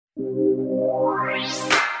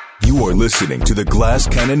You are listening to the Glass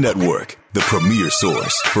Cannon Network, the premier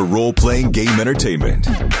source for role-playing game entertainment.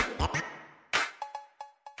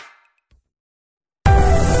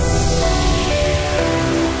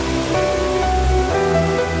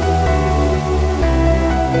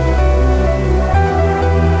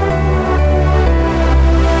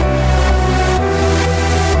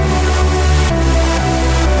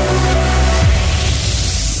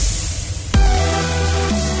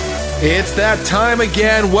 It's that time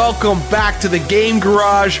again. Welcome back to the Game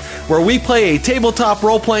Garage, where we play a tabletop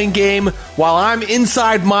role-playing game while I'm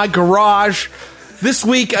inside my garage. This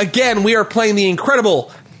week, again, we are playing the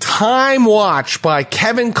incredible TimeWatch by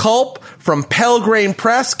Kevin Culp from Pelgrane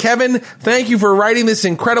Press. Kevin, thank you for writing this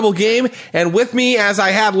incredible game. And with me, as I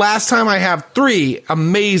had last time, I have three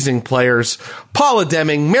amazing players. Paula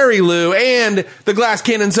Deming, Mary Lou, and the Glass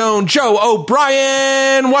Cannon's own Joe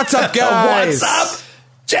O'Brien. What's up, guys? What's up?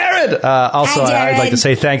 Jared! Also, Hi, Jared. I'd like to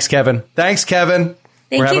say thanks, Kevin. Thanks, Kevin.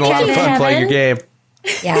 We're having a lot of fun playing your game.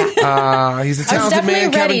 Yeah. He's a talented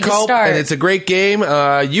man, Kevin Culp, and it's a great game.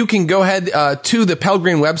 You can go ahead to the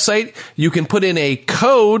Pelgrane website. You can put in a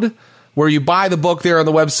code where you buy the book there on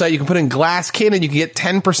the website. You can put in Glass Cannon. You can get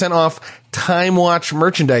 10% off TimeWatch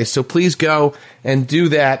merchandise. So please go and do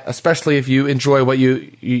that, especially if you enjoy what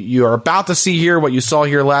you are about to see here, what you saw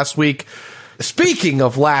here last week. Speaking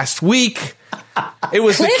of last week, it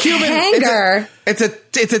was the Cuban.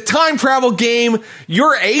 It's a time travel game.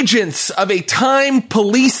 You're agents of a time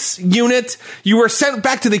police unit. You were sent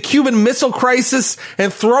back to the Cuban Missile Crisis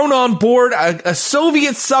and thrown on board a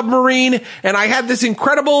Soviet submarine. And I had this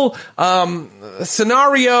incredible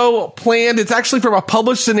scenario planned. It's actually from a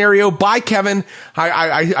published scenario by Kevin.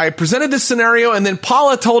 I presented this scenario, and then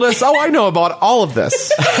Paula told us, "Oh, I know about all of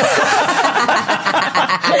this."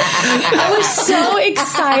 I was so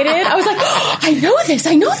excited. I was like, oh, I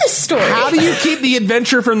know this story. How do you keep the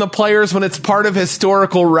adventure from the players when it's part of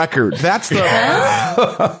historical record? That's the...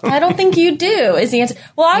 I don't think you do, is the answer.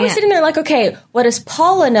 Well, I was sitting there like, okay, what does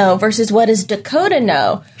Paula know versus what does Dakota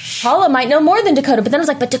know? Paula might know more than Dakota, but then I was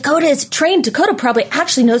like, but Dakota is trained. Dakota probably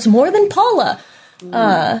actually knows more than Paula.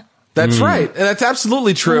 That's right. And that's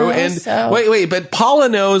absolutely true. Wait, but Paula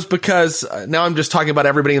knows because now I'm just talking about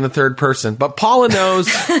everybody in the third person, but Paula knows.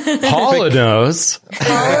 Paula knows.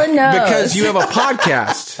 Paula knows. Because you have a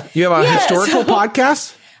podcast. You have a historical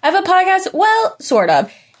podcast? I have a podcast. Well, sort of.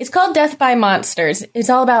 It's called Death by Monsters. It's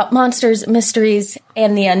all about monsters, mysteries,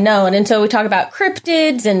 and the unknown. And so we talk about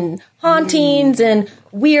cryptids and hauntings and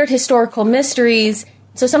weird historical mysteries.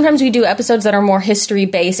 So sometimes we do episodes that are more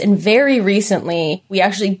history-based, and very recently we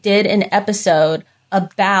actually did an episode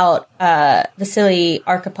about Vasily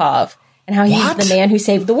Arkhipov and how he's the man who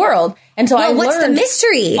saved the world. And so I learned what's the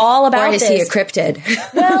mystery? All about or is this. he a cryptid?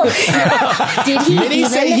 Well, did he Many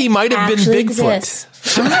say he might have been Bigfoot. Exist?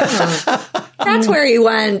 That's where he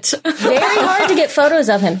went. Very hard to get photos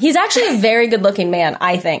of him. He's actually a very good-looking man,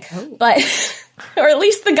 I think. But... or at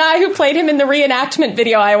least the guy who played him in the reenactment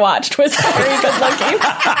video I watched was very good looking.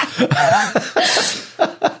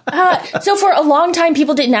 So for a long time,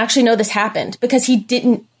 people didn't actually know this happened because he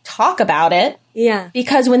didn't talk about it. Yeah.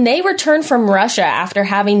 Because when they returned from Russia after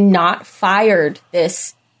having not fired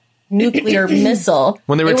this nuclear missile,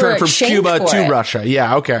 When they returned from Cuba to Russia.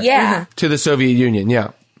 Yeah, okay. Yeah. To the Soviet Union,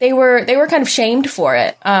 yeah. They were kind of shamed for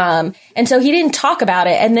it. And so he didn't talk about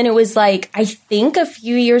it. And then it was like, I think a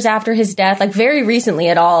few years after his death, like very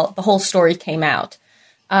recently the whole story came out.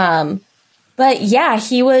 But yeah,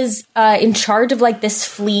 he was in charge of like this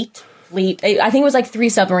fleet. I think it was like 3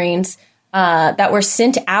 submarines that were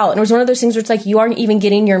sent out. And it was one of those things where it's like, you aren't even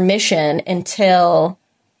getting your mission until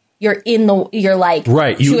you're like,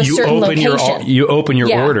 right. to a certain location. You open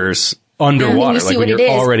your orders underwater. And you see like what when it you're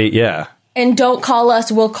is. already, And don't call us,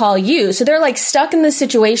 we'll call you. So they're like stuck in this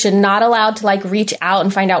situation, not allowed to like reach out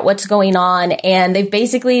and find out what's going on. And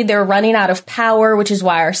they're running out of power, which is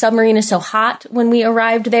why our submarine is so hot when we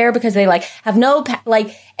arrived there, because they like have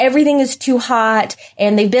everything is too hot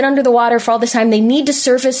and they've been under the water for all this time. They need to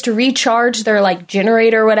surface to recharge their like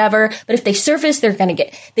generator or whatever. But if they surface, they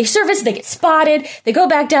get spotted, they go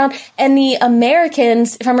back down. And the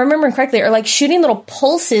Americans, if I'm remembering correctly, are like shooting little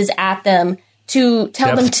pulses at them to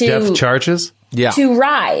tell them to depth charges? to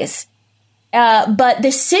rise. But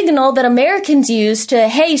the signal that Americans use to,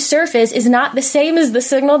 hey, surface is not the same as the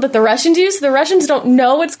signal that the Russians use. The Russians don't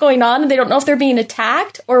know what's going on, and they don't know if they're being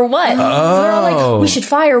attacked or what. Oh. So they're all like, we should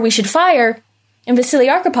fire. And Vasily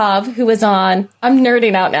Arkhipov, who was on, I'm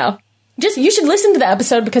nerding out now. You should listen to the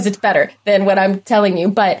episode because it's better than what I'm telling you.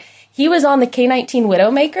 But He was on the K-19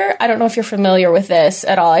 Widowmaker. I don't know if you're familiar with this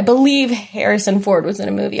at all. I believe Harrison Ford was in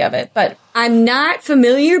a movie of it, but I'm not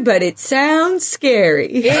familiar, but it sounds scary.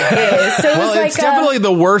 it is. So well, it's definitely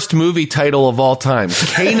the worst movie title of all time.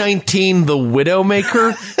 K-19 The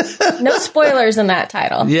Widowmaker. No spoilers in that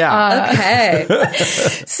title. Yeah. Okay.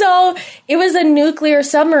 So it was a nuclear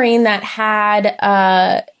submarine that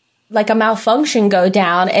had like a malfunction go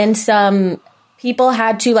down, and some people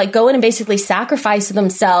had to like go in and basically sacrifice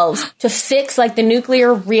themselves to fix like the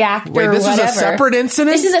nuclear reactor. Wait, this or whatever. is a separate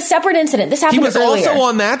incident? This is a separate incident. This happened He was earlier. also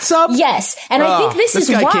on that sub? Yes. And I think this is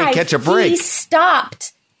guy why can't catch a break. he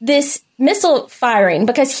stopped this missile firing,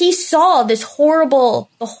 because he saw this horrible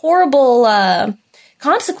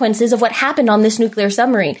consequences of what happened on this nuclear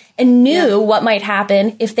submarine and knew what might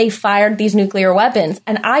happen if they fired these nuclear weapons.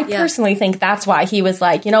 And I personally think that's why he was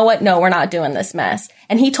like, you know what? No, we're not doing this mess.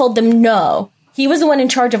 And he told them no. He was the one in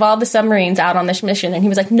charge of all the submarines out on this mission. And he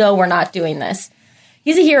was like, no, we're not doing this.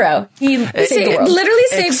 He's a hero. He saved the world. Literally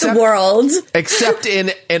saved the world. Except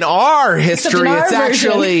in our history, in our it's version.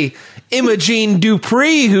 actually Imogene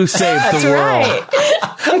Dupree who saved the world.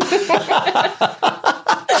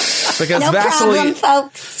 Because No problem,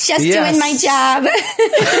 folks. Just doing my job.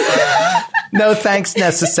 No thanks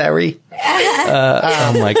necessary.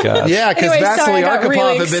 Oh my god! Yeah, because Anyway, Vasily sorry, I got Arkhipov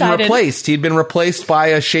really had been excited. replaced. He'd been replaced by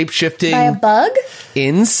a shape-shifting By a bug?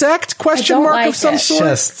 insect? Question don't mark like of some it. sort.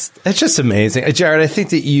 It's just amazing, Jared. I think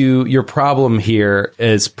that your problem here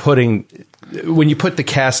is when you put the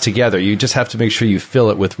cast together, you just have to make sure you fill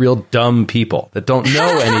it with real dumb people that don't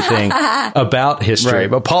know anything about history.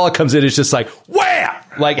 Right. But Paula comes in, is just like wham,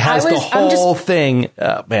 like has the whole thing.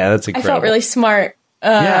 Man, that's incredible. I felt really smart.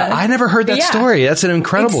 Yeah, I never heard that yeah. story. That's an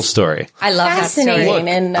incredible story. I love that story. Fascinating. Look,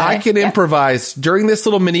 And I can improvise. During this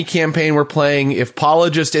little mini campaign we're playing, if Paula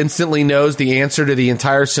just instantly knows the answer to the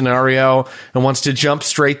entire scenario and wants to jump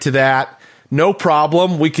straight to that, no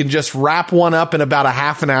problem. We can just wrap one up in about a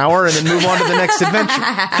half an hour and then move on to the next adventure.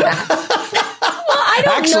 I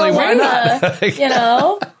don't Actually, know. why not?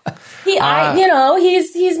 You know,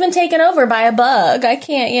 he's been taken over by a bug. I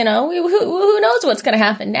can't. Who knows what's going to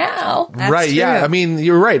happen now? Right, true. yeah. I mean,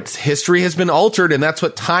 you're right. History has been altered, and that's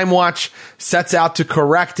what TimeWatch sets out to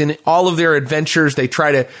correct in all of their adventures. They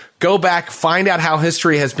try to go back, find out how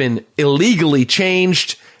history has been illegally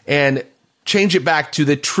changed, and change it back to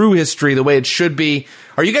the true history, the way it should be.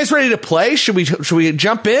 Are you guys ready to play? Should we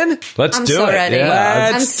jump in? Let's I'm do so it. ready. Yeah.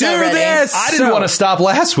 I'm Let's so do ready. this. I didn't want to stop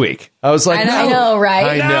last week. I was like, I I know,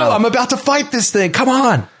 right? I no, know. I'm about to fight this thing. Come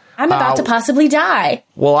on. I'm about to possibly die.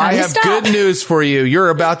 Well, I Time to have stop. good news for you. You're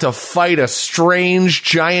about to fight a strange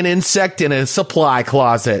giant insect in a supply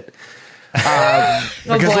closet.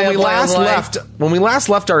 Because when we last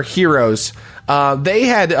left our heroes, they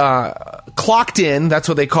had clocked in. That's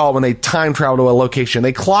what they call it when they time travel to a location.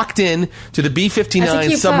 They clocked in to the That's a B-59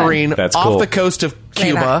 cute submarine That's off cool. the coast of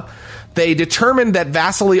Cuba. They determined that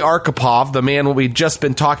Vasily Arkhipov, the man we'd just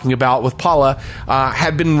been talking about with Paula,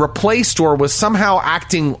 had been replaced or was somehow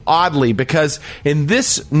acting oddly, because in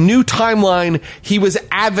this new timeline, he was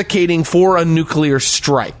advocating for a nuclear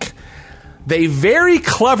strike. They very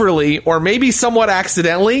cleverly, or maybe somewhat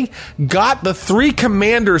accidentally, got the three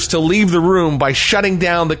commanders to leave the room by shutting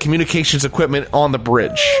down the communications equipment on the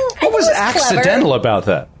bridge. What was was accidental clever. about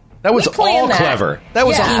that? That was We planned all that. clever. That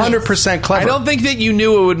was Yeah. 100% clever. I don't think that you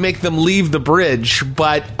knew it would make them leave the bridge,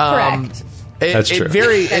 but Correct. That's true.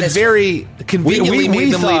 It very conveniently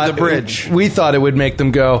made them leave the bridge. We thought it would make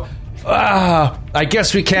them go, I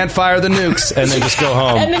guess we can't fire the nukes, and then just go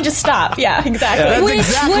home. And then just stop. Yeah, exactly. That's Which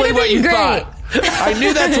exactly would've what been you great. thought. I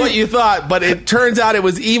knew that's what you thought, but it turns out it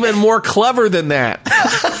was even more clever than that.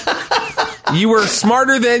 You were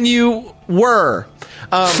smarter than you were.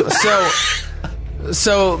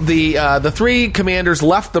 So the three commanders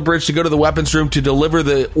left the bridge to go to the weapons room to deliver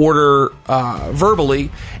the order verbally,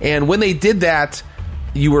 and when they did that,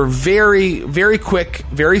 you were very, very quick,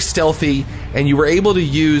 very stealthy, and you were able to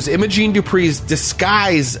use Imogene Dupree's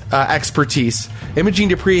disguise expertise. Imogene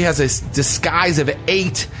Dupree has a disguise of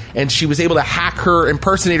 8, and she was able to hack her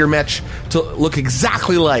impersonator match to look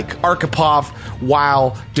exactly like Arkhipov,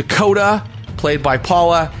 while Dakota, played by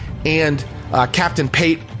Paula, and Captain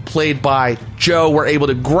Pate, played by Joe, were able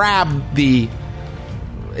to grab the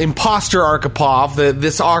imposter Arkhipov,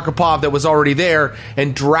 this Arkhipov that was already there,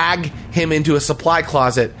 and drag him into a supply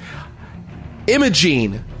closet.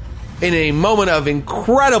 Imogene, in a moment of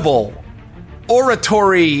incredible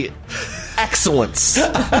oratory excellence.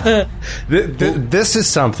 This is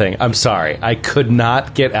something, I'm sorry, I could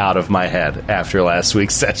not get out of my head after last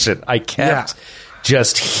week's session. I kept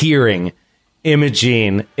just hearing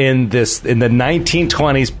Imogene in the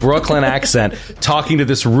 1920s Brooklyn accent talking to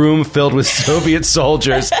this room filled with Soviet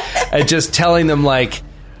soldiers and just telling them like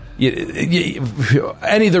any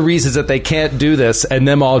of the reasons that they can't do this, and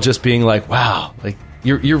them all just being like, wow, like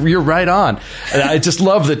you're right on. And I just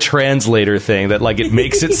love the translator thing that like it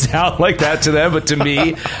makes it sound like that to them, but to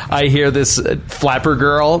me, I hear this flapper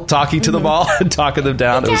girl talking to them all and talking them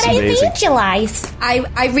down. It was amazing.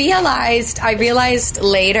 I realized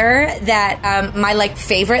later that my like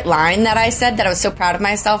favorite line that I said that I was so proud of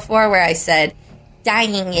myself for, where I said,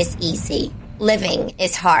 "Dying is easy, living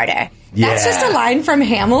is harder." Yeah. That's just a line from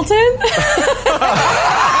Hamilton.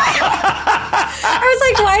 I was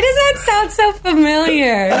like, why does that sound so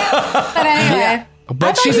familiar? But anyway. Yeah.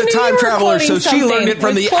 But she's a time traveler, so she learned it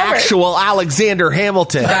from the actual Alexander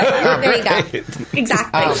Hamilton. There you go.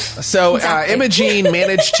 Exactly. Imogene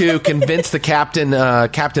managed to convince the captain,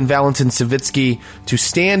 Captain Valentin Savitsky, to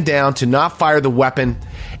stand down, to not fire the weapon.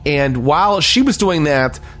 And while she was doing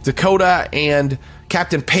that, Dakota and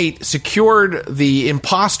Captain Pate secured the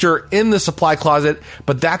imposter in the supply closet,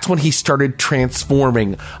 but that's when he started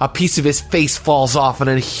transforming. A piece of his face falls off and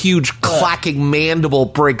a huge clacking mandible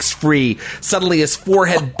breaks free. Suddenly his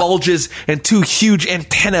forehead bulges and two huge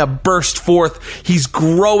antennae burst forth. He's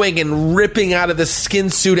growing and ripping out of the skin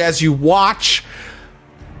suit as you watch.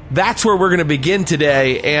 That's where we're going to begin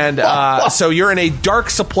today. And so you're in a dark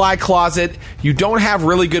supply closet. You don't have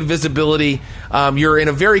really good visibility. You're in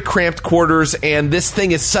a very cramped quarters, and this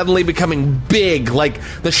thing is suddenly becoming big. Like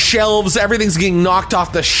the shelves, everything's getting knocked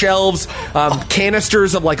off the shelves.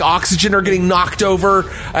 Canisters of like oxygen are getting knocked over,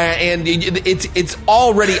 and it's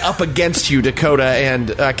already up against you, Dakota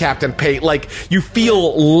and Captain Pate. Like you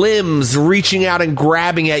feel limbs reaching out and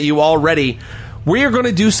grabbing at you already. We are going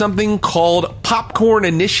to do something called Popcorn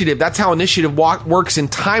Initiative. That's how initiative works in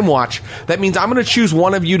TimeWatch. That means I'm going to choose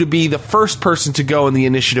one of you to be the first person to go in the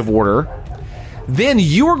initiative order. Then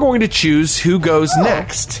you are going to choose who goes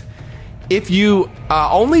next. If you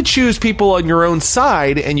only choose people on your own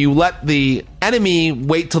side and you let the enemy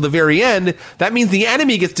wait till the very end, that means the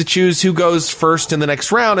enemy gets to choose who goes first in the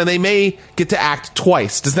next round, and they may get to act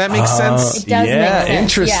twice. Does that make sense? It does make sense.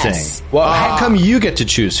 Interesting. Yes. Well, how come you get to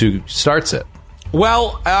choose who starts it?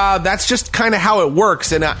 Well, that's just kind of how it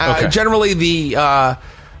works, and generally the.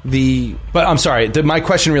 But I'm sorry. My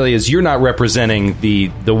question really is: you're not representing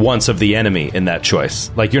the wants of the enemy in that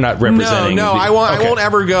choice. Like you're not representing. No, I won't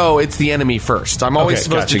ever go. It's the enemy first. I'm always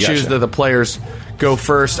supposed to choose that the players go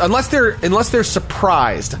first, unless they're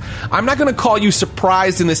surprised. I'm not going to call you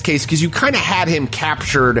surprised in this case because you kind of had him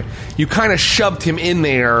captured. You kind of shoved him in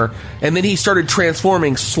there, and then he started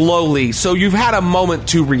transforming slowly. So you've had a moment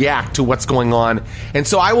to react to what's going on, and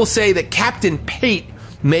so I will say that Captain Pate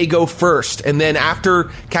may go first, and then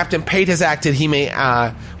after Captain Pate has acted, he may.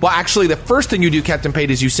 Well, actually, the first thing you do, Captain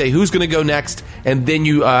Pate, is you say who's going to go next, and then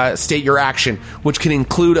you state your action, which can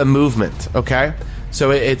include a movement. Okay.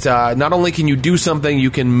 So it's not only can you do something,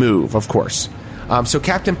 you can move, of course. So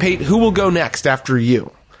Captain Pate, who will go next after you?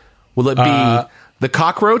 Will it be the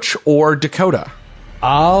cockroach or Dakota?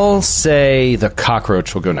 I'll say the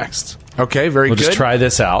cockroach will go next. Okay, very good. We'll just try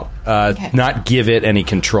this out. Not give it any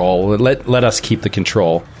control. Let us keep the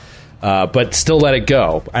control, but still let it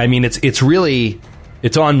go. I mean, it's really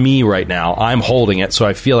on me right now. I'm holding it, so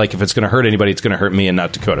I feel like if it's going to hurt anybody, it's going to hurt me and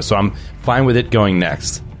not Dakota. So I'm fine with it going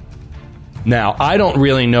next. Now, I don't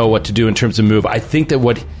really know what to do in terms of move. I think that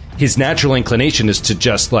what his natural inclination is to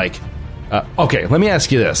just like... okay, let me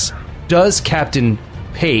ask you this. Does Captain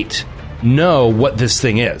Pate know what this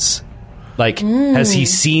thing is? Like, has he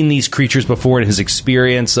seen these creatures before in his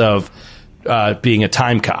experience of being a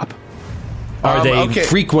time cop? Are they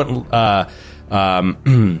frequent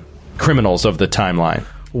criminals of the timeline?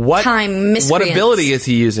 What ability is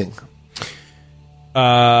he using?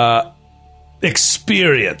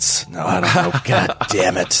 Experience. No, I don't know. God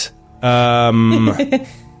damn it.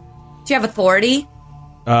 Do you have authority?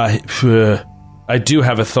 I do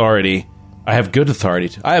have authority. I have good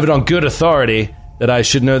authority. I have it on good authority that I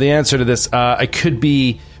should know the answer to this. I could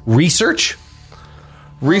be research.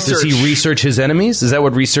 Does he research his enemies? Is that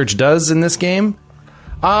what research does in this game?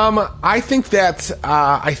 I think that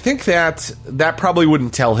probably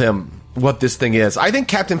wouldn't tell him what this thing is. I think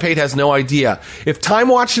Captain Pate has no idea. If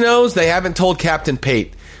TimeWatch knows, they haven't told Captain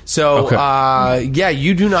Pate. So,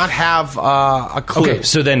 you do not have a clue. Okay,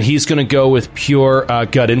 so then he's going to go with pure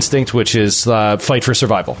gut instinct, which is fight for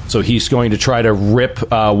survival. So he's going to try to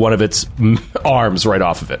rip one of its arms right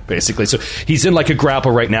off of it, basically. So he's in like a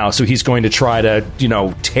grapple right now, so he's going to try to,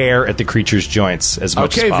 tear at the creature's joints as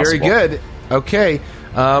much as possible. Okay, very good. Okay.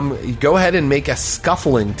 Go ahead and make a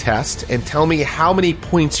scuffling test and tell me how many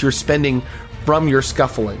points you're spending from your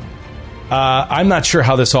scuffling. I'm not sure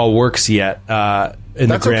how this all works yet in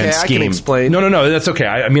the grand scheme. I can explain. No, that's okay.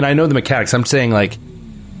 I mean, I know the mechanics. I'm saying, like,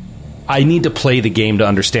 I need to play the game to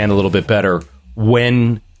understand a little bit better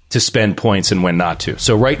when to spend points and when not to.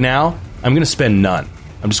 So right now, I'm going to spend none.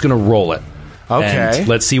 I'm just going to roll it. Okay. And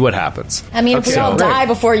let's see what happens. I mean, if we all die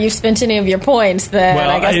before you've spent any of your points, then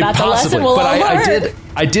I guess that's a lesson we'll all learn.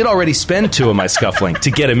 I did already spend 2 of my scuffling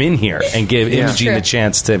to get him in here and give Imogene the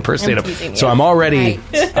chance to impersonate him. So I'm already,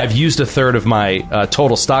 I've used a third of my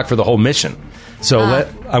total stock for the whole mission. So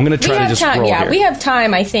I'm going to try to just roll here. We have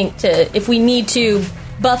time, I think, to if we need to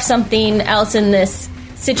buff something else in this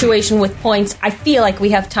situation with points. I feel like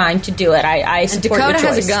we have time to do it. I support Dakota your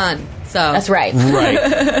choice. has a gun. So that's right. Right.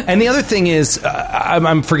 And the other thing is,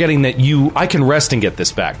 I'm forgetting that I can rest and get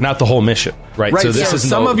this back, not the whole mission. Right. So this is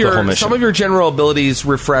the whole mission. Some of your general abilities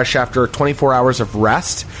refresh after 24 hours of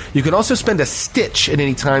rest. You can also spend a stitch at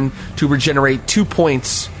any time to regenerate 2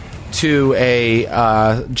 points to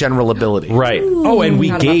a general ability. Right. Ooh, and we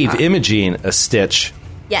gave Imogene a stitch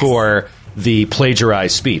for the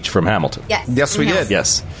plagiarized speech from Hamilton. Yes, we did.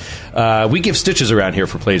 Yes. We give stitches around here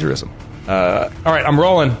for plagiarism. All right, I'm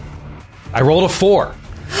rolling. I rolled a 4.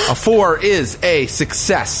 A 4 is a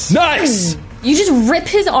success. Nice! You just rip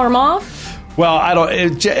his arm off? Well, I don't.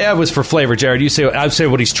 It was for flavor, Jared. I'd say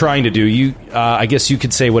what he's trying to do. I guess you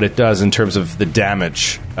could say what it does in terms of the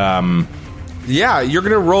damage. Yeah, you're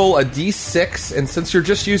going to roll a d6, and since you're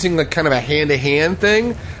just using the kind of a hand-to-hand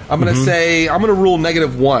thing, I'm going to say I'm going to rule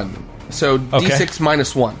 -1. So d6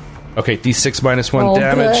 -1. Okay, d6 -1 roll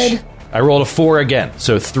damage. Good. I rolled a 4 again,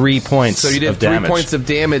 so 3 points. So you did 3 points of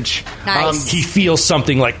damage. Nice. He feels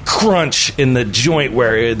something like crunch in the joint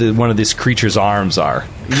where one of this creature's arms are.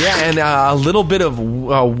 Yeah, and a little bit of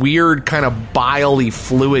weird kind of bile-y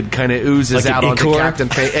fluid kind of oozes like out onto Captain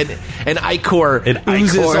Pate. And ichor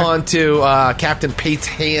oozes onto Captain Pate's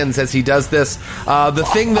hands as he does this. The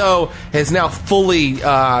thing, though, has now fully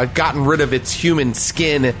gotten rid of its human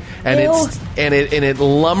skin, and it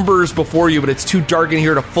lumbers before you, but it's too dark in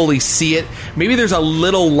here to fully see it. Maybe there's a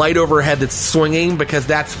little light overhead that's swinging because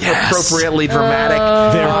that's appropriately dramatic.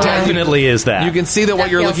 There definitely is that. You can see that what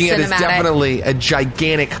you're looking at is definitely a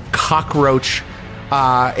gigantic cockroach.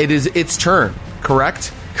 It is its turn,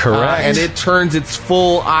 correct? Correct. And it turns its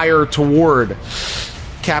full ire toward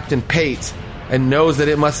Captain Pate and knows that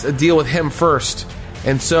it must deal with him first.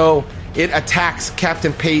 And so it attacks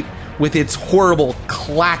Captain Pate with its horrible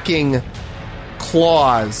clacking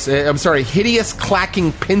claws. Hideous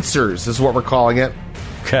clacking pincers is what we're calling it.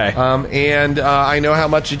 Okay. And I know how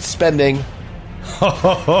much it's spending.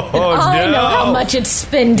 I know how much it's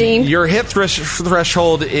spending. Your hit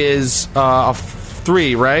threshold is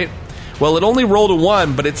 3, right? Well, it only rolled a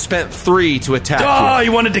 1, but it spent 3 to attack you.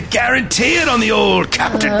 You wanted to guarantee it on the old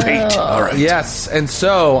Captain Pate. All right. Yes, and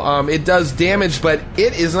so it does damage, but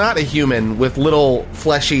it is not a human with little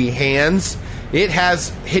fleshy hands. It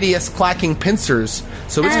has hideous clacking pincers,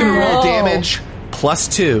 so it's going to roll damage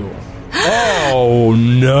 +2. Oh,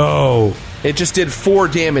 no. It just did 4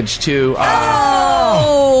 damage to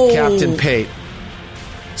Captain Pate.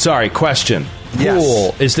 Sorry, question. Pool.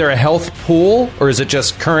 Yes. Is there a health pool, or is it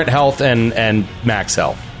just current health and max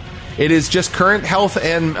health? It is just current health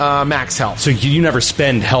and max health. So you never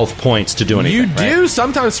spend health points to do anything, You do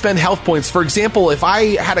sometimes spend health points. For example, if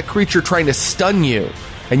I had a creature trying to stun you,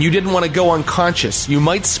 and you didn't want to go unconscious, you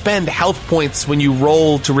might spend health points when you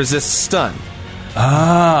roll to resist stun.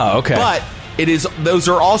 Ah, okay. But those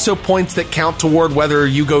are also points that count toward whether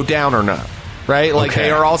you go down or not, right? Like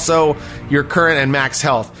they are also your current and max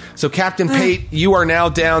health. So Captain Pate, you are now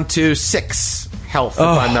down to 6 health, if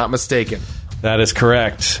I'm not mistaken. That is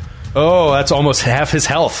correct. Oh, that's almost half his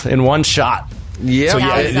health in one shot.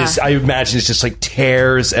 Yeah. So I imagine it's just like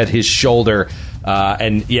tears at his shoulder.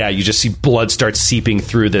 And you just see blood start seeping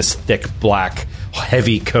through this thick, black,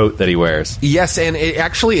 heavy coat that he wears. Yes, and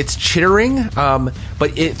it's chittering,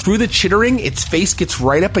 but through the chittering, its face gets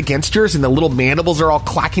right up against yours, and the little mandibles are all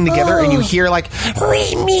clacking together, and you hear like,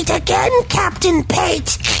 "We meet again, Captain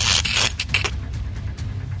Pate."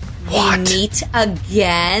 What? We meet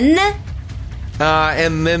again?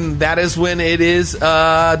 And then that is when it is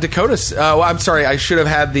Dakota's. I'm sorry, I should have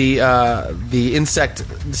had the insect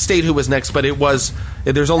state who was next, but it was.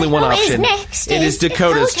 There's only one option. It is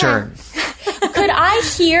Dakota's turn. Could I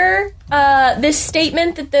hear this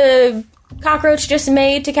statement that the cockroach just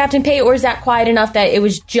made to Captain Pate, or is that quiet enough that it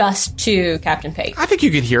was just to Captain Pate? I think you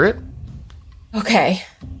could hear it. Okay.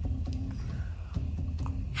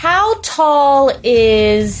 How tall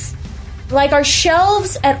is like, are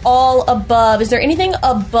shelves at all above? Is there anything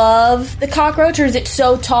above the cockroach, or is it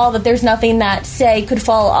so tall that there's nothing that, say, could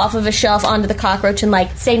fall off of a shelf onto the cockroach and,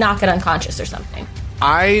 like, say, knock it unconscious or something?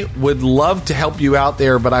 I would love to help you out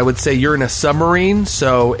there, but I would say you're in a submarine,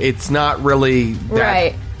 so it's not really that,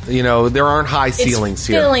 right. You know, there aren't high ceilings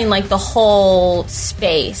here. It's filling, like, the whole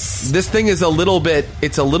space. This thing is a little bit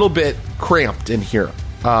cramped in here,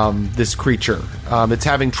 this creature. It's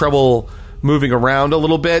having trouble moving around a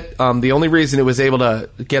little bit. The only reason it was able to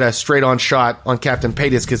get a straight-on shot on Captain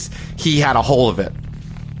Pate is because he had a hold of it.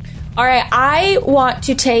 All right, I want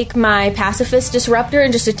to take my pacifist disruptor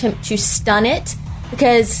and just attempt to stun it,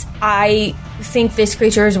 because I think this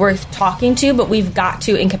creature is worth talking to, but we've got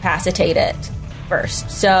to incapacitate it first.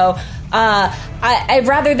 So, I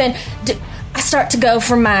rather than I start to go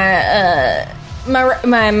for my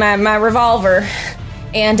revolver,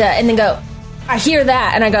 and then go. I hear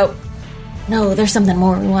that, and I go, no, there's something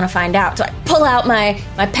more we want to find out. So I pull out my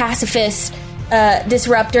pacifist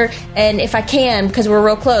disruptor, and if I can, because we're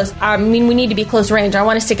real close, I mean, we need to be close range. I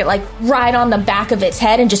want to stick it like right on the back of its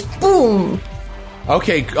head and just boom.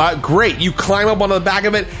 Okay, great. You climb up onto the back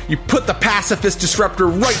of it, you put the pacifist disruptor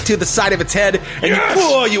right to the side of its head,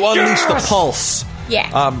 and you unleash the pulse.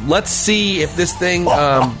 Yeah. Let's see if this thing,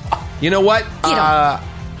 you know what?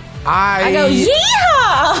 I go,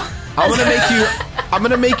 yeehaw! I'm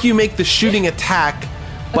gonna make you make the shooting attack,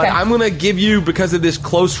 but Okay. I'm gonna give you, because of this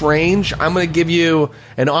close range, I'm gonna give you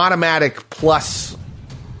an automatic +2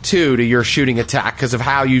 to your shooting attack because of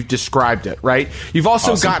how you described it. Right? You've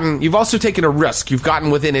also taken a risk. You've gotten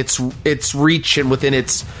within its reach and within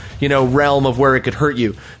its realm of where it could hurt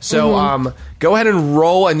you. So go ahead and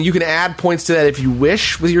roll, and you can add points to that if you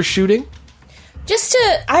wish with your shooting.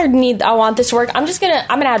 I want this to work. I'm gonna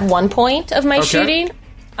add 1 point of my shooting.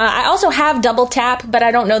 I also have double tap, but I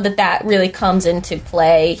don't know that really comes into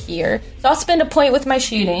play here. So I'll spend a point with my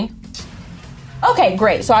shooting. Okay,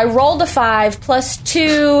 great. So I rolled a 5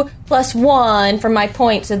 +2 +1 for my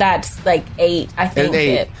point, so that's like 8. I think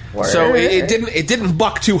it worked. So it didn't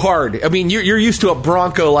buck too hard. I mean, you're used to a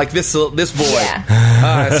Bronco like this boy.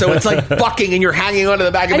 Yeah. So it's like bucking, and you're hanging onto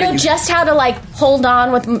the back of it. I know just how to like hold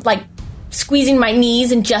on with like squeezing my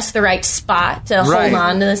knees in just the right spot to hold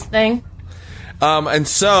on to this thing. And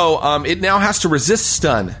so it now has to resist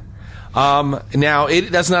stun. Now,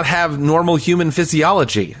 it does not have normal human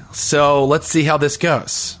physiology. So let's see how this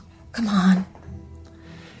goes. Come on.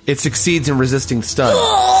 It succeeds in resisting stun.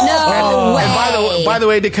 No way. And by the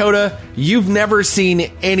way, Dakota, you've never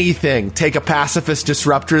seen anything take a pacifist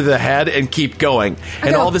disruptor to the head and keep going.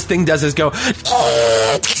 And all this thing does is go... and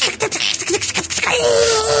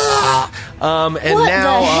What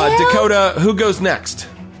now, the hell? Dakota, who goes next?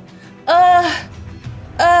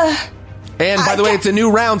 And by the way, it's a new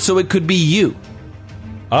round, so it could be you.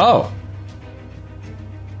 Oh.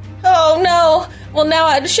 Oh no! Well,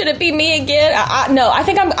 now should it be me again? No, I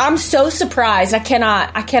think I'm so surprised. I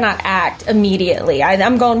cannot act immediately.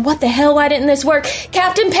 I'm going, what the hell? Why didn't this work?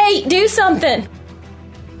 Captain Pate, do something.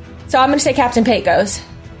 So I'm going to say Captain Pate goes.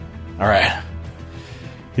 All right.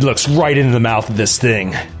 He looks right into the mouth of this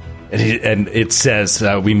thing, and it says,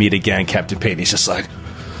 "We meet again, Captain Pate." He's just like,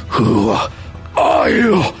 "Who are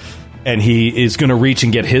you?" And he is going to reach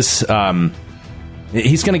and get his.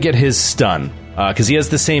 He's going to get his stun. Because he has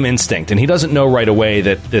the same instinct, and he doesn't know right away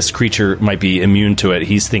that this creature might be immune to it.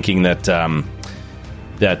 He's thinking that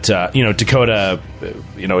Dakota,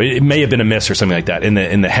 it may have been a miss or something like that in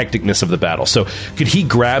the hecticness of the battle. So could he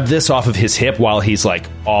grab this off of his hip while he's like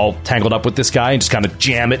all tangled up with this guy and just kind of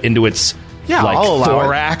jam it into its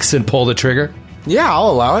thorax and pull the trigger? Yeah, I'll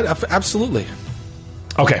allow it. Absolutely.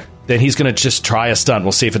 Okay. Then he's going to just try a stun.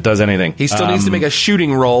 We'll see if it does anything. He still needs to make a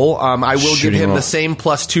shooting roll. I will give him the same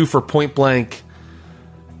 +2 for point blank.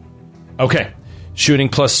 Okay. Shooting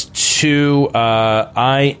 +2.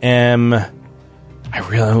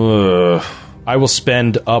 I will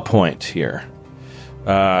spend a point here.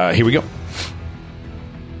 Here we go.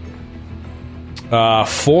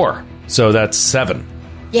 4. So that's 7.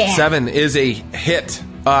 Yeah. 7 is a hit.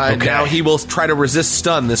 Now he will try to resist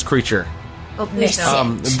stun this creature.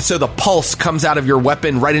 So the pulse comes out of your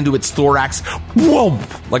weapon right into its thorax. Whoa!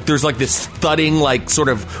 Like there's like this thudding, like sort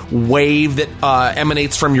of wave that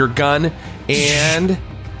emanates from your gun. And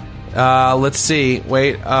let's see.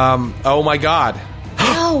 Wait. Oh my God!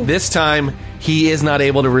 No. This time he is not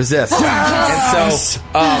able to resist. And so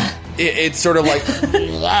it's sort of like.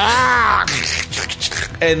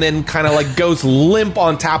 And then kind of like goes limp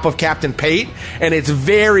on top of Captain Pate, and it's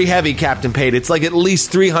very heavy, Captain Pate. It's like at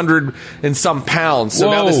least 300 and some pounds.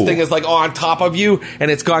 So now this thing is like on top of you,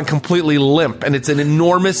 and it's gone completely limp, and it's an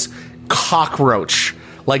enormous cockroach.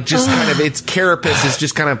 like just kind of its carapace is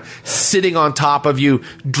just kind of sitting on top of you,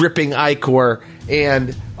 dripping ichor.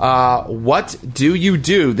 And what do you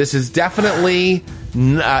do? This is definitely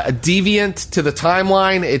deviant to the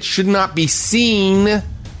timeline. It should not be seen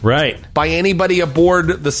by anybody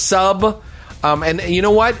aboard the sub. And you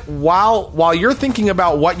know what? While you're thinking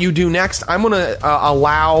about what you do next, I'm going to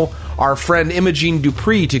allow our friend Imogene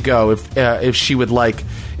Dupree to go if she would like.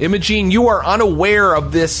 Imogene, you are unaware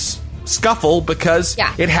of this scuffle because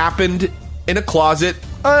it happened in a closet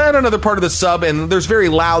at another part of the sub, and there's very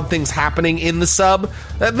loud things happening in the sub.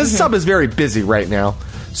 The sub is very busy right now.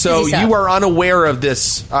 So you are unaware of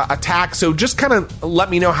this attack. So just kind of let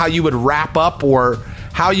me know how you would wrap up or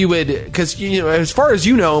how you would, because as far as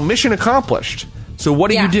you know, mission accomplished. So what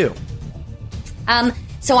do you do?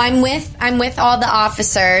 So I'm with all the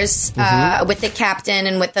officers, with the captain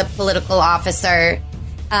and with the political officer,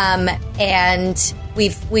 and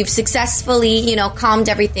we've successfully calmed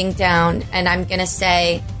everything down. And I'm gonna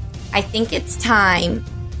say, I think it's time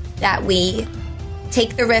that we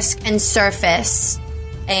take the risk and surface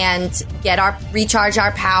and recharge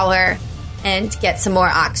our power and get some more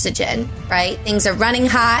oxygen. Right? Things are running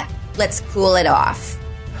hot. Let's cool it off.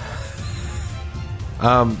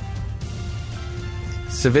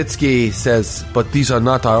 Savitsky says, but these are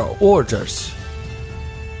not our orders.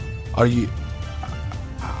 Are you...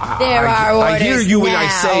 There are orders I hear you when I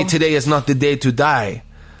now. say today is not the day to die,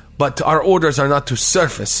 but our orders are not to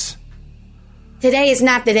surface. Today is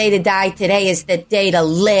not the day to die. Today is the day to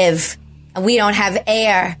live. And we don't have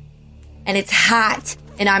air. And it's hot.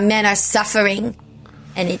 And our men are suffering.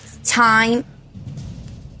 And it's time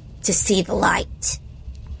to see the light.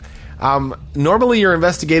 Normally your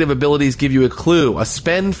investigative abilities give you a clue. A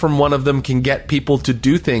spend from one of them can get people to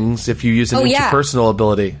do things if you use an interpersonal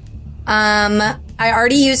ability. I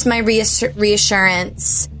already used my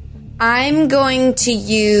reassurance. I'm going to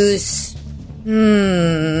use...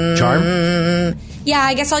 Charm? Yeah,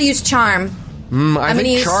 I guess I'll use charm. I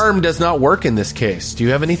think charm does not work in this case. Do you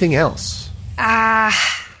have anything else? I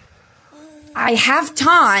have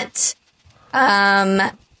taunt.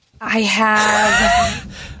 I have...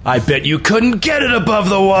 I bet you couldn't get it above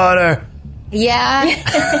the water. Yeah.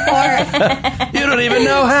 You don't even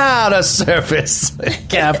know how to surface,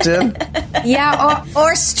 Captain. Yeah,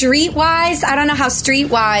 or streetwise. I don't know how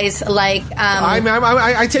streetwise.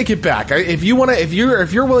 I take it back. If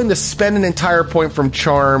you're willing to spend an entire point from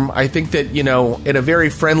charm, I think that in a very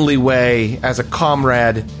friendly way, as a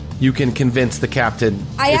comrade, you can convince the captain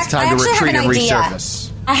it's time to retreat and resurface.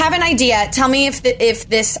 I have an idea. Tell me if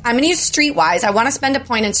this... I'm going to use streetwise. I want to spend a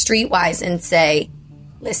point in streetwise and say,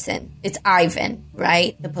 listen, it's Ivan,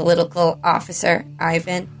 right? The political officer,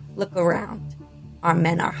 Ivan. Look around. Our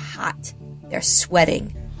men are hot. They're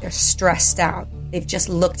sweating. They're stressed out. They've just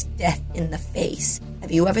looked death in the face.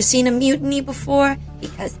 Have you ever seen a mutiny before?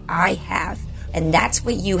 Because I have. And that's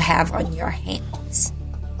what you have on your hands.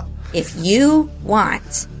 If you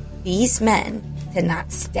want these men to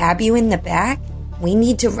not stab you in the back, we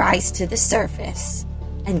need to rise to the surface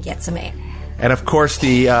and get some air. And of course,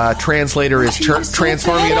 the translator is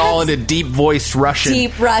transforming it all into deep-voiced Russian.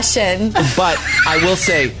 Deep Russian. But I will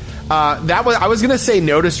say, I was going to say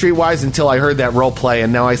no to Streetwise until I heard that role play,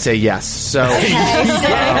 and now I say yes. So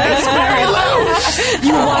it's very low.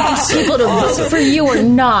 You want these people to vote for you or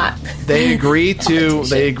not? They agree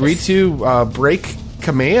to break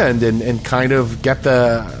command and kind of get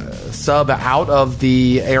the sub out of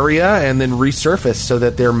the area and then resurface so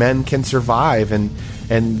that their men can survive, and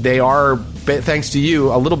they are, thanks to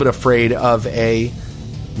you, a little bit afraid of a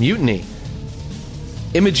mutiny.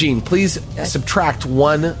 Imogene, please subtract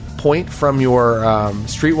 1 point from your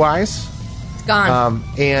streetwise. It's gone.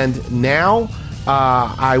 And now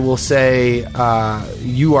I will say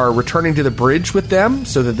you are returning to the bridge with them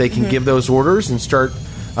so that they can give those orders and start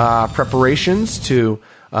preparations to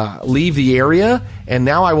leave the area. And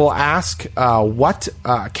now I will ask what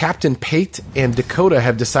Captain Pate and Dakota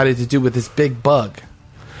have decided to do with this big bug.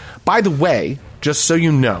 By the way, just so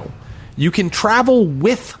you know, you can travel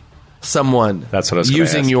with someone. That's what I was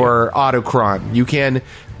using your autochron. You can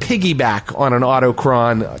piggyback on an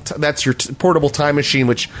autochron. That's your portable time machine,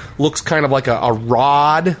 which looks kind of like a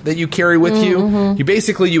rod that you carry with you.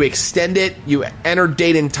 You extend it, you enter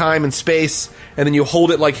date and time and space, and then you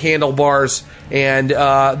hold it like handlebars. And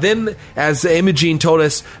then, as Imogene told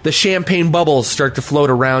us, the champagne bubbles start to float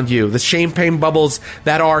around you. The champagne bubbles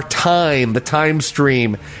that are time, the time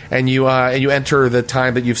stream, and you enter the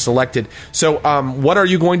time that you've selected. So, what are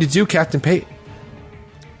you going to do, Captain Pate?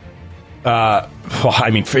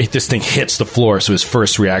 This thing hits the floor, so his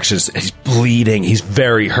first reaction is he's bleeding. He's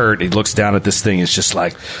very hurt. He looks down at this thing. It's just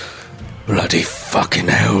like, Bloody fucking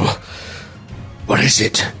hell. What is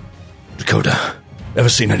it? Dakota, ever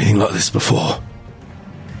seen anything like this before?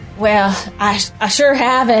 Well, I sure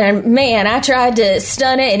have, and man, I tried to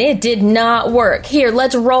stun it, and it did not work. Here,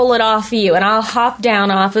 let's roll it off you, and I'll hop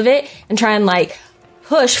down off of it and try and, like,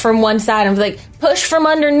 push from one side and, like, push from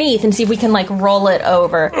underneath and see if we can, like, roll it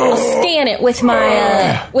over. I'll scan it with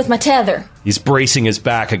my tether. He's bracing his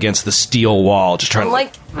back against the steel wall, just trying to,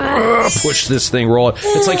 like, push this thing, roll it.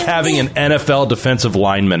 It's like having an NFL defensive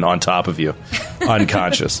lineman on top of you,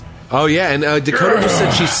 unconscious. Oh, yeah, and Dakota just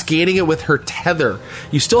said she's scanning it with her tether.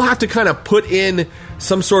 You still have to kind of put in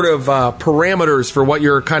some sort of parameters for what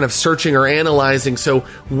you're kind of searching or analyzing. So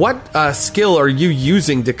what skill are you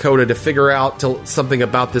using, Dakota, to figure out something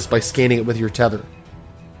about this by scanning it with your tether?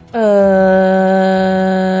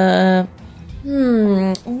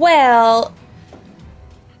 Well,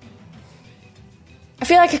 I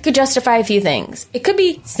feel like I could justify a few things. It could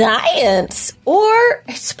be science, or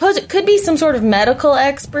I suppose it could be some sort of medical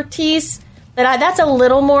expertise, but that's a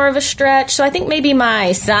little more of a stretch. So I think maybe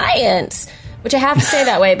my science, which I have to say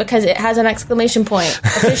that way because it has an exclamation point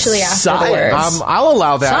officially after the words. I'll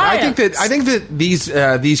allow that. Science. I think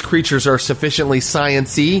that these creatures are sufficiently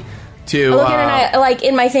sciencey to. Look at like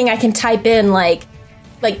in my thing, I can type in like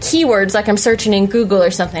keywords, like I'm searching in Google or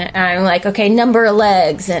something, and I'm like, okay, number of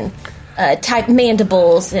legs and. Type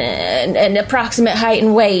mandibles and approximate height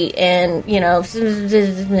and weight and, you know.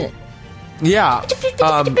 Yeah.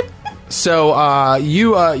 So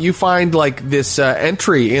you find like this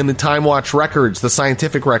entry in the TimeWatch records, the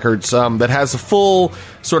scientific records, that has a full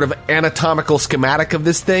sort of anatomical schematic of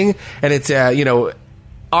this thing, and it's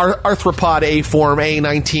arthropod A form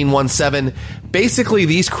A1917. Basically,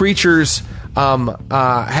 these creatures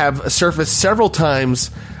have surfaced several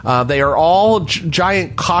times. They are all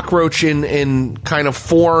giant cockroach in kind of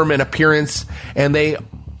form and appearance, and they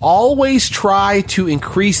always try to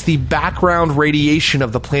increase the background radiation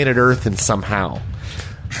of the planet Earth in somehow.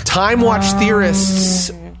 TimeWatch theorists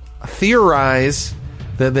theorize,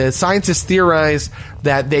 the scientists theorize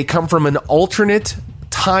that they come from an alternate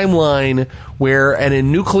timeline where a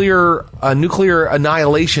nuclear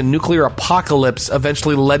annihilation, nuclear apocalypse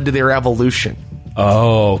eventually led to their evolution.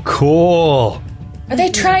 Oh, cool. Are they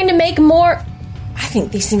trying to make more? I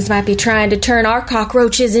think these things might be trying to turn our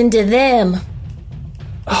cockroaches into them.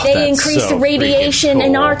 If they increase the radiation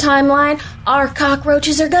in our timeline, our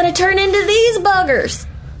cockroaches are going to turn into these buggers.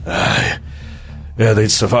 Yeah,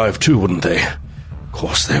 they'd survive too, wouldn't they? Of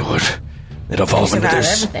course they would. They'd evolve into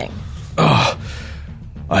this. Everything.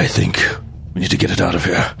 I think we need to get it out of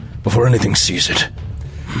here before anything sees it.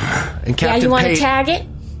 And Captain you want to tag it?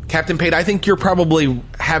 Captain Pate, I think you're probably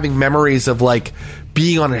having memories of, like,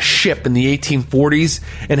 being on a ship in the 1840s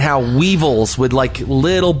and how weevils would, like,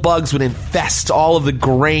 little bugs would infest all of the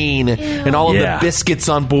grain and all of the biscuits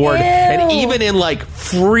on board. Ew. And even in, like,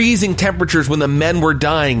 freezing temperatures when the men were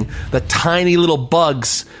dying, the tiny little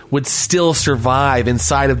bugs would still survive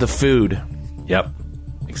inside of the food. Yep,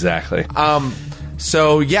 exactly.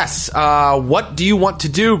 So, yes, what do you want to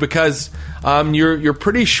do? Because you're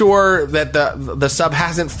pretty sure that the sub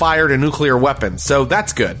hasn't fired a nuclear weapon, so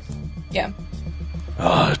that's good. Yeah.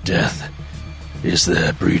 Death is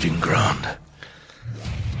their breeding ground.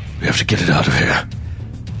 We have to get it out of here.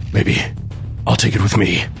 Maybe I'll take it with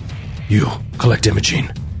me. You collect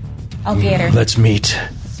Imogene. I'll get her. Let's meet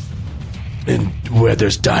in where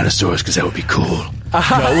there's dinosaurs, because that would be cool.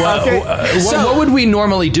 What would we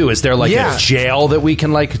normally do? Is there like a jail that we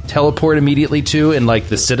can like teleport immediately to in like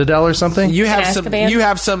the Citadel or something? You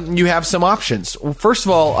have some options. Well, first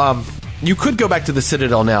of all, you could go back to the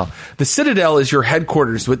Citadel now. The Citadel is your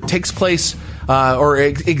headquarters. What takes place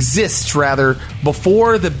exists rather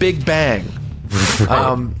before the Big Bang.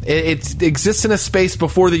 It exists in a space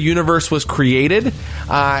before the universe was created,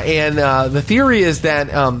 and the theory is that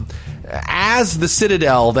as the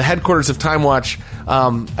Citadel, the headquarters of TimeWatch,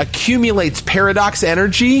 accumulates paradox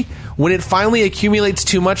energy, when it finally accumulates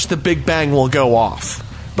too much, the Big Bang will go off.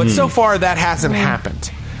 But so far, that hasn't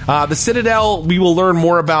happened. The Citadel, we will learn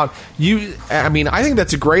more about. I mean, I think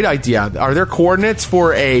that's a great idea. Are there coordinates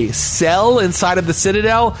for a cell inside of the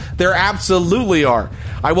Citadel? There absolutely are.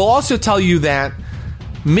 I will also tell you that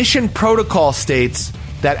mission protocol states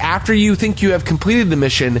that after you think you have completed the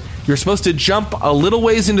mission, you're supposed to jump a little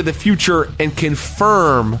ways into the future and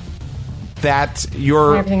confirm that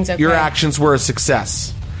your actions were a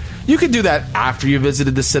success. You could do that after you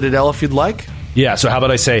visited the Citadel if you'd like. Yeah, so how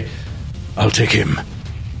about I say, I'll take him,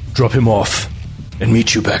 drop him off, and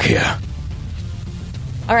meet you back here.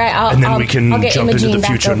 All right, and then we can jump into the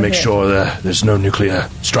future and make sure that there's no nuclear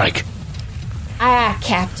strike.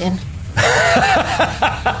 Captain.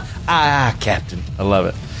 Captain. I love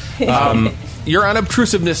it. Your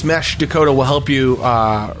unobtrusiveness mesh, Dakota, will help you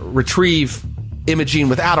retrieve Imogene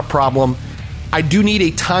without a problem. I do need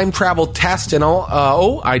a time travel test, and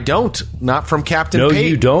I don't. Not from Captain Pate. No,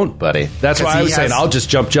 you don't, buddy. That's why I was saying I'll just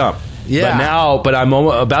jump. Yeah. But I'm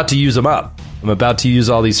about to use them up. I'm about to use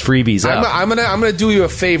all these freebies up. I'm gonna do you a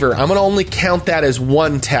favor. I'm gonna only count that as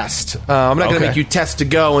one test. I'm not gonna make you test to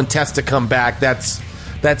go and test to come back. That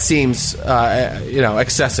seems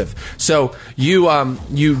excessive. So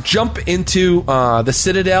you jump into the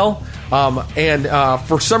Citadel, and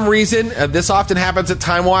for some reason, this often happens at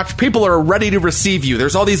TimeWatch. People are ready to receive you.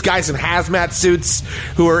 There's all these guys in hazmat suits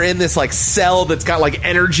who are in this like cell that's got like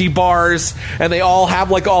energy bars, and they all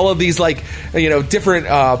have like all of these like different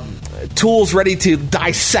tools ready to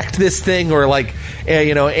dissect this thing or like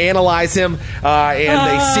analyze him,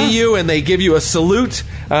 and they see you and they give you a salute,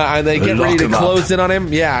 and they get ready to close in on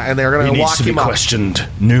him. Yeah, and they're going to lock him up. Questioned,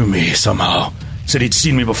 knew me somehow, said he'd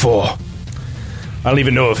seen me before. I don't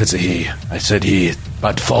even know if it's a he. I said he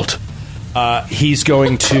by default. He's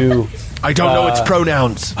going to. I don't know its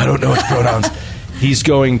pronouns. I don't know its pronouns. He's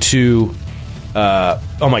going to.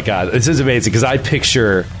 Oh my god, this is amazing because I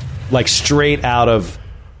picture like straight out of.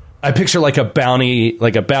 I picture like a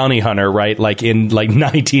bounty hunter, right? Like in like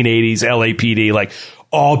 1980s LAPD, like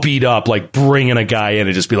all beat up, like bringing a guy in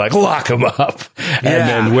and just be like, lock him up. And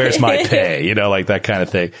then where's my pay? Like that kind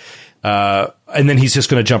of thing. And then he's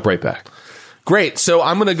just going to jump right back. Great. So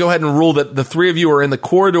I'm going to go ahead and rule that the three of you are in the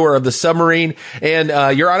corridor of the submarine, and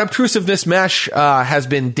your unobtrusiveness mesh has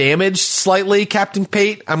been damaged slightly, Captain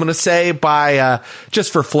Pate, I'm going to say, by,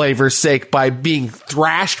 just for flavor's sake, by being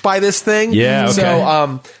thrashed by this thing. Yeah,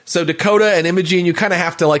 okay. So Dakota and Imogene, you kind of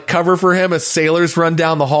have to like cover for him as sailors run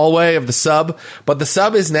down the hallway of the sub, but the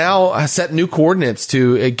sub is now set new coordinates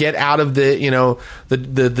to get out of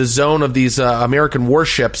the zone of these American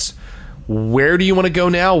warships. Where do you want to go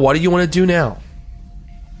now? What do you want to do now?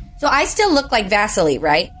 So I still look like Vasily,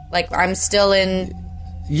 right? Like I'm still in...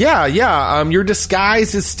 Yeah. Your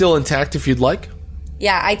disguise is still intact if you'd like.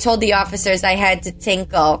 Yeah, I told the officers I had to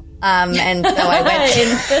tinkle. And so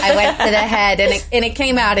I went to the head, and it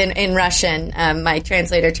came out in Russian. My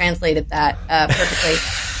translator translated that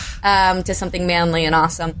perfectly to something manly and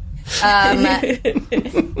awesome.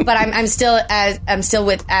 But I'm still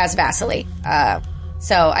with as Vasily.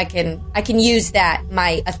 So I can use that,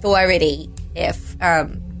 my authority, if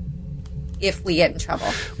we get in trouble.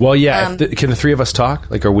 Well, yeah. Can the three of us talk?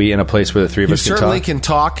 Like, are we in a place where the three of us can talk? You certainly can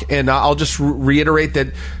talk, and I'll just reiterate that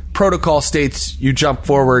protocol states you jump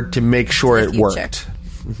forward to make sure it worked.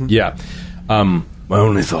 Mm-hmm. Yeah. My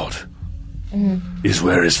only thought is,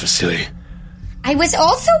 where is Vasily? I was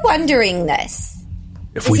also wondering this.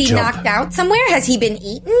 Is he knocked out somewhere? Has he been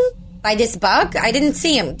eaten by this bug? I didn't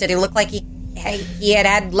see him. Did he look like he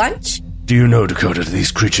had lunch? Do you know, Dakota,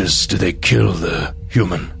 these creatures, do they kill the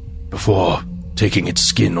human before taking its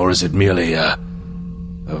skin, or is it merely a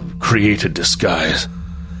created disguise?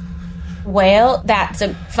 Well, that's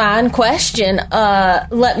a fine question.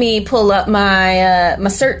 Let me pull up my my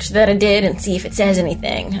search that I did and see if it says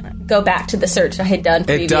anything. Go back to the search I had done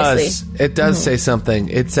previously. It does say something.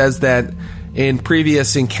 It says that in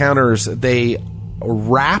previous encounters, they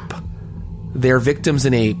wrap their victims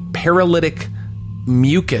in a paralytic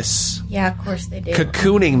mucus. Yeah, of course they do.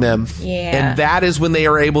 Cocooning them. Yeah. And that is when they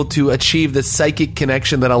are able to achieve the psychic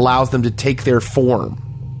connection that allows them to take their form.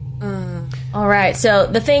 All right. So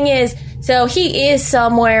the thing is, he is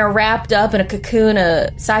somewhere wrapped up in a cocoon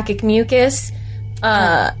of psychic mucus.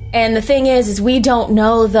 And the thing is we don't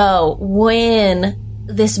know, though, when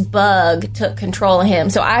this bug took control of him.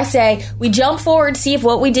 So I say we jump forward, see if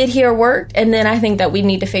what we did here worked, and then I think that we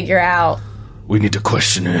need to figure out... We need to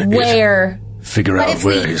question it. Where... Figure out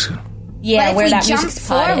where he's... Yeah, where that jump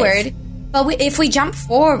forward... But if we jump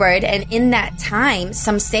forward, and in that time,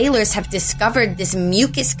 some sailors have discovered this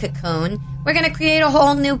mucus cocoon, we're going to create a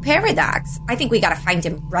whole new paradox. I think we got to find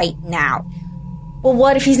him right now. Well,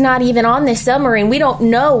 what if he's not even on this submarine? We don't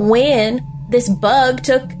know when this bug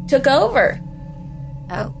took over.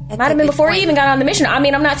 Oh, might have been before he even got on the mission. I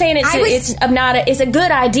mean, I'm not saying it's a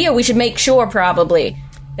good idea. We should make sure probably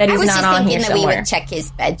that he's not on here somewhere. I was just thinking that we would check his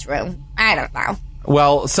bedroom. I don't know.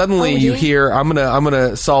 Well, suddenly you hear, I'm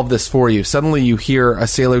gonna solve this for you. Suddenly you hear a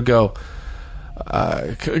sailor go,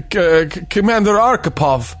 Commander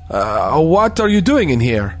Arkhipov, what are you doing in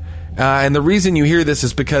here? And the reason you hear this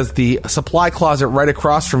is because the supply closet right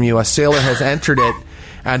across from you, a sailor has entered it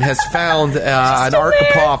and has found an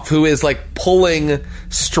Arkhipov who is like pulling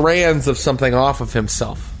strands of something off of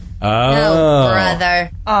himself. Oh,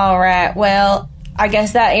 brother. All right. Well, I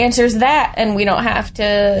guess that answers that, and we don't have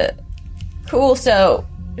to... Cool. So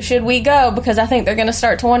should we go? Because I think they're going to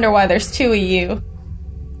start to wonder why there's two of you.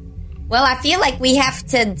 Well, I feel like we have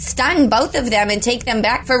to stun both of them and take them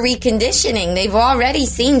back for reconditioning. They've already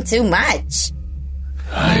seen too much.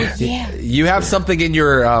 Yeah. You have something in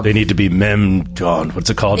your... They need to be memmed on. What's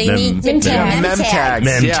it called? They need to be mem tags.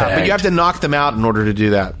 Mem Yeah, tag. but you have to knock them out in order to do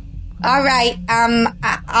that. All right,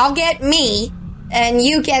 I'll get me, and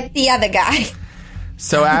you get the other guy.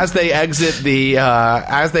 So as they exit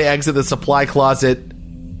the supply closet,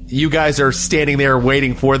 you guys are standing there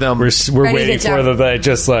waiting for them. We're Ready waiting to for jump. them. They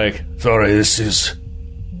just like, sorry, this is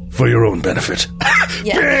for your own benefit.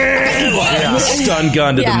 Yeah. Stun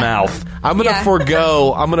gun to the mouth. I'm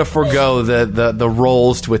gonna forego the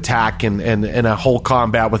rolls to attack and a whole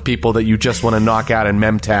combat with people that you just want to knock out and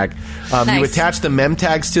mem tag. You Nice. attach the mem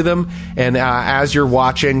tags to them, and as you're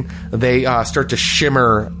watching, they start to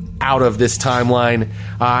shimmer out of this timeline,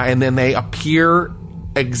 and then they appear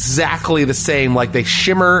exactly the same. Like they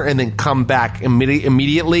shimmer and then come back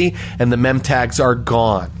immediately, and the mem tags are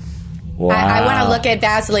gone. Wow. I want to look at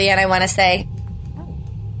Vasily and I want to say,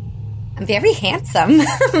 I'm very handsome.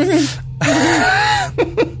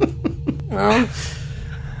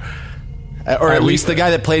 Or at least the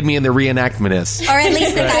guy that played me in the reenactment is. Or at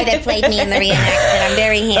least the guy that played me in the reenactment. I'm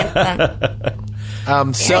very handsome.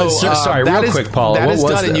 that Sorry, real is- quick, Paula, That what is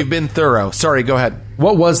was done, and that? you've been thorough. Sorry, go ahead.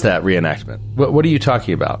 What was that reenactment? What are you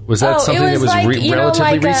talking about? Was that something that was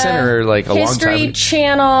relatively recent or like a long History time?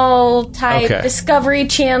 Channel type, Okay. Discovery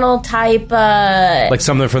Channel type. Like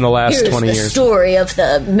something from the last Here's 20 the years? story of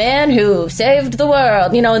the man who saved the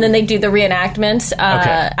world, and then they do the reenactments. You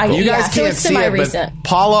guys so can't it's see it, semi-recent. but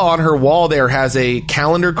Paula on her wall there has a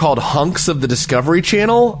calendar called Hunks of the Discovery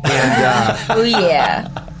Channel, and Oh yeah,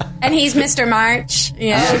 And he's Mr. March.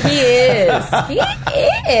 Yeah. oh, he is. He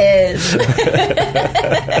is.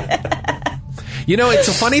 it's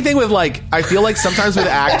a funny thing with I feel like sometimes with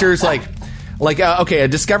actors a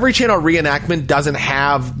Discovery Channel reenactment doesn't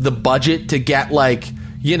have the budget to get a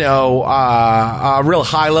real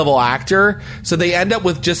high level actor, so they end up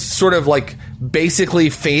with just sort of basically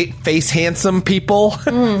face handsome people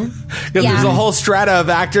because there's a whole strata of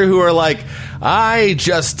actor who are like, I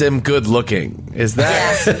just am good looking. Is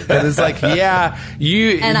that? And it's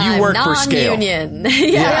you work for scale. Non-union.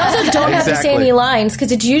 They also don't have to say any lines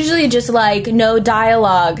because it's usually just no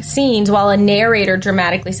dialogue scenes while a narrator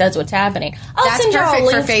dramatically says what's happening. I'll send you all a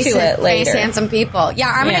link to it later. Face handsome people. Yeah,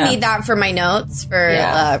 I'm going to need that for my notes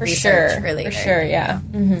for research for later. For sure, yeah.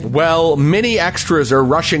 Mm-hmm. Well, many extras are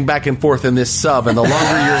rushing back and forth in this sub, and the longer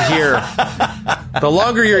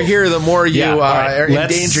you're here, the more you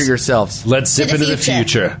endanger yourselves. Let's zip into the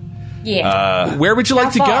future. Yeah. Where would you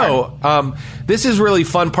like to go? This is really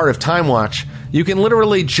fun part of TimeWatch. You can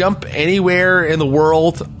literally jump anywhere in the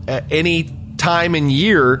world at any time and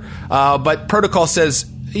year, but protocol says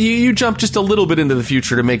you jump just a little bit into the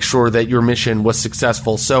future to make sure that your mission was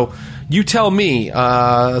successful. So you tell me,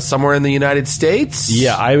 somewhere in the United States?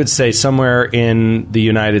 Yeah, I would say somewhere in the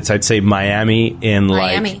United States. I'd say Miami in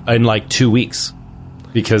 2 weeks.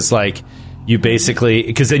 Because you basically,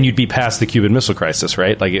 because then you'd be past the Cuban Missile Crisis,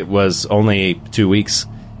 right? It was only 2 weeks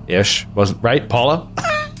ish, wasn't right, Paula?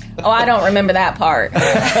 Oh, I don't remember that part.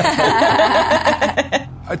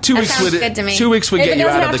 2 weeks would good to me. 2 weeks would get you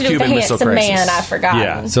out of the Cuban Missile Crisis. Man, I forgot.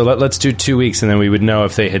 Yeah, so let's do 2 weeks, and then we would know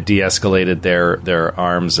if they had de-escalated their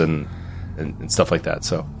arms and stuff like that.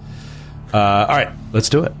 So, all right, let's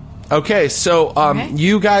do it. Okay, so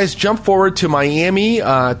you guys jump forward to Miami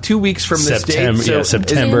 2 weeks from this date. So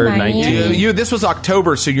September 19th. This was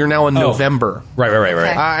October, so you're now in November. Right.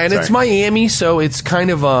 And it's Miami, so it's kind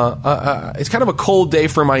of a cold day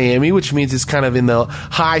for Miami, which means it's kind of in the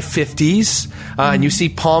high 50s, and you see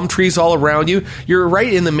palm trees all around you. You're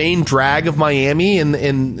right in the main drag of Miami in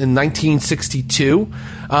 1962.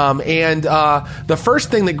 And the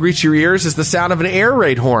first thing that greets your ears is the sound of an air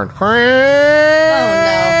raid horn. Oh,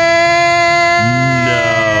 no.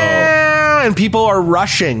 And people are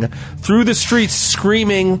rushing through the streets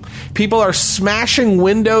screaming. People are smashing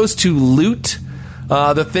windows to loot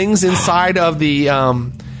the things inside of the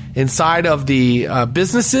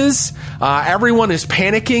businesses. Everyone is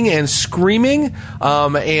panicking and screaming.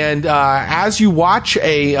 And as you watch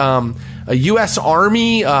a U.S.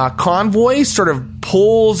 Army convoy sort of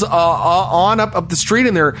pulls on up the street,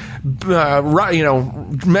 and they're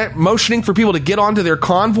motioning for people to get onto their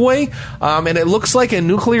convoy, and it looks like a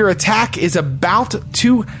nuclear attack is about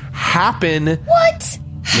to happen. What?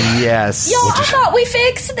 Yes. Yo, I thought we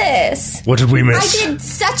fixed this. What did we miss? I did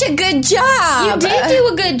such a good job. You did do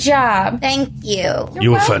a good job. Thank you.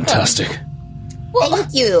 You were welcome. fantastic.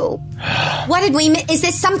 Thank you. What did we miss? Is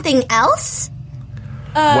this something else?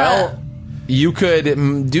 Well, You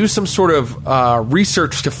could do some sort of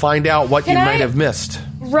research to find out what you might have missed.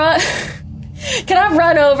 Can I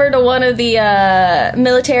run over to one of the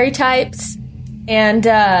military types and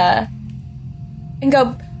go,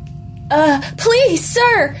 please,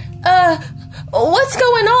 sir, what's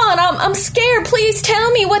going on? I'm scared. Please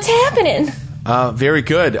tell me what's happening. Very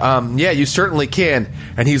good. Yeah, you certainly can.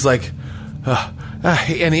 And he's like,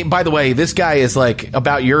 by the way, this guy is like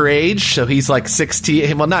about your age, so he's like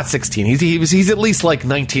 16. Well, not 16. He's at least like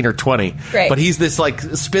 19 or 20. Right. But he's this like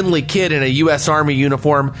spindly kid in a U.S. Army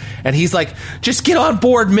uniform, and he's like, "Just get on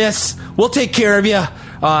board, miss. We'll take care of you."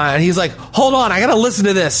 And he's like, "Hold on, I gotta listen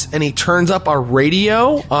to this." And he turns up a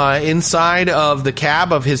radio inside of the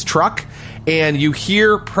cab of his truck, and you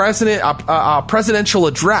hear presidential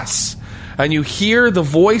address. And you hear the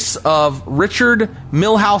voice of Richard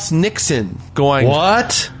Milhouse Nixon going,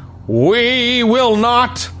 "What? We will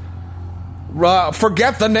not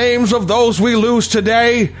forget the names of those we lose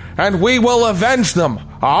today, and we will avenge them.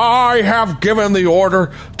 I have given the order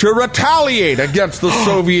to retaliate against the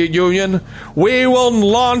Soviet Union. We will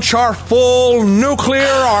launch our full nuclear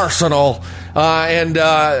arsenal." And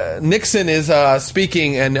Nixon is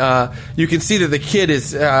speaking, and you can see that the kid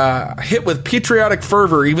is hit with patriotic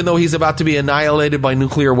fervor, even though he's about to be annihilated by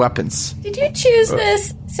nuclear weapons. Did you choose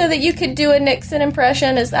this so that you could do a Nixon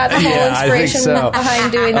impression? Is that the whole inspiration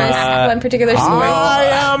behind doing this one particular story?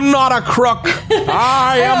 I am not a crook.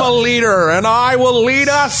 I am a leader, and I will lead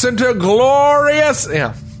us into glorious...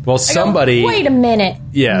 Yeah. Well, somebody... Wait a minute.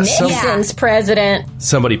 Yeah. Nixon's president.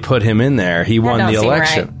 Somebody put him in there. He won the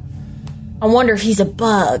election. Right. I wonder if he's a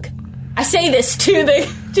bug. I say this to the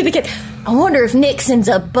kid. I wonder if Nixon's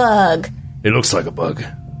a bug. It looks like a bug.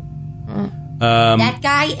 That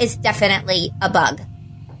guy is definitely a bug.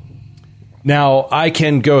 Now, I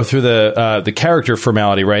can go through the character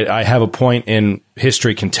formality, right? I have a point in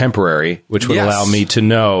History Contemporary, which would allow me to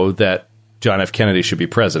know that John F. Kennedy should be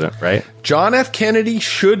president, right? John F. Kennedy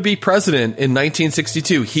should be president in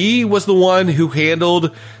 1962. He was the one who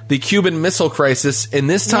handled the Cuban Missile Crisis. In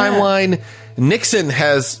this timeline, Nixon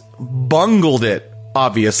has bungled it,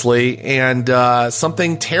 obviously, and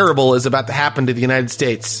something terrible is about to happen to the United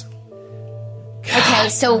States. Okay,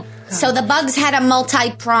 so the bugs had a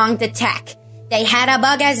multi-pronged attack. They had a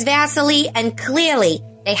bug as Vasily, and clearly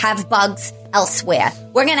they have bugs elsewhere.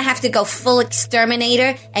 We're going to have to go full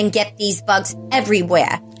exterminator and get these bugs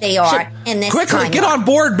everywhere they are in this Quickly, timeline. get on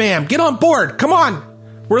board, ma'am. Get on board. Come on.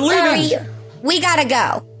 We're leaving. Sorry, we got to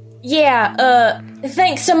go. Yeah,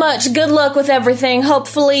 thanks so much. Good luck with everything.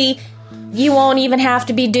 Hopefully you won't even have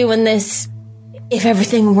to be doing this if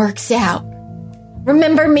everything works out.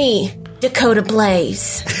 Remember me, Dakota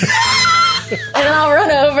Blaze. And I'll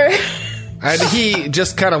run over. And he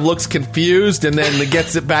just kind of looks confused and then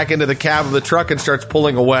gets it back into the cab of the truck and starts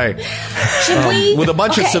pulling away. Should we? With a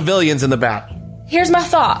bunch of civilians in the back. Here's my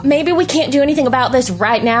thought. Maybe we can't do anything about this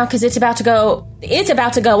right now because it's about to go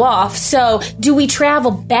off. So do we travel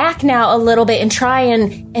back now a little bit and try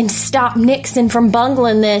and stop Nixon from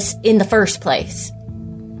bungling this in the first place?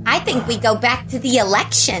 I think we go back to the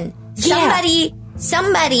election. Yeah.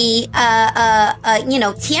 Somebody,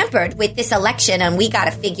 tampered with this election, and we got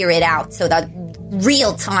to figure it out so the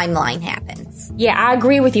real timeline happens. Yeah, I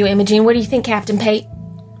agree with you, Imogen. What do you think, Captain Pate?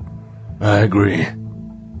 I agree.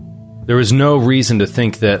 There is no reason to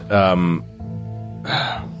think that. I'll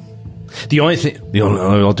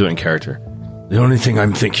do it in character. The only thing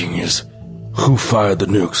I'm thinking is, who fired the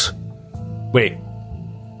nukes? Wait,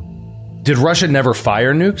 did Russia never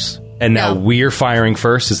fire nukes, and now we're firing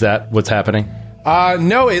first? Is that what's happening?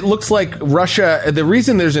 No, it looks like Russia... The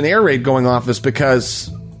reason there's an air raid going off is because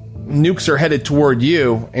nukes are headed toward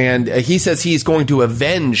you, and he says he's going to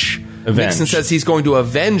avenge. Nixon says he's going to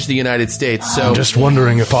avenge the United States. So I'm just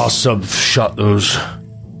wondering if our sub shot those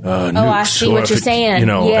nukes. Oh, I see what you're saying. And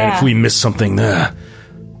if we missed something there.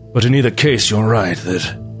 But in either case, you're right,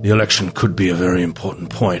 that the election could be a very important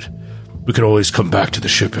point. We could always come back to the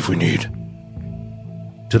ship if we need.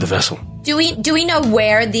 To the vessel. Do we know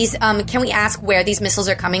where these, can we ask where these missiles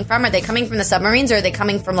are coming from? Are they coming from the submarines or are they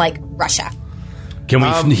coming from, Russia? Can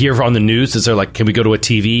we hear on the news? Is there, can we go to a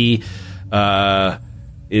TV?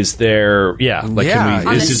 Is there,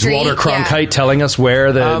 is Walter Cronkite telling us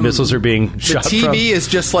where the missiles are being shot from? The TV is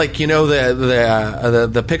just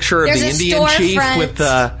the picture of the Indian chief with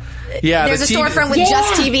there's a storefront with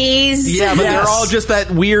just TVs. Yeah, but they're all just that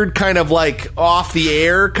weird kind of off the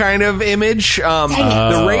air kind of image.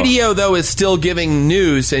 The radio though is still giving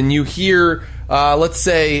news, and you hear, let's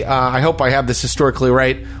say, I hope I have this historically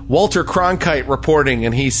right, Walter Cronkite reporting,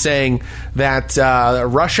 and he's saying that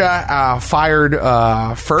Russia fired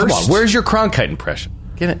first. Come on, where's your Cronkite impression?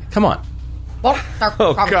 Get it? Come on.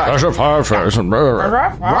 Oh, God.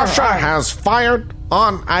 Russia has fired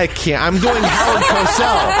on... I can't. I'm doing Howard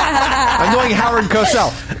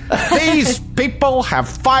Cosell. These people have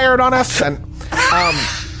fired on us. And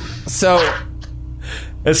so...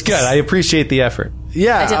 That's good. I appreciate the effort.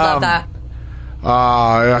 Yeah. I did love that.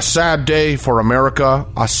 A sad day for America.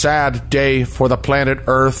 A sad day for the planet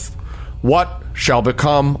Earth. What shall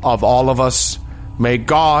become of all of us? May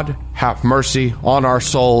God have mercy on our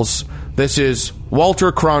souls. This is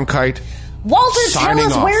Walter Cronkite. Walter, tell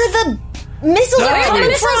us where the missiles are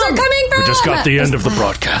coming from. We just got the end of the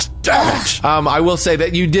broadcast. Damn it. I will say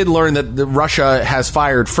that you did learn that Russia has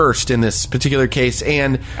fired first in this particular case,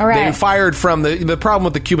 and they fired from the problem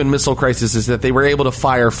with the Cuban Missile Crisis is that they were able to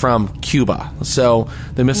fire from Cuba. So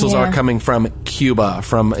the missiles are coming from Cuba,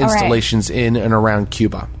 from installations in and around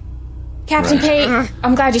Cuba. Captain Pate,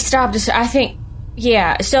 I'm glad you stopped us. I think,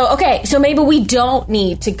 so maybe we don't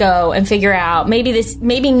need to go and figure out. Maybe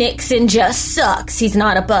Nixon just sucks. He's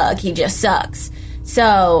not a bug. He just sucks.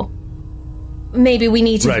 So maybe we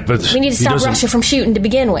need to stop Russia from shooting to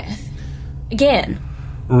begin with. Again.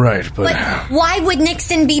 Right, but why would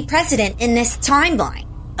Nixon be president in this timeline?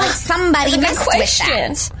 Like somebody messed with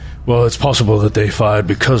that. Well, it's possible that they fired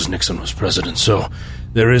because Nixon was president, so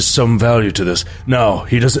there is some value to this. Now,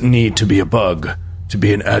 he doesn't need to be a bug to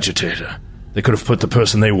be an agitator. They could have put the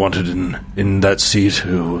person they wanted in that seat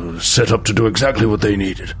who was set up to do exactly what they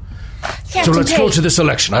needed. Captain So let's go to this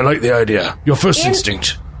election. I like the idea. Your first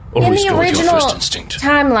instinct. Always go with your first instinct.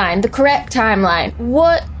 Timeline, the correct timeline.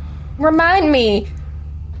 Remind me.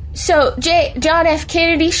 So, John F.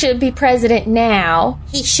 Kennedy should be president now.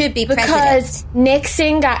 He should be because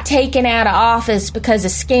Nixon got taken out of office because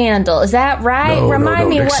of scandal. Is that right? Remind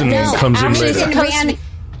me Nixon what comes in later.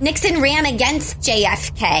 Nixon ran against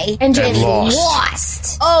JFK and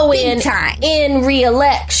lost. In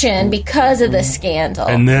re-election because of the scandal.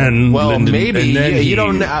 And then, you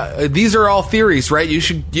don't. These are all theories, right? You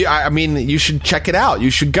should. You should check it out. You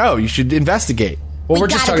should go. You should investigate. Well, we're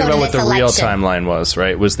just talking about what the real timeline was,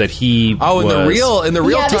 right? Was that he? In the real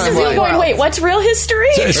timeline. Wait, what's real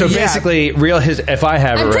history? So basically, if I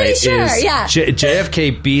have it right,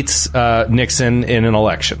 JFK beats Nixon in an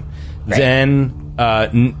election. Right. Then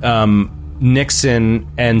Nixon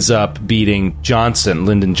ends up beating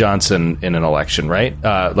Lyndon Johnson in an election, right?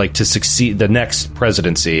 To succeed the next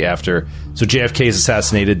presidency after. So JFK is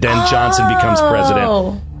assassinated. Then Johnson becomes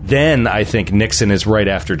president. Then I think Nixon is right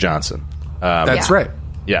after Johnson. That's right.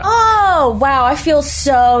 Yeah. Oh, wow. I feel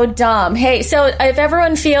so dumb. Hey, so if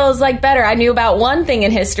everyone feels like better, I knew about one thing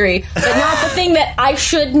in history, but not the thing that I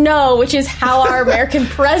should know, which is how our American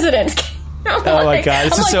presidents came. My God,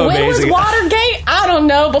 this is so amazing. When was Watergate? I don't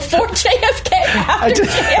know. Before JFK, after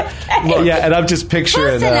JFK. Well, yeah, and I'm just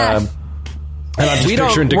picturing...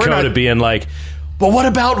 Dakota being like... But what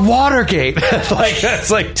about Watergate? That's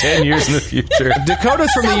 10 years in the future.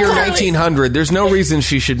 Dakota's from the year 1900. There's no reason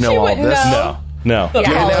she should know all this. No. Do you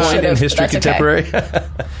have a point in history contemporary?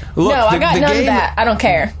 Look, I got none of that. I don't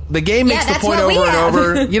care. The game makes the point over and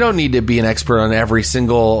over. You don't need to be an expert on every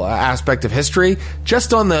single aspect of history,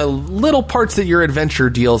 just on the little parts that your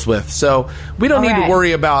adventure deals with. So we don't need to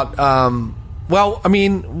worry about... I'm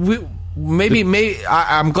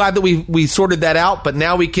glad that we sorted that out, but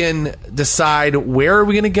now we can decide where are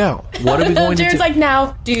we going to go. What are we going to do? Jared's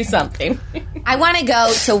now do something. I want to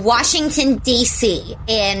go to Washington, D.C.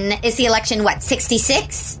 Is the election,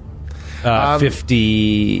 66?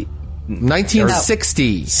 50...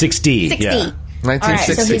 1960. 60, yeah. 1960. All right,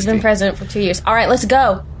 so he's been president for 2 years. All right, let's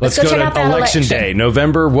go. Let's go check out that election day,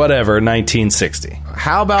 November whatever, 1960.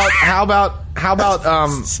 How about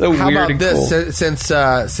this?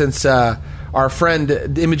 Since our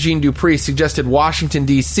friend Imogene Dupree suggested Washington,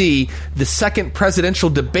 D.C., the second presidential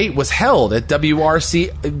debate was held at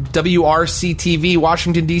WRC-TV,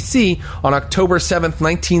 Washington, D.C. on October 7th,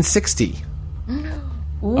 1960.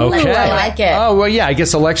 Ooh, okay. I like it. Oh, well, yeah, I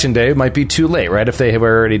guess Election Day might be too late, right? If they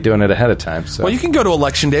were already doing it ahead of time. So. Well, you can go to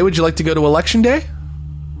Election Day. Would you like to go to Election Day?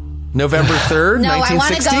 November 3rd,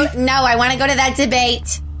 1960? I want to go to that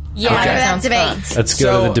debate. Yeah, go to that debate. Let's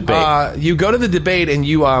go to the debate. You go to the debate and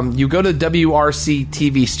you go to WRC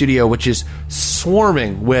TV studio, which is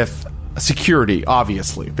swarming with security,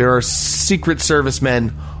 obviously. There are Secret Service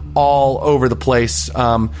men all over the place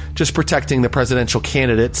just protecting the presidential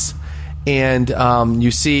candidates. And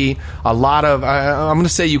you see a lot of, I'm going to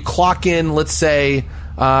say you clock in, let's say,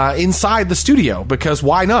 inside the studio, because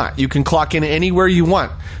why not? You can clock in anywhere you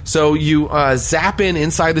want. So you zap in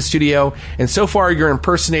inside the studio, and so far your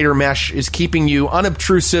impersonator mesh is keeping you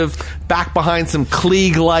unobtrusive, back behind some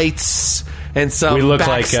Klieg lights, and some We look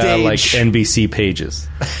backstage. like NBC pages.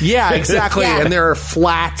 Yeah, exactly. Yeah. And there are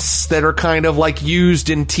flats that are kind of like used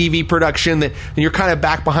in TV production, and you're kind of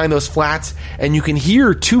back behind those flats, and you can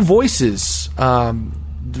hear two voices,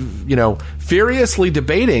 furiously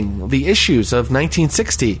debating the issues of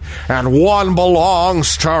 1960. And one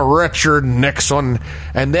belongs to Richard Nixon.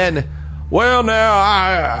 And then, well, now,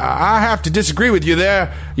 I have to disagree with you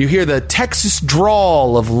there. You hear the Texas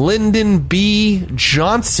drawl of Lyndon B.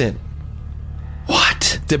 Johnson.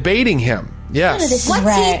 What? Debating him. Yes.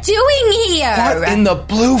 What's he doing here? What in the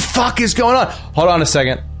blue fuck is going on? Hold on a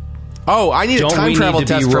second. Oh, I need a time travel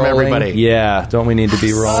test from everybody. Yeah, don't we need to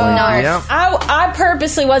be rolling? Yeah. I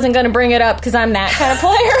purposely wasn't going to bring it up because I'm that kind of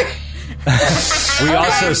player. We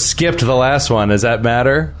also skipped the last one. Does that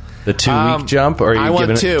matter? The 2-week jump? Or are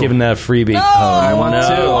you giving that a freebie? I want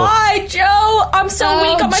to. Why, Joe? I'm so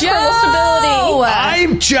weak on my critical stability.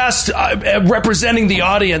 I'm just representing the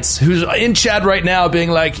audience who's in chat right now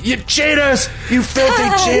being like, you cheaters! You filthy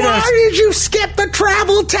cheaters! Why did you skip the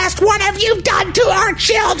travel test? What have you done to our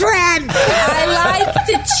children? I like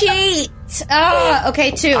to cheat.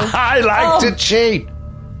 Okay, 2. I like to cheat.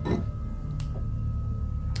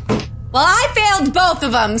 Well, I failed both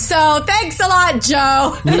of them, so thanks a lot,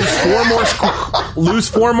 Joe. Lose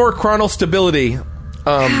 4 more chronal stability.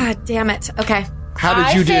 God damn it. Okay. How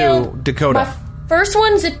did you do, Dakota? My first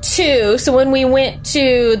one's a 2, so when we went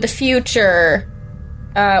to the future,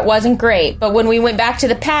 it wasn't great. But when we went back to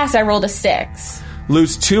the past, I rolled a 6.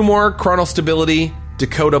 Lose 2 more chronal stability,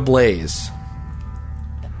 Dakota Blaze.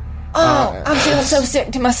 Oh, I'm feeling so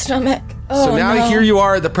sick to my stomach. Oh, So now no. here you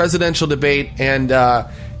are at the presidential debate, and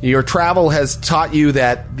your travel has taught you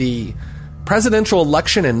that the presidential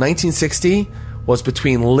election in 1960 was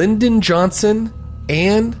between Lyndon Johnson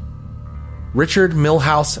and Richard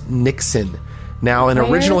Milhouse Nixon. Now, in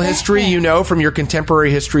original history, you know from your contemporary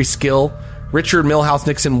history skill, Richard Milhouse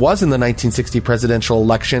Nixon was in the 1960 presidential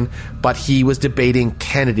election, but he was debating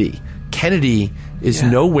Kennedy. Kennedy is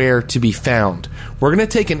nowhere to be found. We're going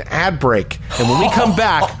to take an ad break, and when we come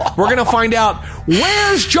back, we're going to find out,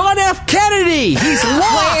 where's John F. Kennedy? He's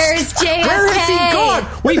lost. Where's JFK? Where has he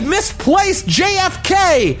gone? We've misplaced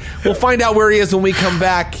JFK. We'll find out where he is when we come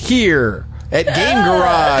back here at Game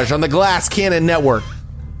Garage on the Glass Cannon Network.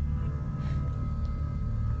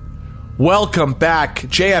 Welcome back.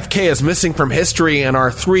 JFK is missing from history, and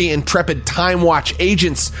our 3 intrepid TimeWatch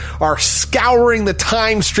agents are scouring the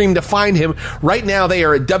time stream to find him. Right now, they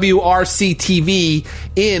are at WRC-TV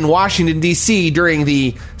in Washington, D.C. during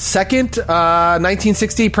the second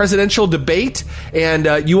 1960 presidential debate,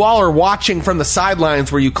 and you all are watching from the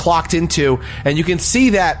sidelines where you clocked into, and you can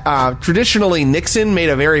see that traditionally Nixon made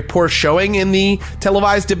a very poor showing in the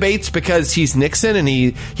televised debates because he's Nixon, and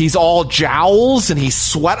he's all jowls, and he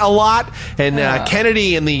sweat a lot. And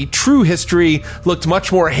Kennedy in the true history looked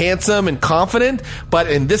much more handsome and confident.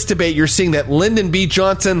 But in this debate, you're seeing that Lyndon B.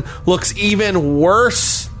 Johnson looks even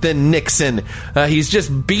worse than Nixon. He's just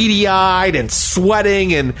beady-eyed and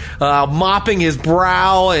sweating and mopping his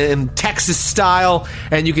brow in Texas style.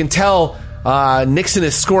 And you can tell Nixon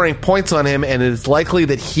is scoring points on him, and it's likely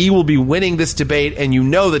that he will be winning this debate, and you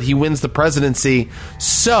know that he wins the presidency.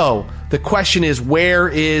 So the question is, where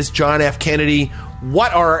is John F. Kennedy?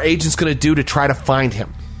 What are our agents going to do to try to find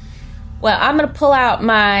him? Well, I'm going to pull out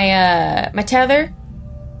my my tether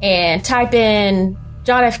and type in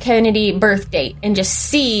John F. Kennedy birth date and just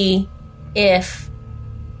see if,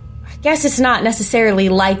 I guess it's not necessarily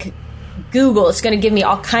like Google. It's going to give me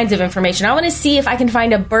all kinds of information. I want to see if I can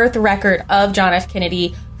find a birth record of John F.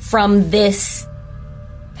 Kennedy from this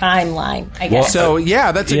timeline, I guess. So,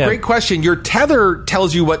 yeah, that's a great question. Your tether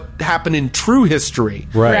tells you what happened in true history.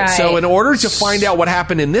 Right. So in order to find out what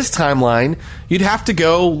happened in this timeline, you'd have to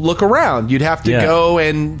go look around. You'd have to go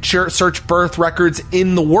and search birth records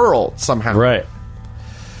in the world somehow. Right.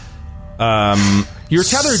 Your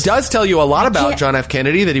tether does tell you a lot about John F.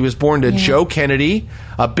 Kennedy, that he was born to Joe Kennedy,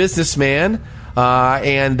 a businessman,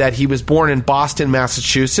 and that he was born in Boston,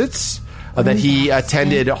 Massachusetts. That he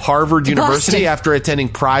attended Harvard University after attending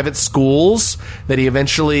private schools, that he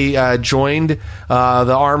eventually joined the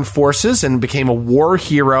armed forces and became a war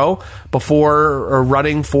hero before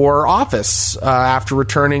running for office after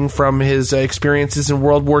returning from his experiences in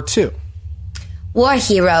World War II. War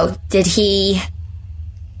hero. Did he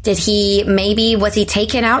maybe, was he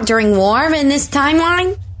taken out during war in this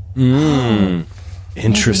timeline?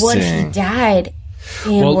 Interesting. What if he died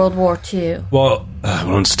in World War II? Well,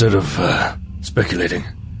 instead of speculating,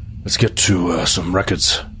 let's get to some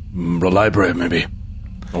records. The library, maybe.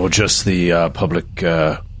 Or just the public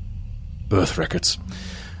birth records.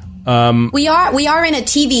 We are in a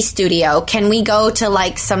TV studio. Can we go to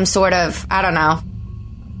like some sort of, I don't know.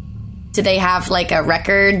 Do they have like a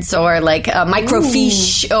records or like a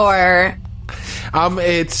microfiche or?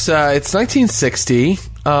 It's 1960.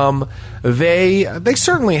 They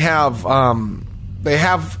certainly have they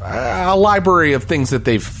have a library of things that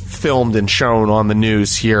they've filmed and shown on the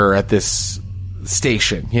news here at this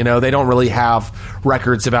station. You know, they don't really have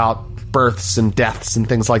records about births and deaths and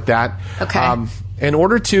things like that. Okay. In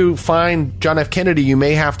order to find John F. Kennedy, you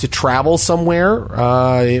may have to travel somewhere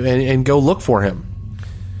and go look for him.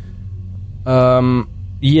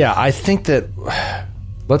 Yeah, I think that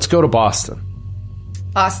let's go to Boston.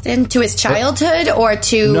 Boston to his childhood or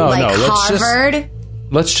to Harvard?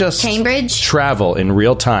 Let's just Cambridge? travel in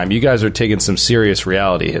real time. You guys are taking some serious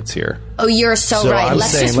reality hits here. Oh, you're so right.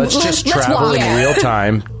 let's just travel in real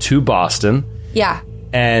time to Boston. Yeah.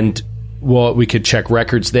 And well, we could check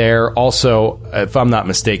records there. Also, if I'm not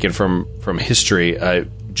mistaken from history,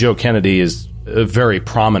 Joe Kennedy is a very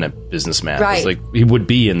prominent businessman. Right. It's like he would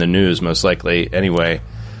be in the news most likely anyway.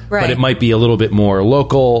 Right. But it might be a little bit more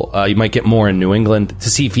local. You might get more in New England to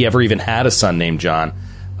see if he ever even had a son named John,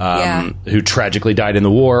 who tragically died in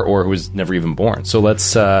the war or who was never even born. So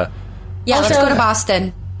let's let's go to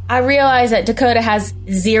Boston. I realize that Dakota has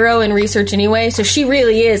 0 in research anyway, so she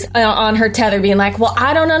really is on her tether being like, well,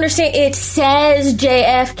 I don't understand. It says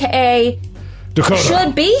JFK Dakota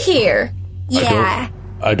should be here. Yeah.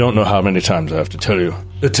 I don't know how many times I have to tell you.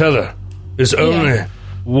 The tether is only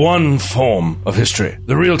one form of history,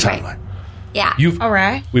 the real timeline. Yeah. All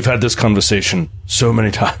right. We've had this conversation so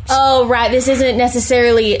many times. Oh, right. This isn't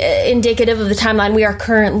necessarily indicative of the timeline we are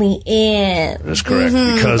currently in. That's correct,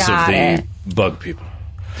 because of the bug people.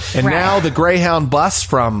 And now the Greyhound bus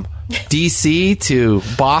from D.C. to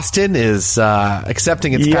Boston is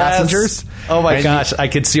accepting its passengers. Oh my gosh, I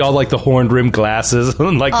could see all like the horned rim glasses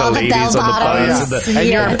and like the ladies on the bus. And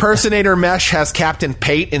your impersonator Mesh has Captain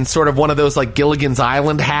Pate in sort of one of those like Gilligan's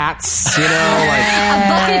Island hats, you know, like a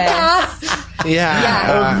bucket hat.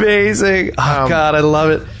 Yeah. Amazing. Oh God, I love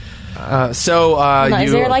it. Is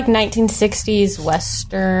there like 1960s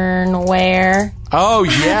Western wear? Oh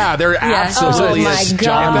yeah, there absolutely is.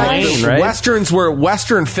 John Wayne, right?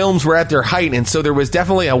 Western films were at their height, and so there was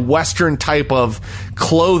definitely a Western type of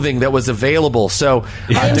clothing that was available. So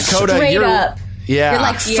Dakota, you're up. Yeah, You're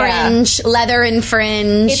like fringe, leather and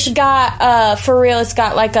fringe. It's got, for real, it's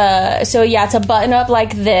got like it's a button up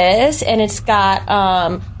like this, and it's got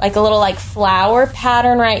like a little like flower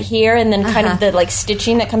pattern right here, and then kind of the like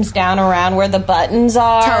stitching that comes down around where the buttons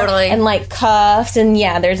are. Totally. And like cuffs, and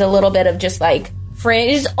there's a little bit of just like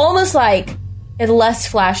fringe. It's almost like a less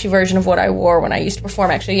flashy version of what I wore when I used to perform,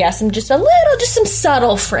 actually. Yeah, some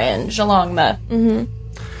subtle fringe along the...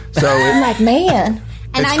 So I'm like, man...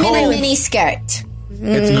 And I'm in a mini skirt. It's cold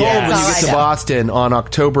when you get to Boston on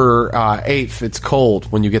October 8th. It's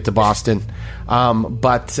cold when you get to Boston,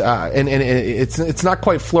 but it's not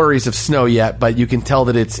quite flurries of snow yet. But you can tell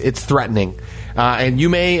that it's threatening, and you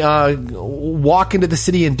may walk into the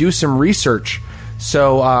city and do some research.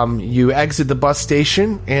 So you exit the bus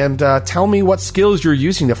station and tell me what skills you're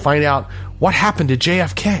using to find out what happened to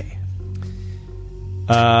JFK.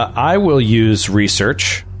 I will use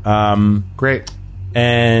research. Great.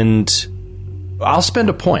 And I'll spend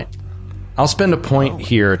a point.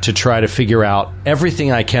 Here to try to figure out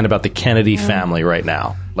everything I can about the Kennedy family right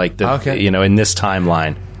now. Like, in this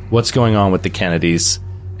timeline, what's going on with the Kennedys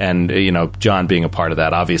and, John being a part of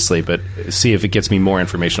that, obviously, but see if it gets me more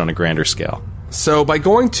information on a grander scale. So by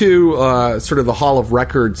going to sort of the Hall of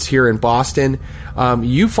Records here in Boston,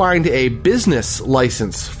 you find a business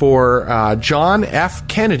license for John F.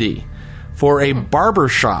 Kennedy for a barber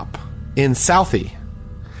shop in Southie.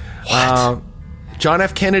 What? John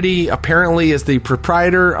F. Kennedy apparently is the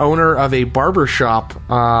proprietor, owner of a barber shop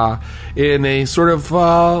in a sort of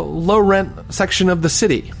low-rent section of the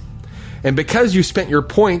city. And because you spent your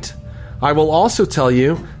point, I will also tell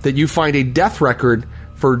you that you find a death record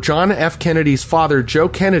for John F. Kennedy's father, Joe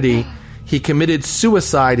Kennedy. He committed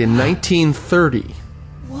suicide in 1930.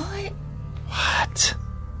 What?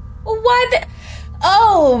 Well, why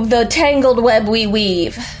the tangled web we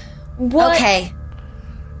weave. What? Okay.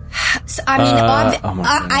 So, I mean,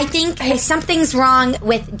 I think something's wrong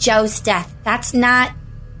with Joe's death.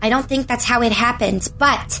 I don't think that's how it happened,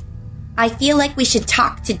 but I feel like we should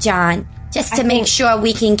talk to John just to make sure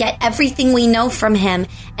we can get everything we know from him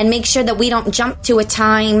and make sure that we don't jump to a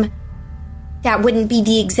time that wouldn't be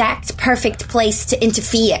the exact perfect place to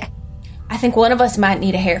interfere. I think one of us might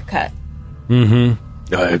need a haircut.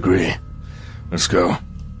 Mm-hmm. I agree. Let's go.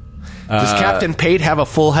 Does Captain Pate have a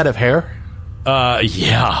full head of hair?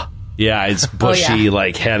 Yeah. Yeah, it's bushy,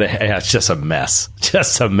 like head. It's just a mess.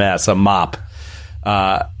 Just a mess. A mop.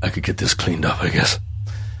 I could get this cleaned up, I guess.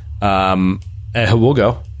 We'll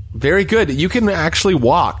go. Very good. You can actually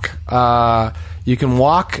walk. You can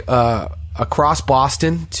walk across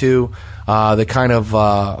Boston to the kind of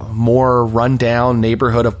more rundown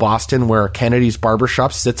neighborhood of Boston where Kennedy's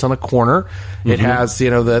Barbershop sits on a corner. It has,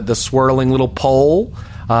 the swirling little pole,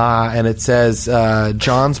 and it says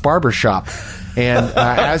John's Barbershop. And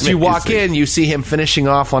as you walk in, you see him finishing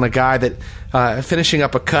off on a guy finishing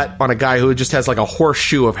up a cut on a guy who just has like a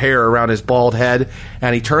horseshoe of hair around his bald head.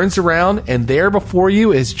 And he turns around, and there before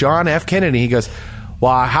you is John F. Kennedy. He goes,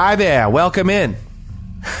 "Well, hi there. Welcome in."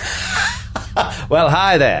 Well,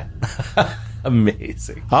 hi there.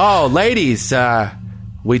 Amazing. Oh, ladies,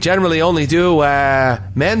 we generally only do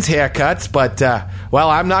men's haircuts, but,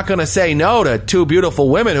 I'm not going to say no to two beautiful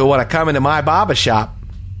women who want to come into my barbershop.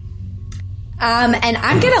 And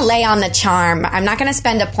I'm going to lay on the charm. I'm not going to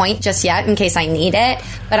spend a point just yet in case I need it,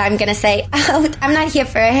 but I'm going to say, I'm not here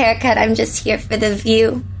for a haircut. I'm just here for the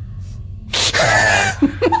view.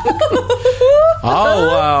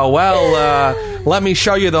 Let me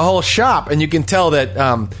show you the whole shop. And you can tell that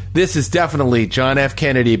this is definitely John F.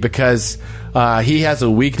 Kennedy because he has a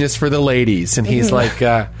weakness for the ladies. And he's like,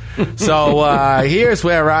 here's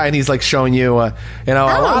where and he's like showing you,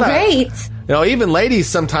 great. Even ladies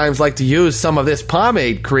sometimes like to use some of this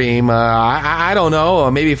pomade cream. I don't know,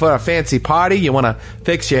 or maybe for a fancy party, you want to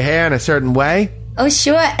fix your hair in a certain way. Oh,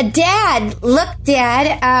 sure. Dad, look,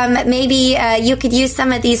 Dad, maybe you could use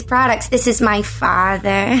some of these products. This is my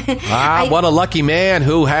father. What a lucky man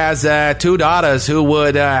who has two daughters who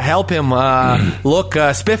would help him look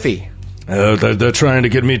spiffy. They're trying to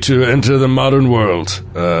get me to enter the modern world.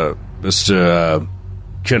 Mr.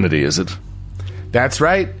 Kennedy, is it? That's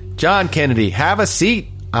right. John Kennedy, have a seat.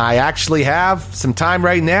 I actually have some time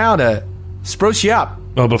right now to spruce you up.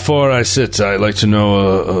 Well, before I sit, I'd like to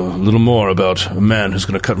know a little more about a man who's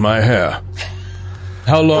going to cut my hair.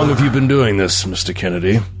 How long have you been doing this, Mr.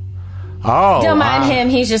 Kennedy? Don't mind him.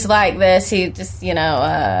 He's just like this. He just, he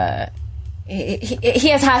has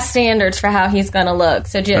high standards for how he's going to look.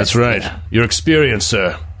 So just That's right. Your experience,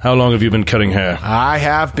 sir. How long have you been cutting hair? I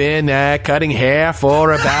have been cutting hair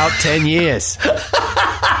for about 10 years.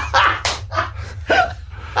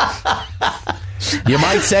 You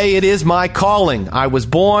might say it is my calling. I was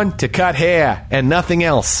born to cut hair and nothing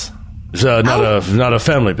else. It's not a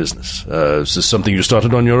family business. This is something you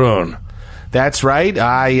started on your own. That's right.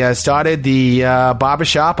 I started the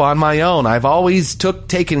barbershop on my own. I've always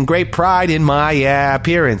taken great pride in my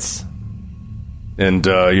appearance. And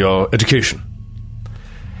your education?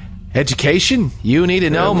 Education? You need to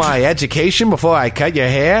know my education before I cut your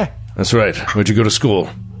hair? That's right. Where'd you go to school?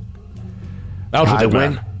 Out with it,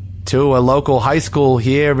 man. Went to a local high school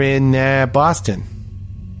here in Boston.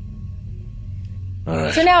 All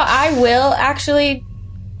right. So now I will actually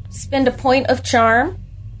spend a point of charm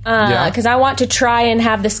because I want to try and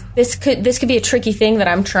have this. This could be a tricky thing that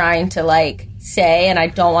I'm trying to say, and I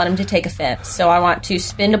don't want him to take offense. So I want to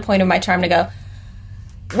spend a point of my charm to go.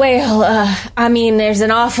 Well, there's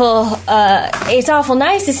an awful. It's awful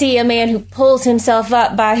nice to see a man who pulls himself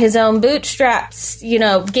up by his own bootstraps.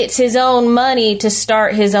 Gets his own money to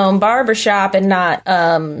start his own barbershop and not,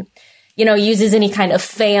 uses any kind of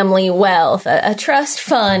family wealth, a trust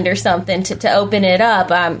fund or something to open it up.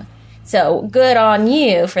 So good on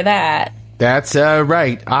you for that. That's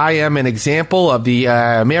right. I am an example of the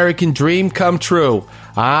American dream come true.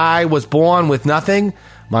 I was born with nothing.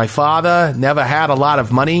 My father never had a lot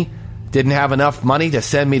of money, didn't have enough money to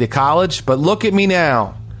send me to college, but look at me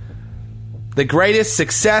now. The greatest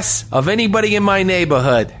success of anybody in my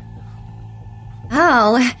neighborhood.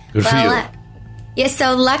 Oh, good for you. You're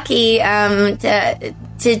so lucky to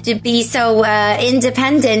be so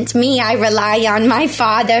independent. Me, I rely on my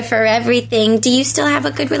father for everything. Do you still have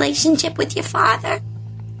a good relationship with your father?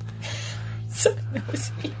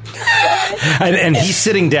 And he's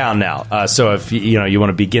sitting down now. So if you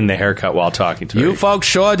want to begin the haircut while talking to you folks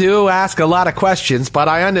sure do ask a lot of questions, but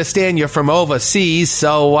I understand you're from overseas,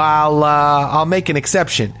 so I'll make an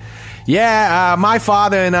exception. Yeah, my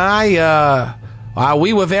father and I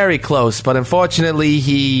we were very close, but unfortunately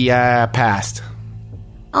he passed.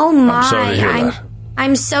 Oh my! I'm sorry to hear that.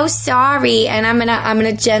 I'm so sorry, and I'm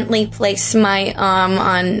gonna gently place my arm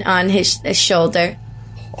on his shoulder.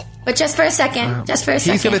 But just for a second.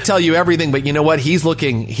 He's going to tell you everything, but you know what? He's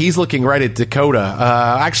looking right at Dakota.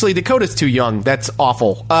 Actually, Dakota's too young. That's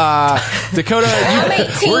awful. Dakota, I'm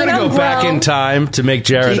 18. We're going to go back in time to make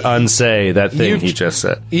Jared unsay that thing he just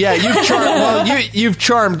said. Yeah, you've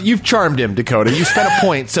charmed him, Dakota. You spent a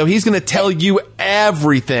point, so he's going to tell you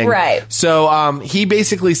everything. Right. So he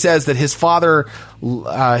basically says that his father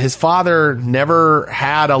never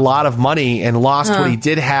had a lot of money and lost what he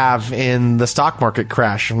did have in the stock market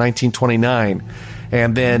crash of 1929.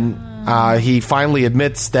 And then he finally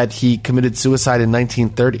admits that he committed suicide in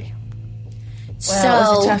 1930. So it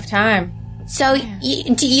was a tough time. So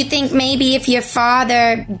do you think maybe if your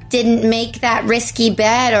father didn't make that risky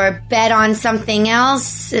bet or bet on something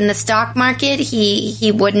else in the stock market,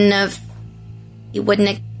 he wouldn't have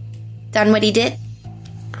done what he did?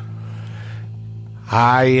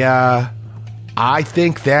 I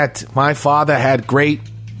think that my father had great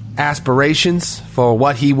aspirations for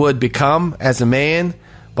what he would become as a man,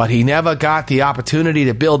 but he never got the opportunity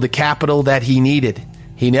to build the capital that he needed.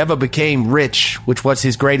 He never became rich, which was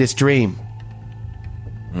his greatest dream.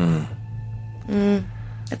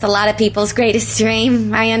 That's a lot of people's greatest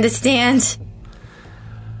dream, I understand.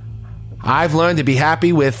 I've learned to be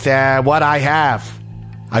happy with what I have.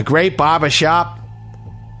 A great barbershop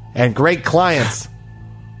and great clients.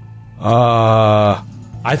 I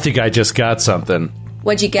think I just got something.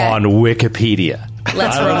 What'd you get? On Wikipedia.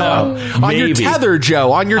 Let's roll. On your tether,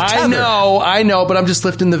 Joe. On your tether. I know, but I'm just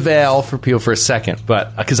lifting the veil for people for a second.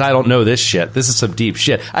 But because I don't know this shit. This is some deep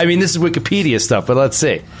shit. I mean, this is Wikipedia stuff, but let's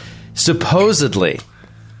see. Supposedly,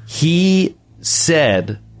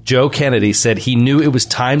 Joe Kennedy said he knew it was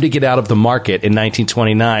time to get out of the market in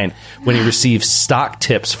 1929 when he received stock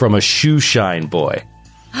tips from a shoe shine boy.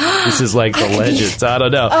 This is like the legends. I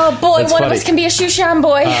don't know. Oh, boy, That's one funny. of us can be a shoe shine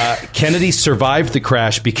boy. Kennedy survived the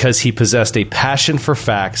crash because he possessed a passion for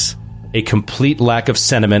facts, a complete lack of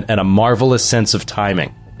sentiment, and a marvelous sense of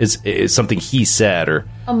timing. Is something he said or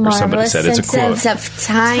somebody said. It's a quote. Sense of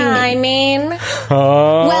timing.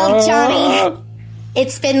 Oh. Well, Johnny,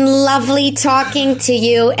 it's been lovely talking to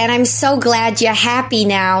you, and I'm so glad you're happy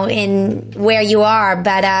now in where you are,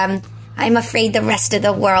 but I'm afraid the rest of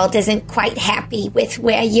the world isn't quite happy with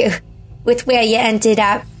where you ended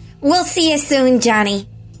up. We'll see you soon, Johnny.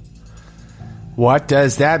 What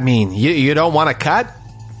does that mean? You don't want to cut?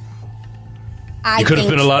 You could have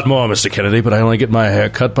been a lot more, Mr. Kennedy, but I only get my hair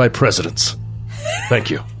cut by presidents. Thank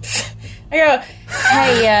you. I go,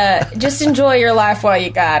 hey, just enjoy your life while you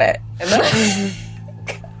got it.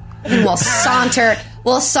 And we'll saunter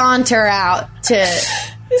out to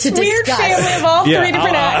Weird discuss. family of all three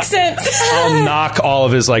different accents. I'll knock all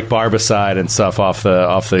of his like barbicide and stuff off the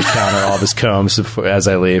counter, all of his combs as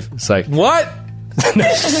I leave. It's like, what?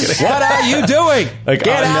 What are you doing? Like,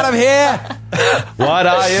 Get out of here! What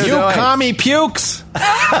are you doing? You commie pukes!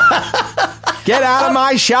 Get out of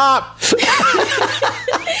my shop!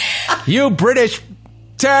 You British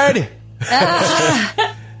turd!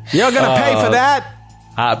 You're gonna pay for that?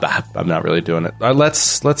 I'm not really doing it.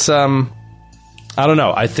 Let's I don't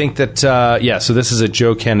know. I think that so this is a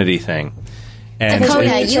Joe Kennedy thing. And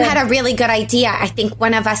Dakota, you had a really good idea. I think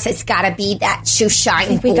one of us has got to be that shoe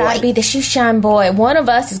shine boy. We got to be the shoe shine boy. One of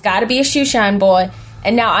us has got to be a shoe shine boy.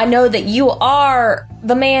 And now I know that you are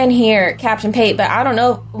the man here, Captain Pate, but I don't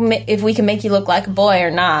know if we can make you look like a boy or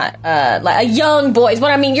not. Like a young boy is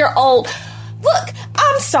what I mean. You're old. Look,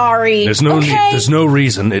 I'm sorry. There's no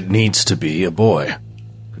reason it needs to be a boy.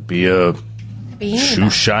 Could be a shoe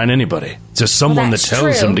shine anybody. Just someone that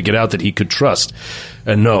tells him to get out that he could trust.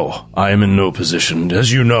 And no, I am in no position,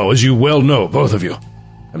 as you well know, both of you.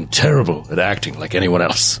 I'm terrible at acting like anyone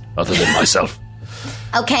else other than myself.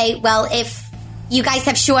 Okay, well, if you guys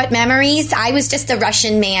have short memories, I was just a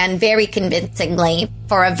Russian man very convincingly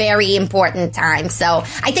for a very important time. So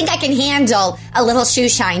I think I can handle a little shoe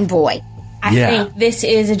shine boy. I think this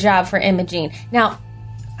is a job for Imogene. Now,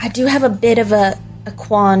 I do have a bit of a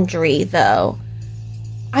quandary, though.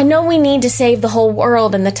 I know we need to save the whole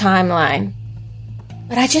world in the timeline,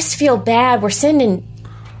 but I just feel bad. We're sending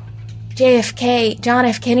John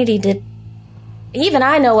F. Kennedy to... Even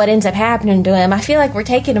I know what ends up happening to him. I feel like we're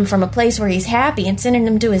taking him from a place where he's happy and sending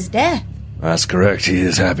him to his death. That's correct. He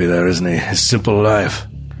is happy there, isn't he? His simple life.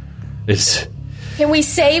 Can we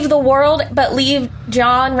save the world but leave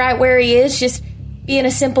John right where he is, just being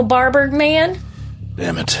a simple barber man?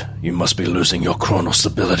 Damn it. You must be losing your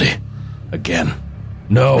chronostability. Again.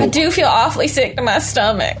 No. I do feel awfully sick to my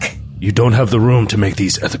stomach. You don't have the room to make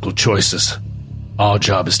these ethical choices. Our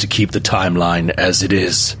job is to keep the timeline as it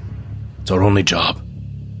is. It's our only job.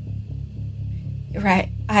 You're right.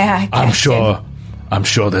 I I'm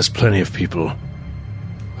sure there's plenty of people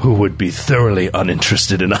who would be thoroughly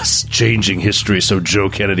uninterested in us changing history so Joe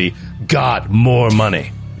Kennedy got more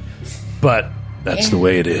money. But that's the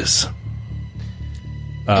way it is.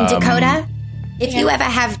 And Dakota, if you ever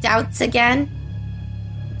have doubts again,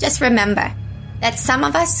 just remember that some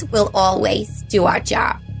of us will always do our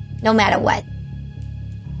job, no matter what.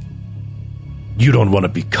 You don't want to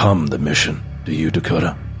become the mission, do you,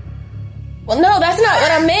 Dakota? Well, no, that's not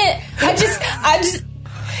what I meant. I just.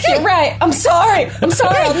 You're right. I'm sorry.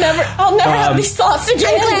 I'll never have these thoughts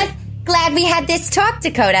again. I'm glad we had this talk,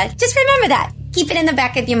 Dakota. Just remember that. Keep it in the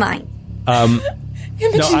back of your mind.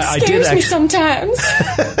 Imaging scares me sometimes.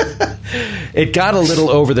 It got a little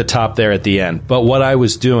over the top there at the end, but what I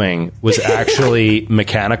was doing was actually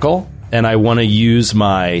mechanical, and I want to use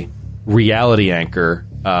my reality anchor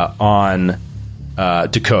on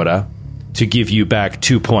Dakota to give you back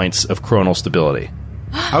 2 points of chronal stability.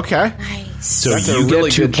 Okay. Nice. So you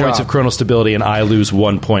get 2 points of chronal stability, and I lose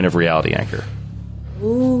 1 point of reality anchor.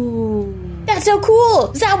 Ooh. That's so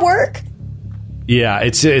cool. Does that work? Yeah,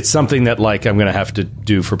 it's something that like I'm going to have to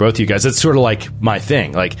do for both of you guys. It's sort of like my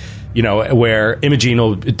thing, like, you know, where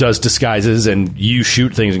Imogene does disguises and you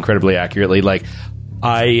shoot things incredibly accurately. Like,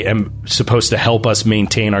 I am supposed to help us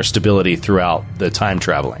maintain our stability throughout the time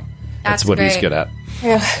traveling. That's what he's good at.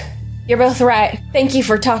 Yeah, you're both right. Thank you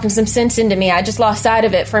for talking some sense into me. I just lost sight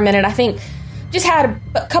of it for a minute. I think just had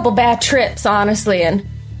a couple bad trips, honestly, and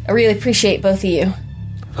I really appreciate both of you.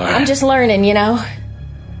 Right. I'm just learning, you know.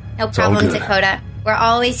 No problem, Dakota. We're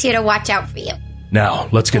always here to watch out for you. Now,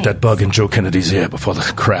 let's get that bug in Joe Kennedy's ear before the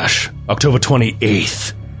crash. October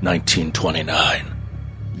 28th, 1929.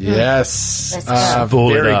 Yes.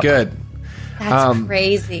 Very good. That's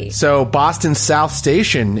crazy. So Boston South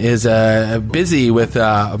Station is busy with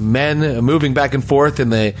men moving back and forth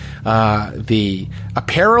in the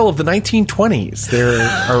apparel of the 1920s. There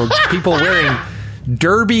are people wearing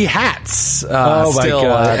derby hats still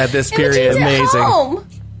at this period. Amazing. Home.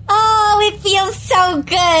 Oh, it feels so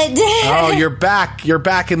good. Oh, you're back. You're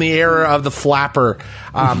back in the era of the flapper.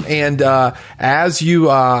 And as you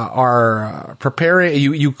are preparing,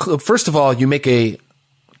 you first of all, you make a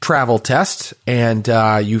travel test, and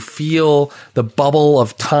you feel the bubble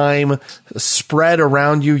of time spread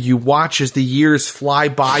around you. You watch as the years fly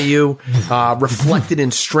by you, reflected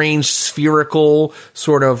in strange spherical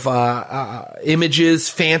sort of images,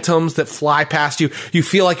 phantoms that fly past you. You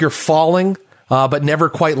feel like you're falling, but never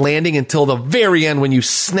quite landing until the very end when you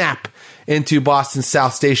snap into Boston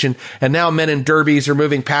South Station. And now men in derbies are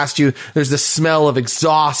moving past you. There's the smell of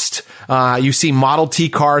exhaust. You see Model T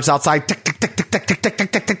cars outside, tick, tick, tick, tick, tick, tick, tick,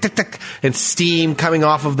 tick, tick, tick, tick, and steam coming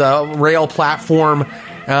off of the rail platform.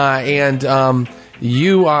 You're in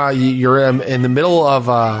the middle of,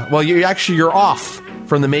 you're off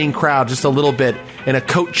from the main crowd just a little bit in a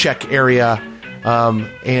coat check area.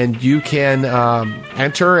 And you can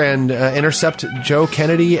enter and intercept Joe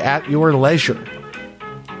Kennedy at your leisure.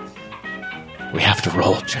 We have to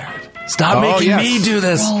roll, Jared. Stop making me do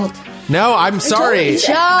this. No, I'm sorry.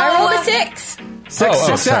 I rolled a 6.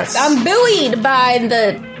 Success. I'm buoyed by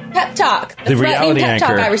the pep talk. The reality pep anchor.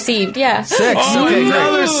 talk I received, yeah. 6. Okay,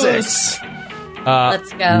 Another great. 6.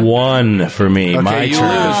 Let's go. 1 for me. Okay, My you turn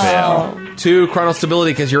lose. to fail. 2 chronal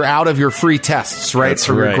stability because you're out of your free tests, right? That's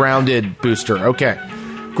From your right. grounded booster. Okay,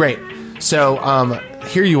 great. So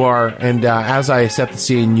here you are, and as I set the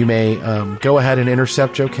scene, you may go ahead and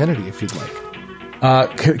intercept Joe Kennedy if you'd like.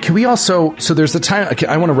 Can we also? So there's the time.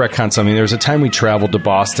 I want to retcon something. There was a time we traveled to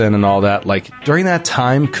Boston and all that. Like during that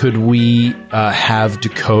time, could we have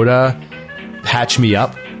Dakota patch me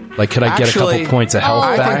up? Like, could I get a couple points of health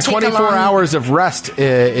I back? think 24 hours of rest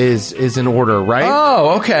is in order, right?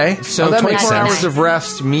 Oh, okay. So that makes 24 sense. hours of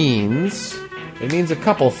rest means a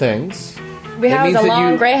couple things. We have a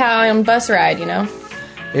long Greyhound bus ride, you know.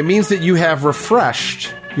 It means that you have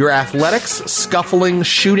refreshed your athletics, scuffling,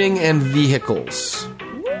 shooting, and vehicles.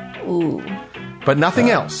 Ooh. But nothing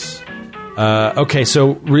else. Okay,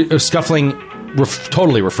 so scuffling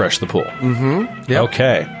totally refreshed the pool. Mm-hmm. Yep.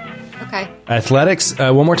 Okay. Okay. Athletics,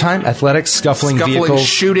 one more time. Athletics, scuffling, vehicles.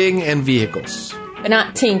 Shooting, and vehicles. But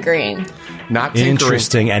not tinkering. Not tinkering.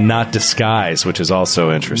 Interesting, and not disguise, which is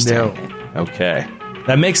also interesting. No. Okay.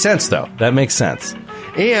 That makes sense, though. That makes sense.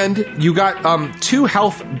 And you got 2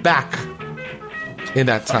 health back in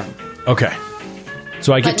that time. Okay.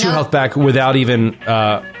 So I get 2 health back without even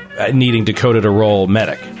needing Dakota to roll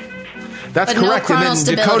medic. That's But no correct. chronal And then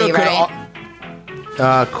stability, Dakota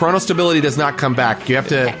could. Chronal stability does not come back. You have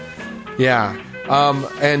to. Okay. Yeah.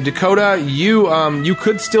 And Dakota, you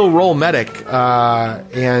could still roll medic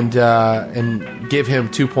and give him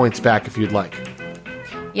 2 points back if you'd like.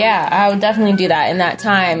 Yeah, I would definitely do that. In that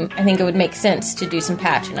time, I think it would make sense to do some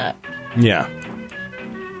patching up. Yeah.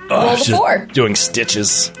 Roll the 4. Doing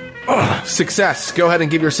stitches. Success. Go ahead and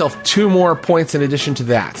give yourself 2 more points in addition to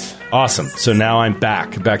that. Awesome. So now I'm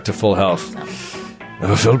back to full health.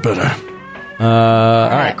 Never felt better. All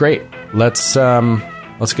right, great. Let's go.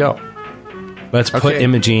 Let's put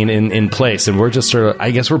Imogene in place, and we're just sort of,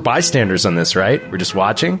 I guess we're bystanders on this, right? We're just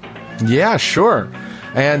watching? Yeah, sure.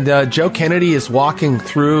 And Joe Kennedy is walking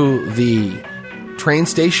through the train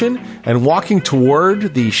station and walking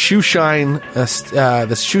toward the shoe shine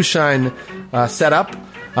setup.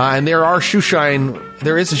 And there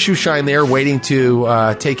is a shoe shine there waiting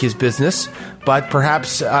to take his business. But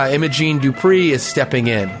perhaps Imogene Dupree is stepping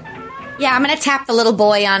in. Yeah, I'm going to tap the little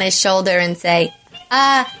boy on his shoulder and say,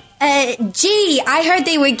 gee, I heard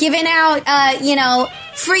they were giving out,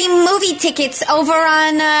 free movie tickets over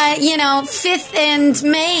on, 5th and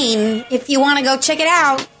Main, if you want to go check it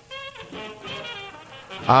out.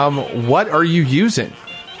 What are you using?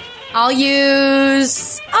 I'll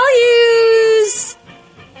use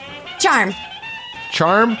Charm.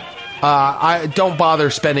 Charm? I don't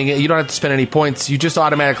bother spending it. You don't have to spend any points. You just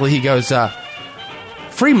automatically, he goes,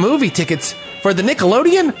 free movie tickets for the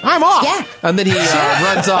Nickelodeon? I'm off. Yeah. And then he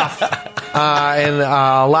runs off and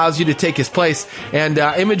allows you to take his place. And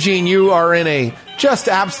Imogene, you are in a just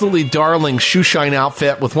absolutely darling shoe shine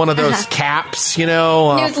outfit with one of those caps, floppy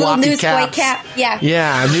newsboy caps. cap. Yeah.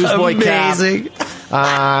 Yeah, newsboy cap. Amazing.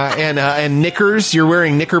 And knickers. You're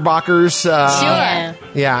wearing knickerbockers. Sure.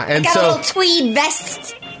 Yeah, and Got a so little tweed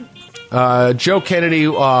vest. Joe Kennedy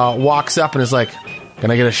walks up and is like,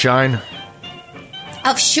 "Can I get a shine?"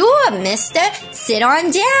 Oh, sure, mister. Sit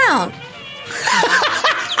on down.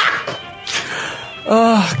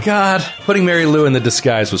 Oh, God. Putting Mary Lou in the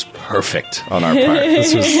disguise was perfect on our part.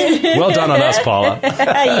 This was well done on us, Paula.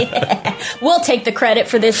 Yeah. We'll take the credit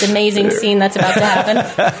for this amazing scene that's about to happen.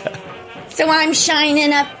 So I'm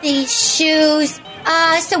shining up these shoes.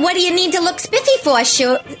 So what do you need to look spiffy for,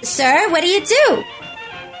 sir? What do you do?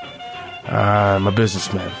 I'm a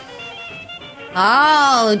businessman.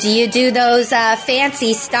 Oh, do you do those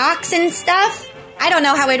fancy stocks and stuff? I don't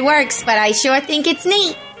know how it works, but I sure think it's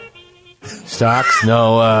neat. Stocks?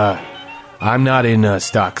 No, I'm not in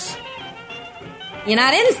stocks. You're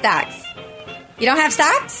not in stocks? You don't have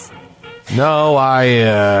stocks? No,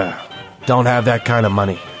 I don't have that kind of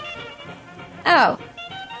money. Oh.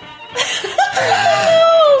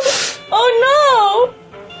 Oh,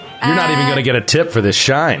 no. You're not even going to get a tip for this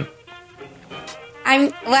shine.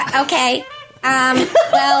 Okay.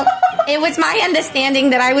 Well, it was my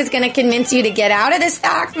understanding that I was going to convince you to get out of the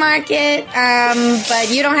stock market,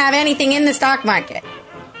 but you don't have anything in the stock market.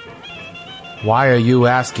 Why are you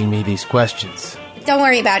asking me these questions? Don't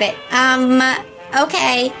worry about it.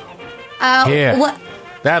 Okay. Here,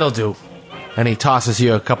 that'll do. And he tosses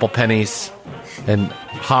you a couple pennies and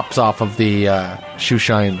hops off of the shoe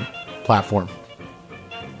shine platform.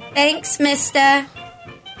 Thanks, mister.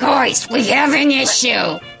 Guys, we have an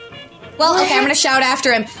issue. Well, okay, I'm going to shout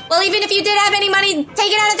after him. Well, even if you did have any money,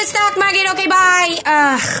 take it out of the stock market. Okay, bye.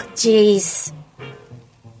 Ugh, jeez.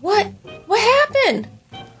 What happened?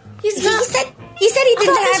 He said he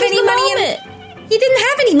didn't have any money he didn't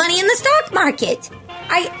have any money in the stock market.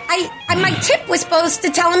 My tip was supposed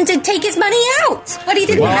to tell him to take his money out, but he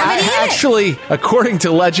didn't have any in it. Actually, according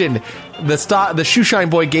to legend, the shoe shine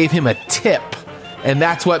boy gave him a tip. And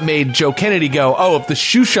that's what made Joe Kennedy go, oh, if the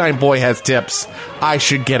shoe shine boy has tips, I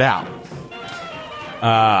should get out.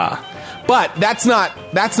 But that's not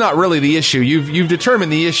really the issue. You've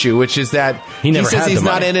determined the issue, which is that he says he's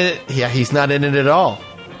not in it. Yeah, he's not in it at all.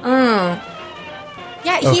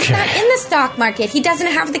 Yeah, he's not in the stock market. He doesn't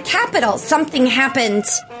have the capital. Something happened.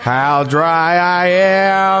 How dry I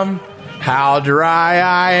am. How dry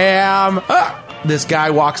I am. This guy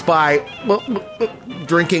walks by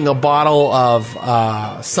drinking a bottle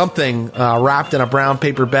of something wrapped in a brown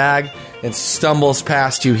paper bag and stumbles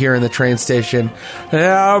past you here in the train station.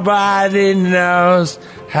 Nobody knows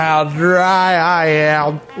how dry I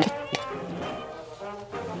am.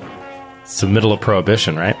 It's the middle of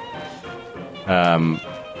Prohibition, right?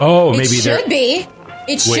 It should be.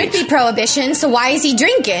 It should be Prohibition, so why is he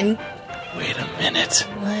drinking? Wait a minute.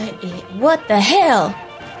 What the hell?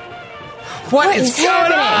 What is going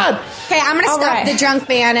on? Okay, I'm going to stop the drunk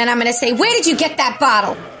man and I'm going to say, where did you get that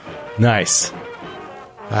bottle? Nice.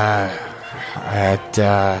 At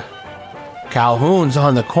Calhoun's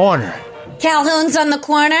on the corner. Calhoun's on the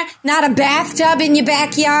corner? Not a bathtub in your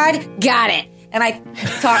backyard? Got it. And I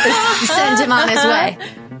send him on his way.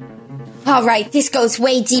 All right, this goes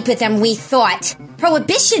way deeper than we thought.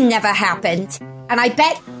 Prohibition never happened. And I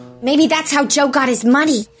bet maybe that's how Joe got his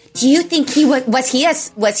money. Do you think he was he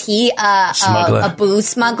a booze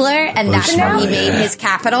smuggler, and that's how he made his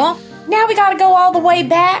capital? Now we got to go all the way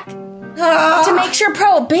back to make sure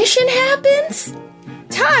prohibition happens.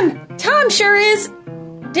 Time sure is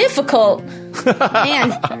difficult.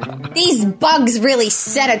 Man, these bugs really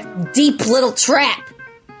set a deep little trap.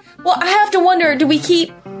 Well, I have to wonder,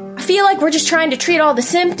 I feel like we're just trying to treat all the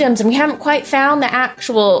symptoms and we haven't quite found the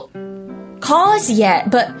actual cause yet,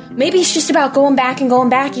 but maybe it's just about going back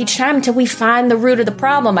each time until we find the root of the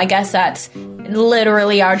problem. I guess that's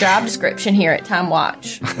literally our job description here at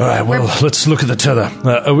TimeWatch. All right, well, let's look at the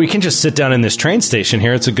tether. We can just sit down in this train station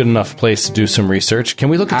here. It's a good enough place to do some research. Can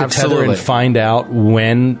we look at the tether and find out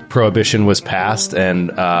when Prohibition was passed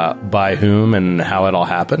and by whom and how it all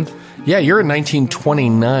happened? Yeah, you're in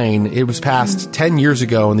 1929. It was passed 10 years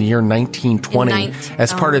ago in the year 1920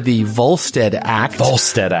 as part of the Volstead Act.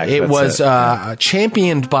 Volstead Act. It was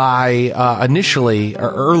championed by,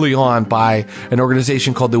 early on, by an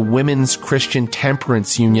organization called the Women's Christian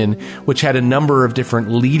Temperance Union, which had a number of different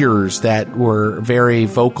leaders that were very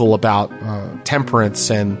vocal about temperance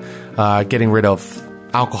and getting rid of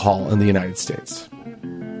alcohol in the United States.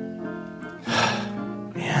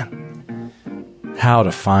 Man. How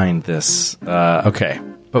to find this. Okay.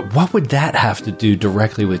 But what would that have to do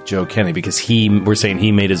directly with Joe Kennedy? Because we're saying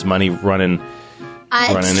he made his money running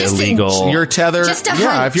illegal. Your tether. Just a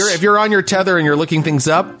hunch. If you're on your tether and you're looking things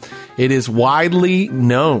up, it is widely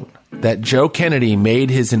known that Joe Kennedy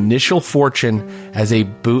made his initial fortune as a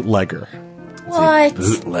bootlegger. What?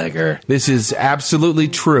 Bootlegger. This is absolutely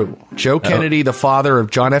true. Joe Kennedy, the father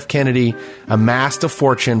of John F. Kennedy, amassed a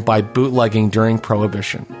fortune by bootlegging during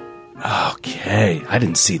Prohibition. Okay. I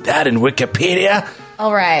didn't see that in Wikipedia.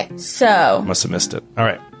 All right. So. Must have missed it. All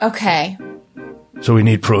right. Okay. So we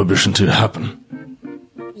need Prohibition to happen.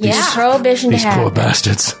 Yeah. Prohibition to happen. These poor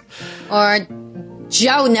bastards. Or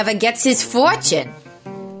Joe never gets his fortune.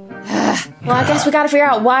 Well, I guess we got to figure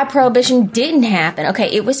out why Prohibition didn't happen. Okay,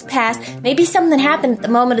 it was passed. Maybe something happened at the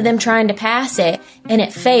moment of them trying to pass it, and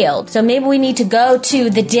it failed. So maybe we need to go to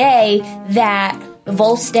the day that the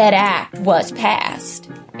Volstead Act was passed.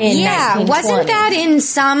 Yeah, 1920.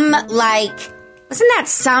 wasn't that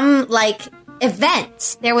some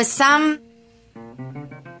event? There was some,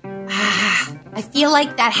 I feel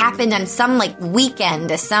like that happened on some,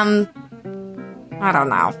 weekend or some, I don't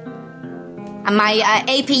know. My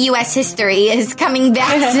AP US history is coming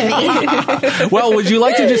back to me. Well, would you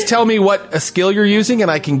like to just tell me what a skill you're using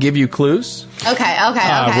and I can give you clues? Okay.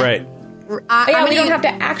 Right. We don't have to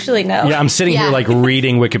actually know. Yeah, I'm sitting here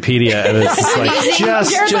reading Wikipedia, and it's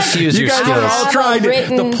just use your skills.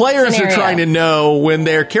 The players are trying to know when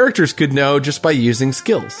their characters could know just by using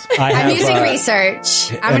skills. I'm using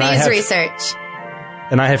research. I'm going to use research.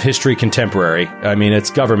 And I have history contemporary. I mean, it's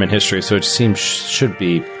government history, so it should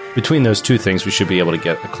be between those two things. We should be able to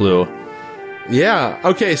get a clue. Yeah.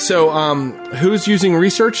 Okay. So, who's using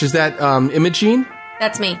research? Is that Imogene?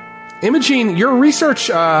 That's me. Imogene, your research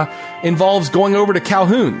involves going over to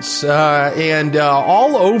Calhoun's, and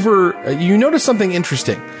all over, you notice something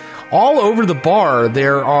interesting. All over the bar,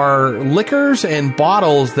 there are liquors and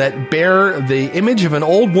bottles that bear the image of an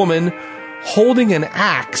old woman holding an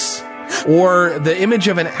axe, or the image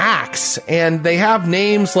of an axe, and they have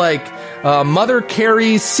names like Mother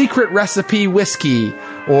Carey's Secret Recipe Whiskey,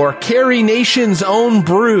 or Carey Nation's Own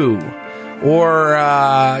Brew, or,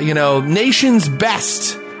 Nation's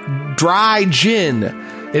Best Dry Gin.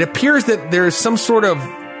 It appears that there's some sort of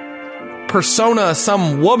persona,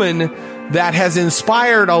 some woman that has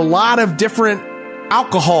inspired a lot of different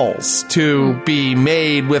alcohols to be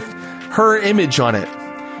made with her image on it.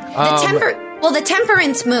 The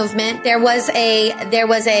temperance movement, there was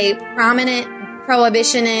a prominent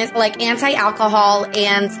prohibitionist, anti-alcohol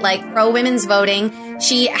and pro-women's voting.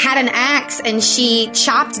 She had an axe and she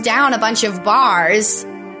chopped down a bunch of bars.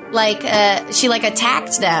 She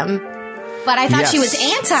attacked them. But I thought she was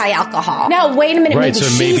anti-alcohol. No, wait a minute. Right, so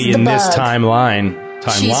maybe in this timeline,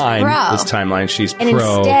 she's and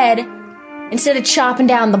pro. And instead of chopping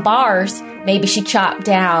down the bars, maybe she chopped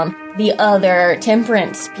down the other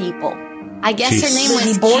temperance people. I guess her name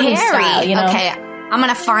was Carrie. Style, Okay, I'm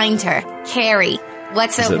gonna find her. Carrie.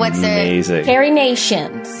 What's her? Carey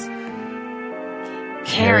Nations.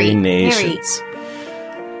 Carey Nations.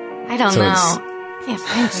 I don't know.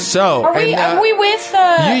 So are we with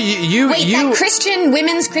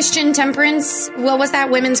Women's Christian Temperance? What was that?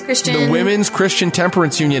 The Women's Christian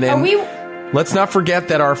Temperance Union. And let's not forget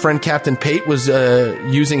that our friend Captain Pate was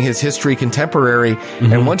using his history contemporary.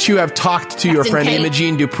 Mm-hmm. And once you have talked to your friend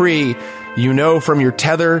Imogene Dupree, you know from your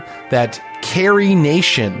tether that Carey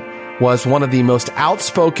Nation was one of the most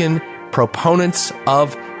outspoken proponents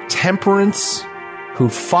of temperance who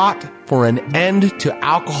fought for an end to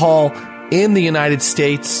alcohol in the United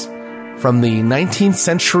States from the 19th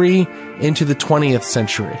century into the 20th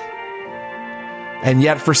century. And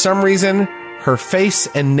yet, for some reason, her face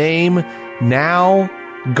and name now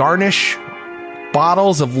garnish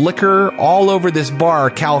bottles of liquor all over this bar,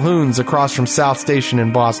 Calhoun's, across from South Station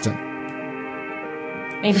in Boston.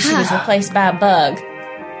 Maybe she was replaced by a bug.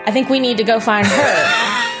 I think we need to go find her.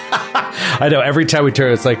 I know, every time we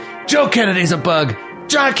turn, it's like, Joe Kennedy's a bug.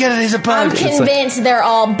 John Kennedy's a bug. I'm convinced they're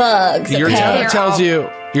all bugs. Your okay? tether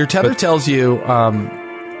tells you,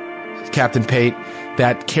 Captain Pate,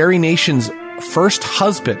 that Carrie Nation's first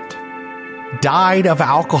husband died of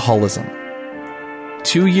alcoholism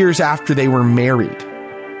 2 years after they were married,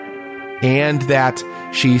 and that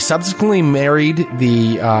she subsequently married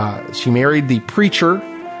the preacher,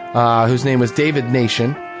 whose name was David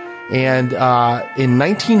Nation. And in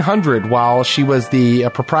 1900, while she was the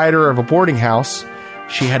proprietor of a boarding house,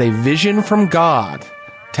 she had a vision from God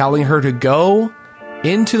telling her to go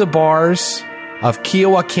into the bars of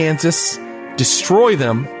Kiowa, Kansas, destroy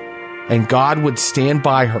them, and God would stand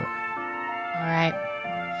by her. All right.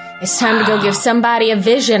 It's time to go give somebody a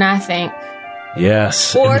vision, I think.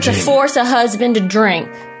 Yes. Or Imogene. to force a husband to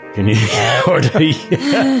drink. Can you, or to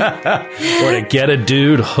get a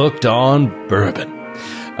dude hooked on bourbon.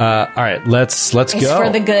 All right, let's go. It's for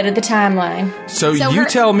the good of the timeline. So you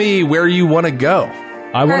tell me where you want to go.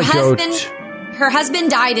 I want to go. Her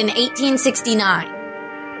husband died in 1869.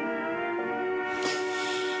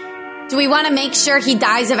 Do we want to make sure he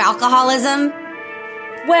dies of alcoholism?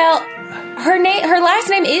 Well, her last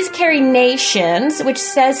name is Carrie Nations, which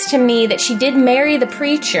says to me that she did marry the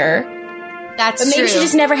preacher. That's but maybe true. she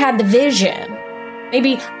just never had the vision.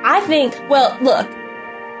 Maybe, I think, well, look,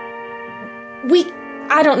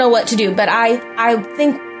 I don't know what to do, but I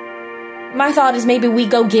think my thought is maybe we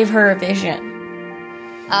go give her a vision.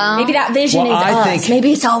 Maybe that vision is us.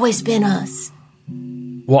 Maybe it's always been us.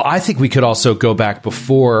 Well, I think we could also go back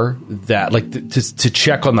before that, like to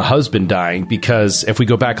check on the husband dying, because if we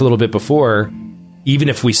go back a little bit before, even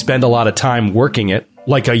if we spend a lot of time working it,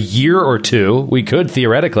 like a year or two, we could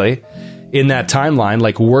theoretically, in that timeline,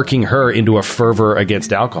 like working her into a fervor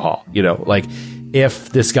against alcohol. You know, like if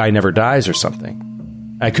this guy never dies or something.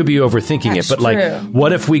 I could be overthinking it, but true. like,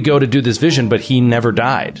 what if we go to do this vision, but he never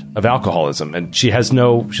died of alcoholism, and she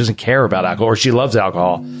doesn't care about alcohol, or she loves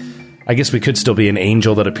alcohol? I guess we could still be an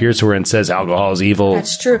angel that appears to her and says alcohol is evil.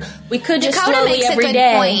 That's true. We could just Dakota slowly makes a every good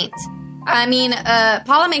day. point. I mean,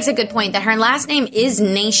 Paula makes a good point that her last name is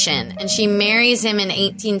Nation, and she marries him in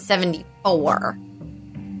 1874.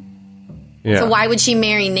 Yeah. So why would she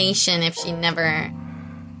marry Nation if she never...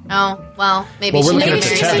 Oh, well, maybe Well, we're she looking never at the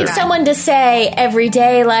Maybe she tether. needs someone to say every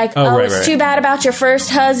day, like, right, it's right. too bad about your first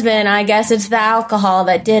husband. I guess it's the alcohol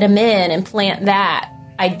that did him in, and plant that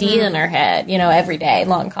idea in her head, every day,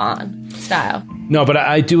 long con style. No, but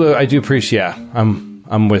I do appreciate. Yeah,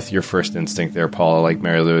 I'm with your first instinct there, Paula. Like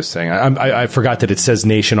Mary Lou was saying, I forgot that it says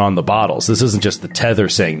Nation on the bottles. This isn't just the tether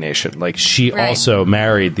saying Nation. Like she also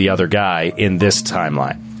married the other guy in this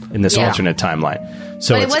timeline, in this alternate timeline.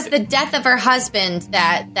 So but it was the death of her husband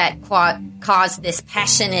that caused this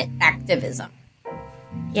passionate activism.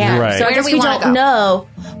 Yeah. Right. So I Where do guess we we wanna don't go? know.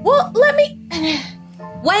 Well,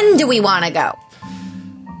 When do we want to go?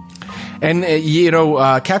 And,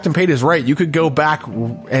 Captain Pate is right. You could go back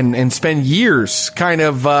and spend years kind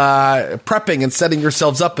of prepping and setting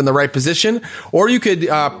yourselves up in the right position. Or you could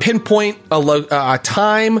pinpoint a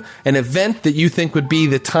time, an event that you think would be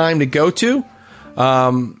the time to go to.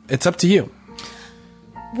 It's up to you.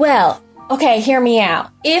 Well, okay, hear me out.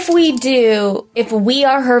 If we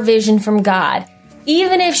are her vision from God,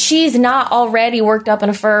 even if she's not already worked up in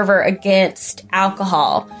a fervor against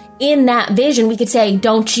alcohol, in that vision, we could say,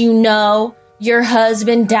 don't you know your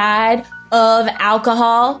husband died of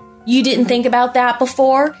alcohol? You didn't think about that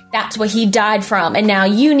before? That's what he died from. And now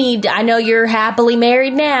I know you're happily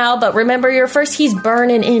married now, but remember he's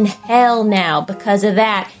burning in hell now because of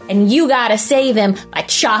that. And you gotta save him by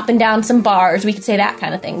chopping down some bars. We could say that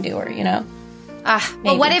kind of thing to her,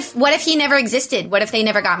 But what if he never existed? What if they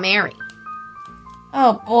never got married?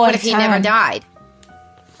 Oh boy. What if he never died?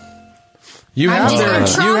 I'm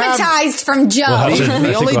traumatized from Joe.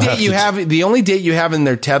 The only date you have in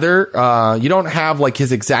their tether, you don't have like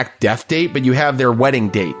his exact death date, but you have their wedding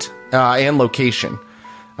date and location.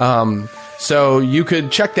 So you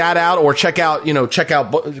could check that out, or check out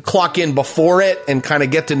clock in before it and kind of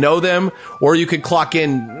get to know them, or you could clock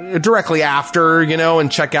in directly after,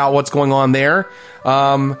 and check out what's going on there.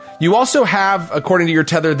 You also have, according to your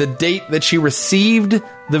tether, the date that she received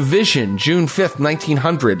the vision, June 5th,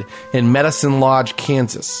 1900, in Medicine Lodge,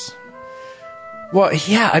 Kansas. Well,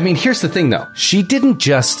 yeah, I mean, here's the thing, though. She didn't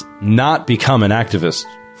just not become an activist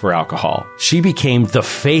for alcohol. She became the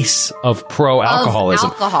face of pro-alcoholism.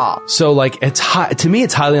 Of alcohol. So, to me,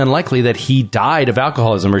 it's highly unlikely that he died of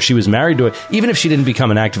alcoholism or she was married to it. Even if she didn't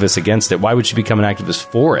become an activist against it, why would she become an activist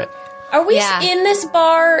for it? Are we in this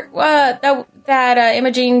bar that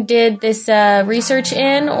Imogene did this research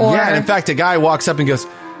in? Or? Yeah, and in fact, a guy walks up and goes,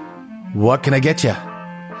 "What can I get you?"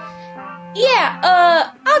 Yeah,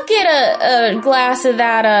 I'll get a glass of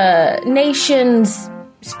that Nation's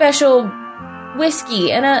special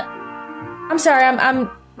whiskey and I'm sorry,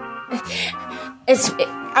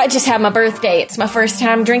 I just had my birthday. It's my first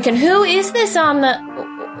time drinking. Who is this on the?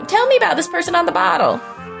 Tell me about this person on the bottle.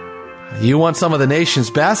 You want some of the nation's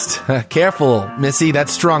best? Careful, Missy,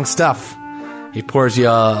 that's strong stuff. He pours you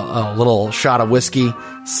a little shot of whiskey,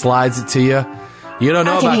 slides it to you. You don't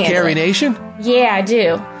know about Carrie Nation? Yeah, I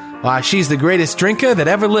do. Why, she's the greatest drinker that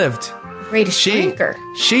ever lived. Greatest drinker?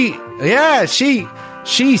 She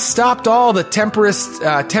stopped all the temperance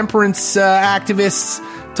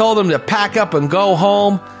activists, told them to pack up and go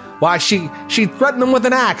home. Why, she threatened them with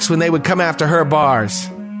an axe when they would come after her bars.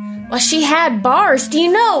 Well, she had bars. Do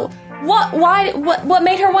you know what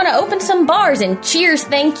made her want to open some bars? And cheers,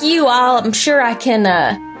 thank you. I'm sure I can.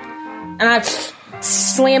 And I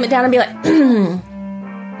slam it down and be like,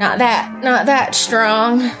 not that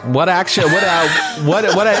strong. What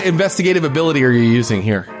investigative ability are you using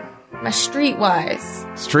here? My streetwise.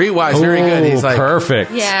 Streetwise, very good. He's like, perfect.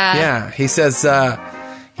 Yeah. He says, well,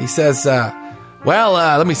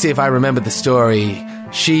 let me see if I remember the story.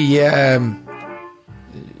 She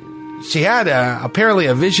had apparently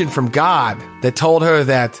a vision from God that told her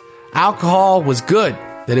that alcohol was good,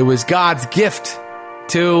 that it was God's gift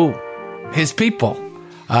to his people.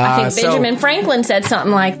 I think Benjamin Franklin said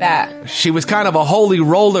something like that. She was kind of a holy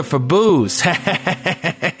roller for booze. Well,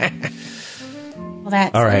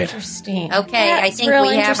 that's all right. Interesting. Okay, that's I think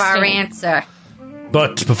we have our answer.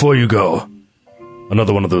 But before you go,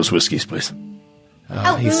 another one of those whiskeys, please.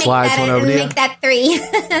 He slides one over to you. Make that 3.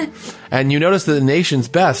 And you notice that the nation's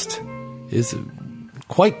best is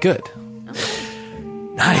quite good.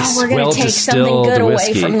 Nice. We're going to take something good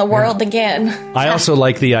away from the world again. I also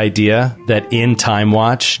like the idea that in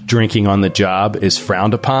TimeWatch, drinking on the job is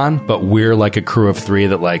frowned upon, but we're like a crew of 3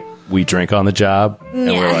 that we drink on the job,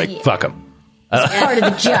 and we're like, fuck them. It's part of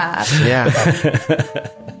the job. Yeah.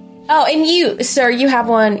 Oh, and you, sir, you have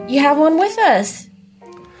one with us.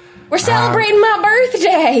 We're celebrating my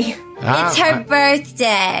birthday. It's her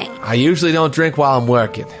birthday. I usually don't drink while I'm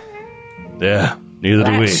working. Yeah, neither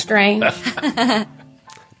do we. That's strange.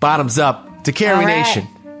 Bottoms up to Carrie Nation.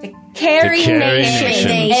 To Carrie Nation.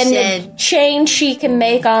 And the change she can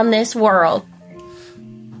make on this world.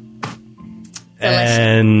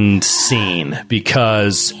 And scene,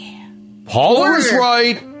 because Paula was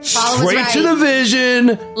right. Straight to the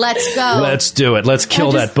vision. Let's go. Let's do it. Let's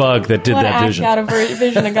kill that bug that did that vision. Out of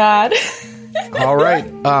vision of God. All right.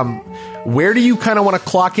 Where do you kind of want to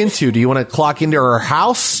clock into? Do you want to clock into her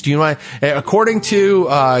house? Do you want, according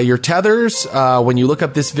to your tethers, when you look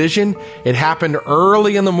up this vision, it happened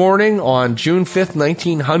early in the morning on June 5th,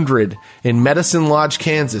 1900, in Medicine Lodge,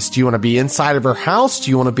 Kansas. Do you want to be inside of her house?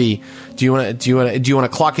 Do you want to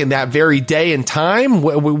clock in that very day and time?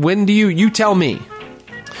 When do you tell me?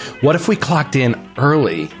 What if we clocked in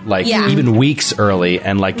early, even weeks early,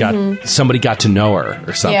 and somebody got to know her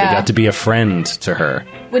or something, got to be a friend to her?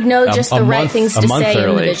 Would know just the right things to say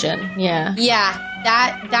in the vision. Yeah. Yeah,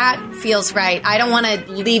 that feels right. I don't want to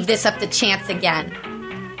leave this up to chance again.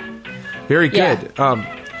 Very good. Yeah.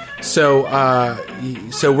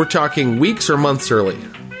 So we're talking weeks or months early?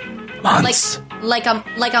 Months. Like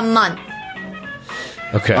a month.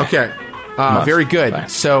 Okay. Very good. Bye.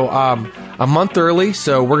 So a month early.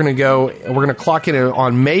 So we're gonna clock in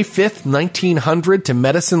on May 5th, 1900, to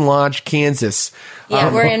Medicine Lodge, Kansas.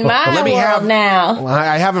 Yeah, we're in my world now.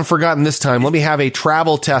 I haven't forgotten this time. Let me have a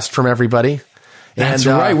travel test from everybody. That's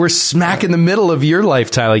right. We're smack in the middle of your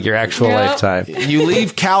lifetime, like your actual lifetime. You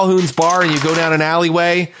leave Calhoun's bar and you go down an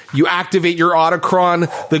alleyway. You activate your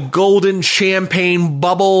Autochron. The golden champagne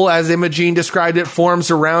bubble, as Imogene described it,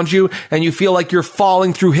 forms around you, and you feel like you're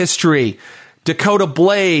falling through history. Dakota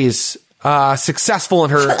Blaze successful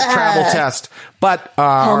in her travel test, but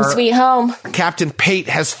home sweet home. Captain Pate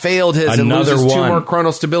has failed his and Another loses 2 one. more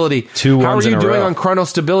chronostability. 2 How are ones you in a doing row. on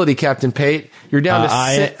chronostability, Captain Pate? You're down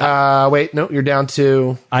to wait, no, you're down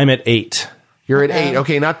to. I'm at 8. You're at 8.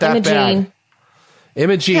 Okay, not that bad.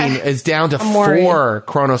 Imogene is down to 4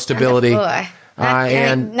 chronostability.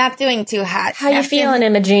 Not doing too hot. How you feeling,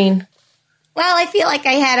 Imogene? Well, I feel like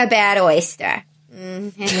I had a bad oyster. If I'm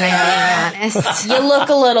being honest. You look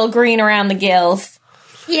a little green around the gills.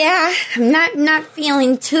 Yeah, I'm not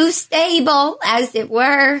feeling too stable, as it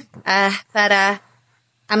were. But I'm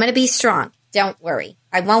going to be strong. Don't worry.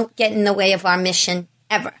 I won't get in the way of our mission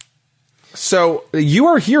ever. So you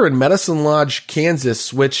are here in Medicine Lodge,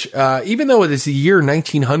 Kansas, which even though it is the year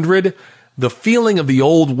 1900, the feeling of the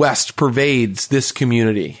Old West pervades this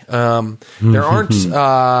community. There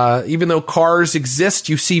aren't, even though cars exist,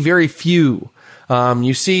 you see very few.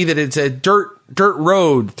 You see that it's a dirt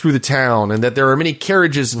road through the town, and that there are many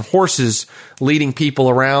carriages and horses leading people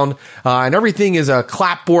around, and everything is a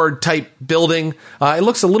clapboard type building. It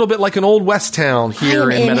looks a little bit like an Old West town here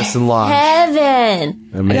in Medicine Lodge.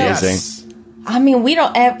 Heaven. Amazing. Yes. I mean, we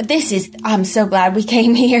don't. I'm so glad we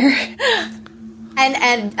came here.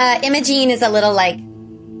 And Imogene is a little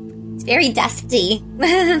it's very dusty,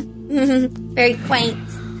 very quaint.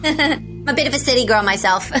 I'm a bit of a city girl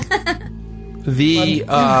myself. The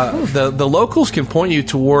locals can point you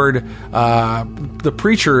toward the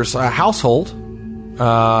preacher's household,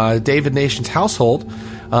 David Nation's household,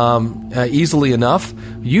 easily enough.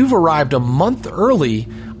 You've arrived a month early.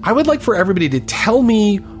 I would like for everybody to tell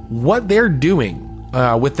me what they're doing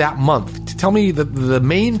with that month. To tell me the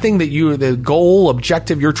main thing that the goal,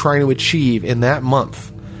 objective you're trying to achieve in that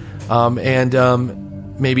month.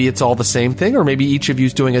 Maybe it's all the same thing, or maybe each of you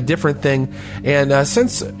is doing a different thing. And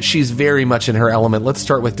since she's very much in her element, let's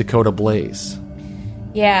start with Dakota Blaze.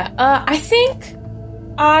 Yeah, I think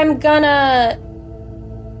I'm gonna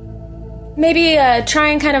maybe try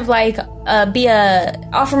and kind of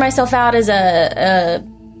offer myself out as a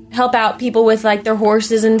help out people with their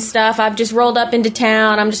horses and stuff. I've just rolled up into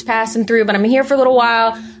town. I'm just passing through, but I'm here for a little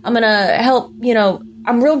while. I'm gonna help,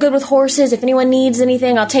 I'm real good with horses. If anyone needs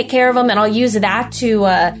anything, I'll take care of them, and I'll use that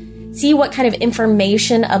to see what kind of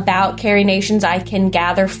information about Carrie Nations I can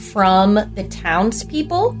gather from the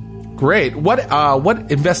townspeople. Great. What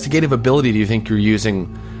investigative ability do you think you're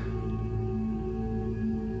using?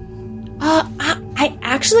 I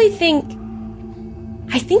actually think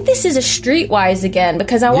this is a streetwise again,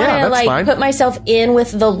 because I want to put myself in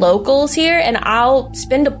with the locals here, and I'll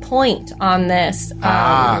spend a point on this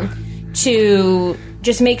to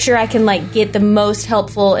just make sure I can get the most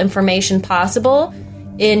helpful information possible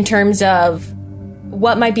in terms of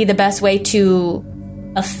what might be the best way to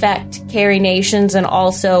affect Carrie Nations, and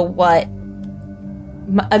also what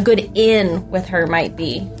a good in with her might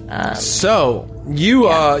be. So you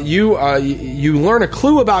learn a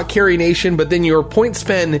clue about Carrie Nation, but then your point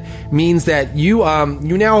spend means that you've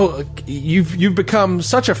become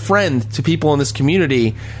such a friend to people in this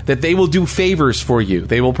community that they will do favors for you.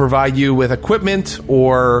 They will provide you with equipment,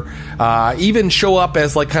 or even show up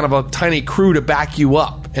as kind of a tiny crew to back you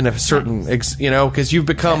up in a certain, because you've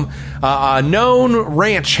become a known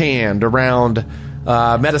ranch hand around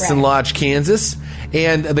Medicine Lodge, Kansas.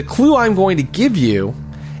 And the clue I'm going to give you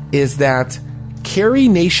is that Carrie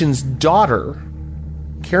Nation's daughter,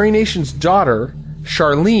 Charlene,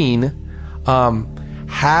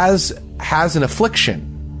 has an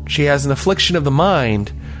affliction. She has an affliction of the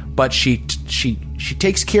mind, but she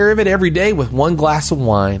takes care of it every day with 1 glass of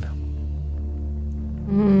wine.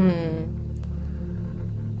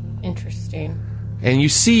 Interesting. And you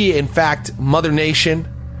see, in fact, Mother Nation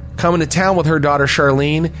come into town with her daughter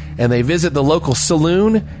Charlene, and they visit the local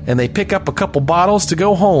saloon, and they pick up a couple bottles to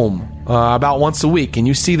go home about once a week. And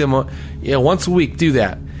you see them once a week do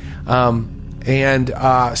that.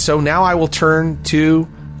 So now I will turn to,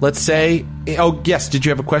 let's say, oh yes, did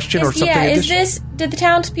you have a question or something? Yeah, did the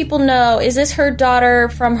townspeople know, is this her daughter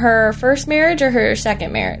from her first marriage or her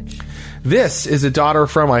second marriage? This is a daughter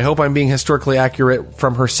from, I hope I'm being historically accurate,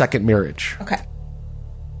 from her second marriage. Okay.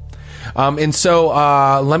 And so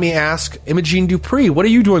let me ask, Imogene Dupree, what are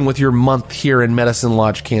you doing with your month here in Medicine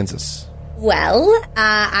Lodge, Kansas? Well,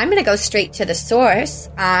 I'm going to go straight to the source.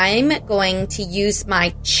 I'm going to use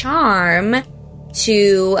my charm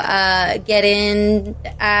to get in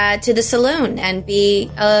to the saloon and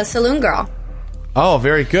be a saloon girl. Oh,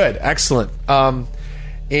 very good. Excellent.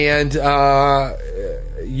 And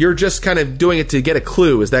you're just kind of doing it to get a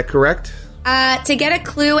clue. Is that correct? To get a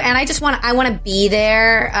clue, and I want to be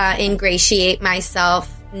there, ingratiate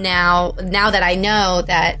myself now that I know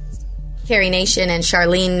that Carrie Nation and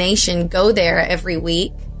Charlene Nation go there every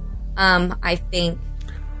week. I think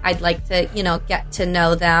I'd like to, get to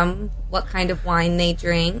know them, what kind of wine they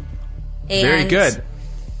drink. And, very good.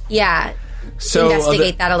 Yeah. So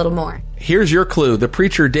investigate that a little more. Here's your clue. The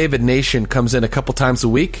preacher David Nation comes in a couple times a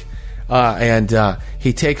week, and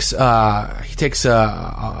he takes a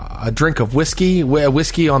drink of whiskey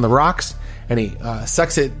on the rocks, and he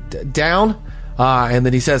sucks it down, and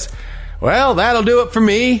then he says, "Well, that'll do it for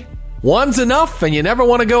me. One's enough, and you never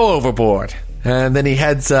want to go overboard." And then he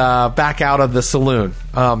heads back out of the saloon.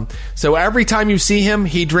 So every time you see him,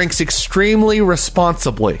 he drinks extremely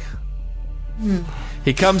responsibly.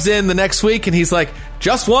 He comes in the next week and he's like,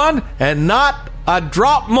 "Just one and not a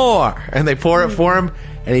drop more." And they pour it for him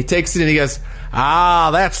and he takes it and he goes,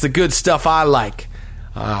 "That's the good stuff I like.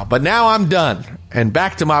 But now I'm done and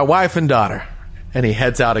back to my wife and daughter." And he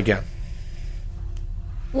heads out again.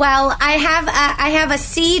 Well, I have a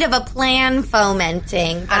seed of a plan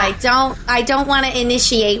fomenting, but I don't want to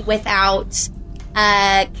initiate without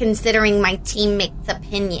considering my teammates'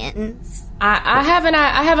 opinions. I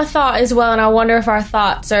have a thought as well, and I wonder if our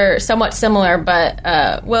thoughts are somewhat similar. But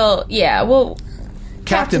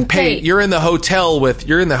Captain Pate, you're in the hotel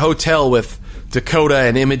with Dakota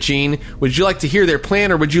and Imogene. Would you like to hear their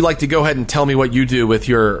plan, or would you like to go ahead and tell me what you do with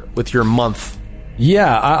your month?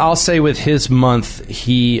 Yeah, I'll say with his month,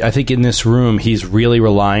 I think in this room, he's really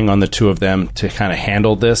relying on the two of them to kind of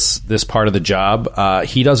handle this part of the job.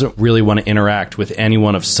 He doesn't really want to interact with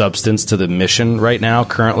anyone of substance to the mission right now,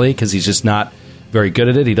 currently, because he's just not very good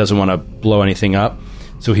at it. He doesn't want to blow anything up.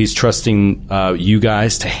 So he's trusting you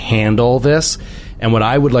guys to handle this. And what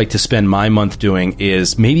I would like to spend my month doing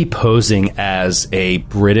is maybe posing as a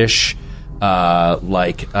British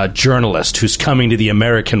a journalist who's coming to the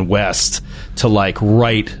American West to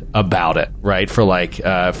write about it, right? For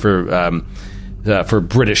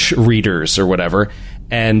British readers or whatever.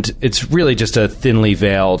 And it's really just a thinly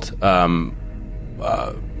veiled,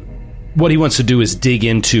 what he wants to do is dig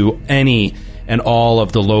into any and all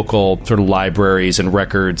of the local sort of libraries and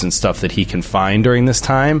records and stuff that he can find during this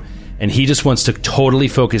time. And he just wants to totally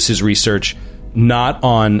focus his research not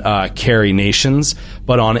on Carrie Nations,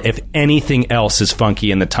 but on if anything else is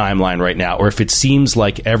funky in the timeline right now, or if it seems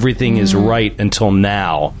like everything is right until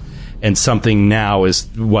now, and something now is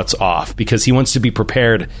what's off, because he wants to be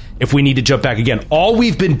prepared if we need to jump back again. All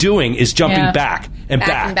we've been doing is jumping back and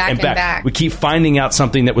back. We keep finding out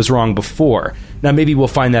something that was wrong before. Now maybe we'll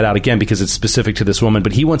find that out again because it's specific to this woman.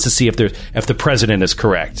 But he wants to see if the president is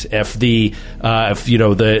correct, if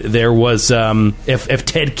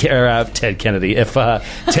Ted Kennedy, if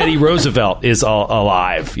Teddy Roosevelt is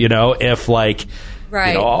alive, if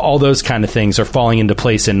right. All those kind of things are falling into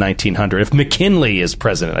place in 1900. If McKinley is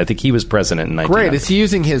president, I think he was president in 1900. Great. Is he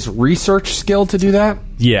using his research skill to do that?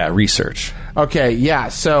 Yeah, research. Okay, yeah.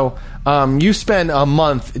 So you spend a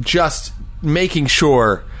month just making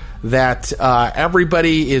sure that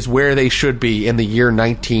everybody is where they should be in the year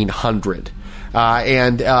 1900.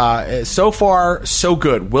 And so far, so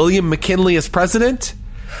good. William McKinley is president.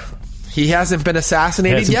 He hasn't been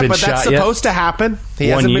assassinated yet, but that's supposed to happen. He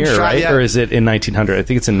hasn't been shot yet. Or is it in 1900? I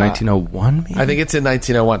think it's in 1901, maybe? I think it's in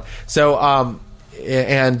 1901. So,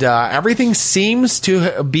 everything seems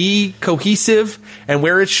to be cohesive and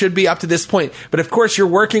where it should be up to this point. But, of course, you're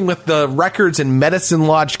working with the records in Medicine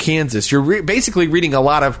Lodge, Kansas. You're basically reading a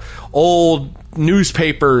lot of old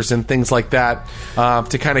newspapers and things like that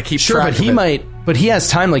to kind of keep track of it. But he has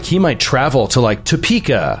time. He might travel to,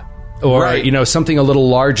 Topeka. Or, right. Something a little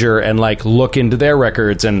larger and, look into their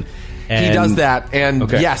records. And he does that. And,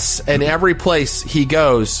 yes, in every place he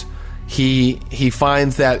goes, he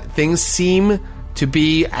finds that things seem to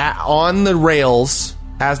be on the rails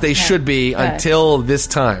as they should be until this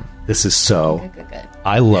time. This is good.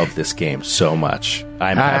 I love this game so much.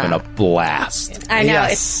 I'm having a blast. I know.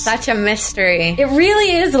 Yes. It's such a mystery. It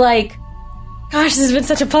really is gosh, this has been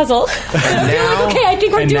such a puzzle. I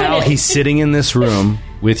think we're doing it. And now he's sitting in this room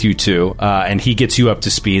with you two, and he gets you up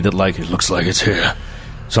to speed that it looks like it's here.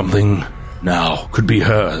 Something now could be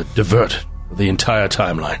her, divert the entire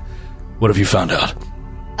timeline. What have you found out?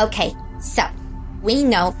 Okay, so we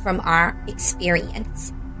know from our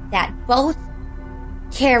experience that both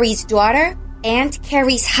Carrie's daughter and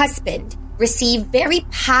Carrie's husband receive very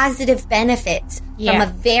positive benefits from a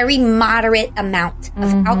very moderate amount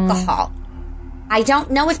of alcohol. I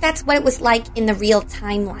don't know if that's what it was like in the real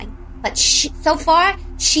timeline. But so far,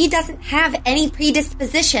 she doesn't have any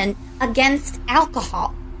predisposition against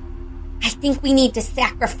alcohol. I think we need to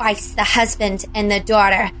sacrifice the husband and the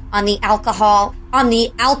daughter on the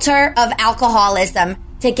altar of alcoholism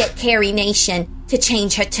to get Carrie Nation to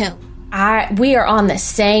change her tune. we are on the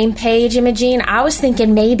same page, Imogene. I was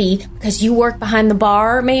thinking maybe, because you work behind the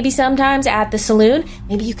bar maybe sometimes at the saloon,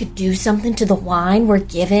 maybe you could do something to the wine we're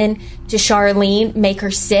giving to Charlene, make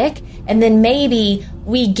her sick, and then maybe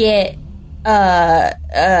we get Mr.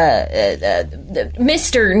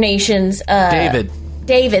 Nations...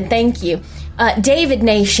 David, thank you. David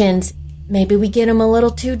Nations, maybe we get him a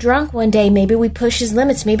little too drunk one day. Maybe we push his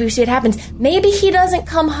limits. Maybe we see what happens. Maybe he doesn't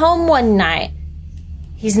come home one night.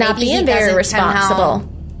 He's not being very responsible.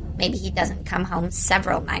 Maybe he doesn't come home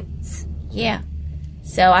several nights. Yeah.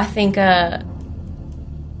 So I think, I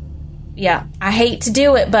hate to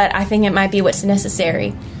do it, but I think it might be what's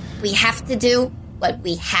necessary. We have to do what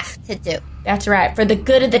we have to do. That's right. For the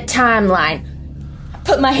good of the timeline. I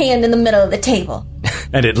put my hand in the middle of the table.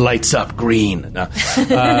 And it lights up green. No.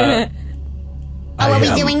 Are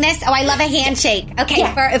we doing this? Oh, I love a handshake. Okay,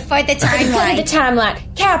 for the timeline. For the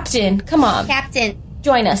timeline. Captain, come on. Captain.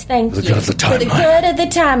 Join us, thank you. For the good of the timeline. For the good of the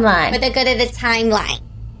timeline. For the good of the timeline.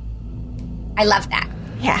 I love that.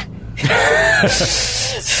 Yeah.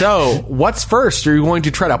 So, what's first? Are you going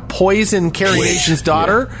to try to poison Carrie Nation's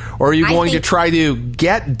daughter? Yeah. Or are you going to try to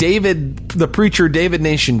get the preacher, David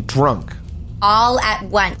Nation, drunk? All at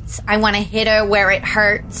once. I want to hit her where it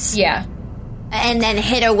hurts. Yeah. And then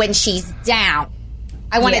hit her when she's down.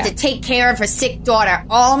 I wanted to take care of her sick daughter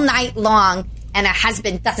all night long, and her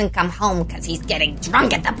husband doesn't come home because he's getting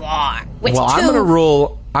drunk at the bar. I'm going to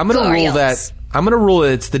rule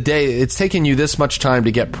that it's the day. It's taken you this much time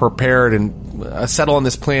to get prepared and settle on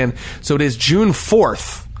this plan. So it is June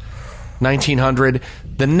 4th, 1900.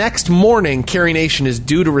 The next morning, Carrie Nation is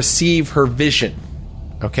due to receive her vision.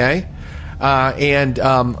 Okay? And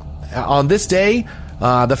on this day,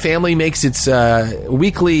 the family makes its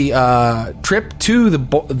weekly trip to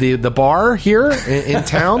the bar here in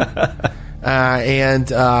town.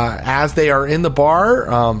 And as they are in the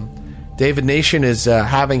bar, David Nation is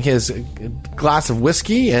having his glass of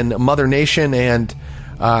whiskey, and Mother Nation and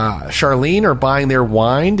Charlene are buying their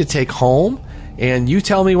wine to take home. And you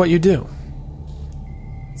tell me what you do.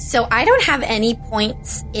 So I don't have any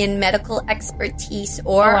points in medical expertise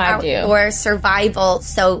or survival.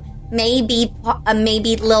 So maybe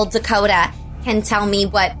Lil Dakota can tell me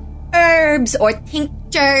what herbs or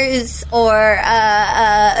tinctures or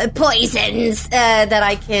poisons that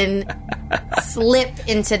I can slip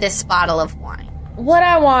into this bottle of wine. What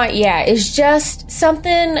I want, is just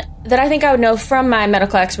something that I think I would know from my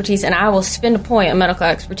medical expertise, and I will spend a point of medical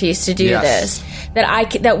expertise to do this.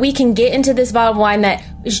 That we can get into this bottle of wine that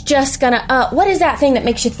is just gonna. What is that thing that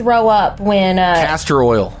makes you throw up when? Castor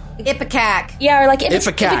oil. Ipecac. Yeah, or like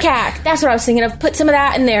Ipecac. That's what I was thinking of. Put some of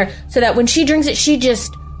that in there so that when she drinks it, she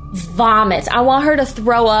just vomits. I want her to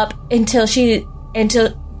throw up until she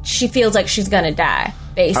feels like she's gonna die.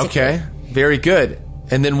 Basically. Okay. Very good.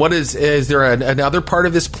 And then what is there another part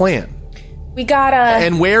of this plan? We gotta...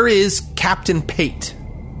 And where is Captain Pate?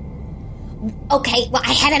 Okay, well,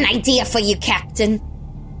 I had an idea for you, Captain.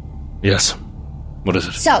 Yes. What is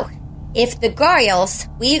it? So, if the girls...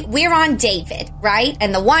 We're on David, right?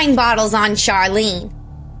 And the wine bottle's on Charlene.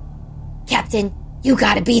 Captain, you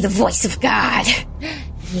gotta be the voice of God.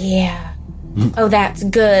 Yeah. Oh, that's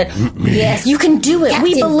good. Yes, you can do it. Captain,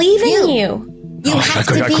 we believe in you. You have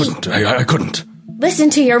to be... I couldn't. Listen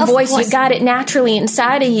to your voice. You got it naturally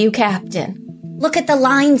inside of you, Captain. Look at the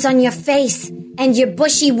lines on your face and your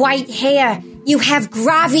bushy white hair. You have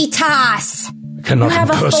gravitas. I cannot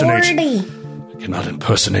impersonate. Authority. I cannot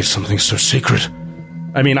impersonate something so sacred.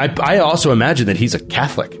 I mean, I also imagine that he's a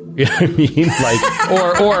Catholic. You know what I mean?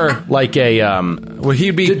 Like, or like a, well,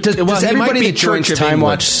 he'd be, does everybody that joins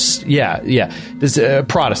TimeWatch, does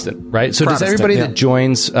Protestant, right? So does everybody that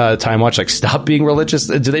joins TimeWatch, like, stop being religious?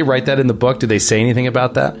 Do they write that in the book? Do they say anything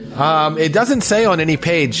about that? It doesn't say on any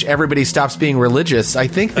page, everybody stops being religious. I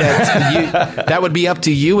think that that would be up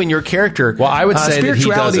to you and your character. Well, I would say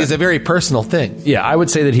spirituality is a very personal thing. Yeah, I would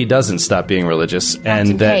say that he doesn't stop being religious,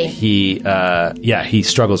 and that he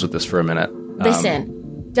struggles with this for a minute. Listen.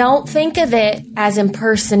 Don't think of it as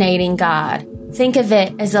impersonating God. Think of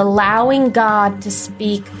it as allowing God to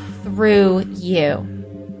speak through you.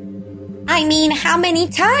 I mean, how many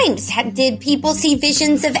times did people see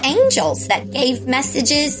visions of angels that gave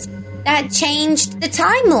messages that changed the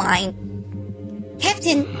timeline?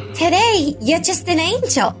 Captain, today, you're just an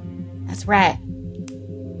angel. That's right.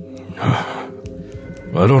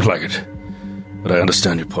 Well, I don't like it, but I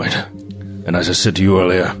understand your point. And as I said to you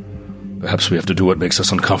earlier, perhaps we have to do what makes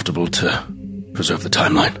us uncomfortable to preserve the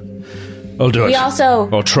timeline. I'll do it. We also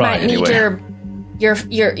I'll try might need anyway.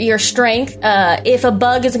 your strength. If a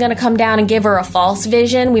bug is going to come down and give her a false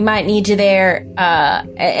vision, we might need you there.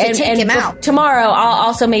 And take him out. Tomorrow, I'll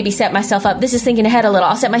also maybe set myself up. This is thinking ahead a little.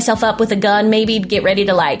 I'll set myself up with a gun, maybe get ready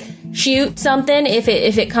to like shoot something if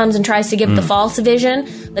it comes and tries to give the false vision.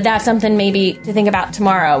 But that's something maybe to think about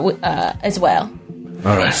tomorrow as well.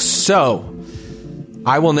 All right. So,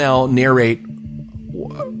 I will now narrate.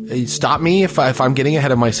 Stop me if I'm getting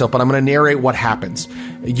ahead of myself, but I'm going to narrate what happens.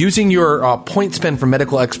 Using your point spend for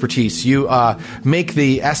medical expertise, you make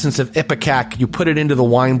the essence of Ipecac, you put it into the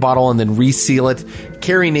wine bottle and then reseal it.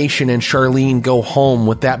 Carrie Nation and Charlene go home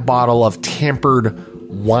with that bottle of tampered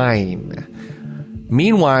wine.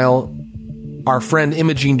 Meanwhile, our friend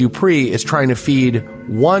Imogene Dupree is trying to feed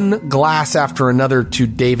one glass after another to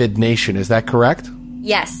David Nation. Is that correct?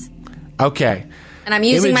 Yes. Okay. And I'm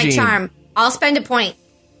using my charm. I'll spend a point.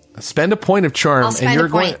 Spend a point of charm, and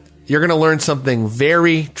you're going to learn something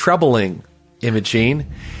very troubling, Imogene.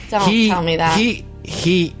 Don't tell me that.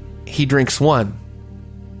 He drinks 1.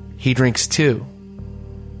 He drinks 2.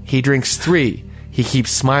 He drinks 3. He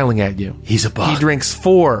keeps smiling at you. He's a bug. He drinks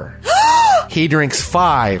 4. He drinks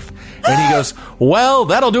 5. And he goes, well,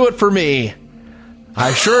 that'll do it for me.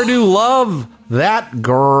 I sure do love that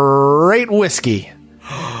great whiskey.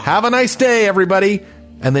 Have a nice day, everybody.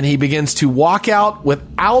 And then he begins to walk out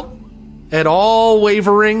without at all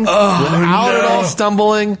wavering, without at all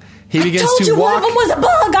stumbling. He begins I told you walk. one of them was a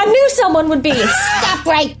bug. I knew someone would be. Stop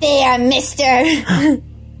right there, mister.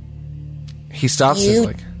 He stops and is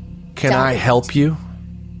like, can I help you?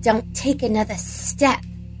 Don't take another step,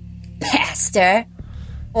 pastor.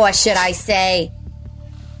 Or should I say,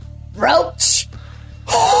 roach?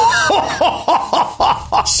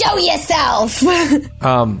 Show yourself.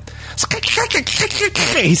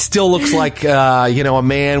 He still looks like a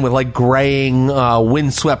man with like graying,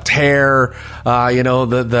 windswept hair.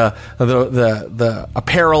 The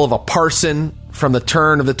apparel of a parson from the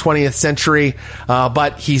turn of the 20th century.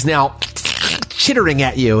 But he's now chittering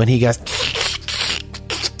at you, and he goes,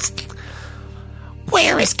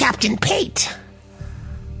 "Where is Captain Pate?"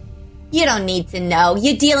 You don't need to know.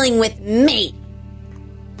 You're dealing with me.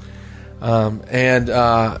 And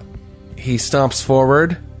he stomps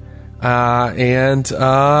forward, and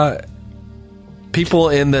people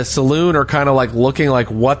in the saloon are kind of like looking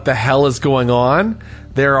like, what the hell is going on?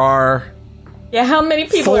 There are how many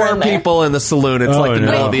people 4 are in there? people in the saloon. It's like the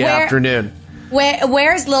middle of the afternoon.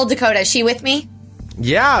 Where's Lil Dakota? Is she with me?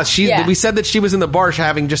 Yeah, we said that she was in the bar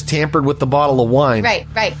having just tampered with the bottle of wine. Right,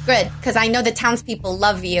 good. Because I know the townspeople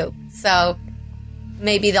love you, so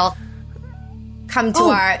maybe they'll come to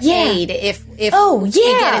our aid if we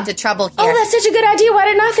get into trouble here. Oh, that's such a good idea. Why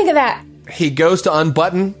didn't I think of that? He goes to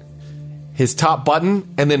unbutton his top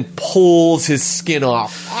button and then pulls his skin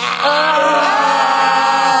off. And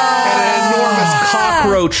an enormous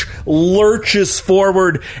cockroach lurches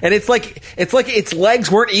forward, and it's like its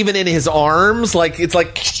legs weren't even in his arms. It's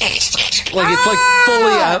like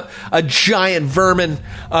fully a giant vermin.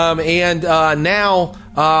 And now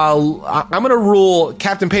I'm going to rule,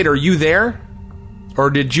 Captain Pate, are you there? Or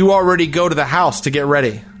did you already go to the house to get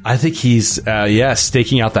ready? I think he's,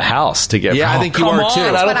 staking out the house to get ready. Yeah, I think you are too.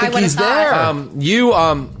 I don't think he's there.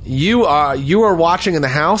 You are watching in the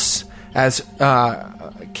house as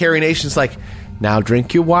Carrie Nation's like, now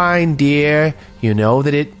drink your wine, dear. You know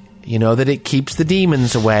that it keeps the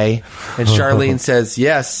demons away. And Charlene says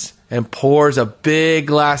yes, and pours a big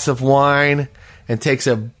glass of wine and takes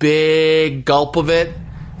a big gulp of it,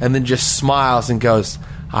 and then just smiles and goes,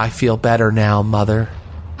 I feel better now, Mother.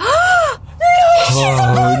 No,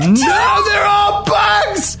 they're all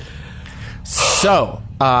bugs! So,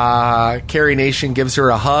 Carrie Nation gives her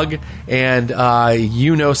a hug, and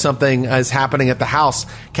something is happening at the house.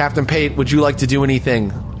 Captain Pate, would you like to do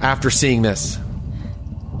anything after seeing this?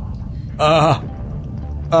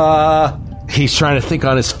 He's trying to think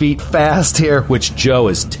on his feet fast here, which Joe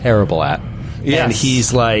is terrible at. Yes. And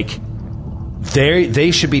he's like,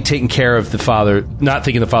 they should be taking care of the father, not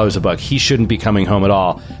thinking the father's a bug. He shouldn't be coming home at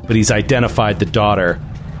all, but he's identified the daughter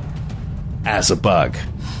as a bug.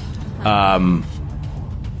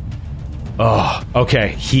 Okay.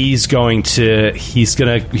 He's gonna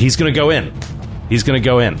go in. He's gonna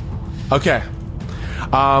go in. Okay.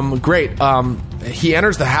 Great. He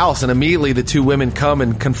enters the house, and immediately the 2 women come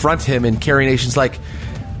and confront him, and Carrie Nation's like,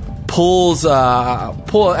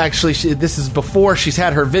 actually, this is before she's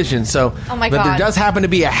had her vision, so oh my but God. There does happen to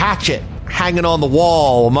be a hatchet hanging on the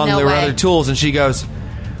wall among their other tools, and she goes,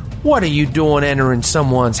 what are you doing entering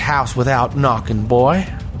someone's house without knocking, boy?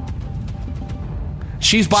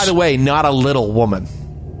 She's, by the way, not a little woman.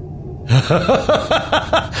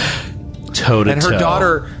 Toe to and her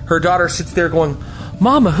toe. daughter sits there going,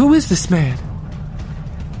 Mama, who is this man?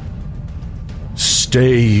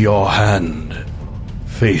 Stay your hand,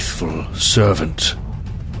 faithful servant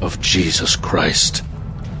of Jesus Christ.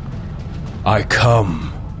 I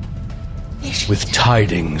come with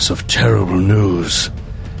tidings of terrible news.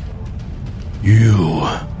 You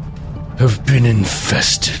have been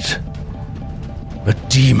infested. A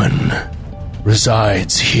demon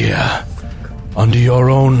resides here under your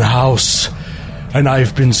own house, and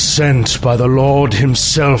I've been sent by the Lord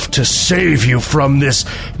himself to save you from this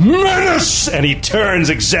menace. And he turns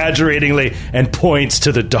exaggeratingly and points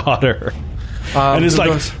to the daughter. And is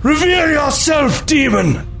like, reveal yourself,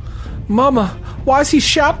 demon! Mama, why is he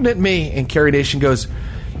shouting at me? And Carrie Nation goes,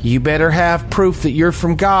 you better have proof that you're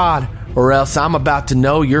from God, or else I'm about to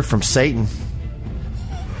know you're from Satan.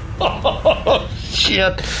 Oh,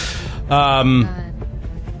 shit.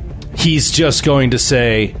 He's just going to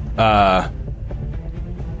say,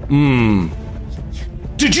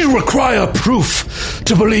 Did you require proof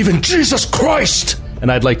to believe in Jesus Christ?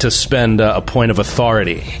 And I'd like to spend a point of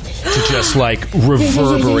authority to just, like,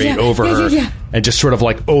 reverberate over her and just sort of,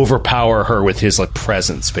 like, overpower her with his, like,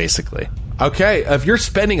 presence, basically. Okay, if you're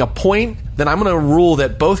spending a point, then I'm going to rule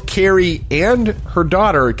that both Carrie and her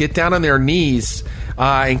daughter get down on their knees.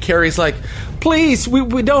 And Carrie's like, please,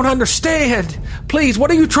 we don't understand. Please, what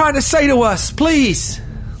are you trying to say to us? Please,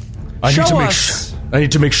 show us. I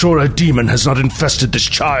need to make sure a demon has not infested this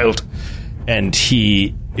child. And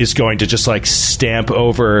he is going to just, like, stamp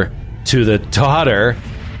over to the daughter.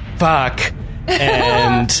 Fuck.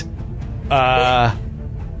 And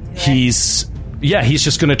he's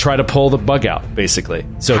just going to try to pull the bug out, basically.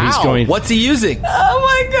 So How? He's going... What's he using? Oh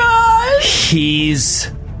my gosh! He's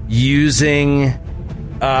using...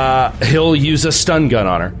 he'll use a stun gun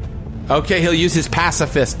on her. Okay, he'll use his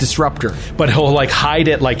pacifist disruptor. But he'll, like, hide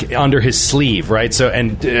it, like, under his sleeve, right? So,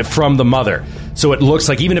 and from the mother. So it looks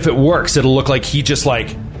like, even if it works, it'll look like he just,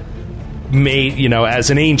 like, made, you know, as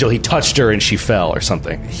an angel, he touched her and she fell or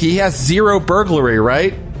something. He has 0 burglary,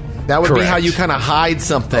 right? That would Correct. be how you kind of hide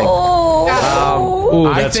something.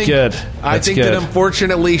 Ooh, that's good. I think that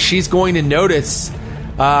unfortunately she's going to notice,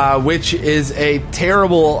 which is a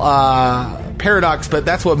terrible paradox, but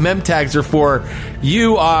that's what mem tags are for.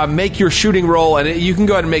 You make your shooting roll, and you can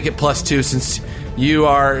go ahead and make it +2 since you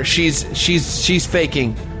are. She's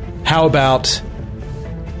faking. How about?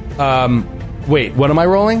 Wait, what am I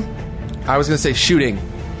rolling? I was going to say shooting,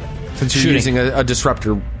 since you're using a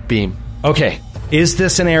disruptor beam. Okay, is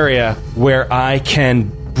this an area where I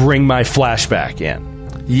can bring my flashback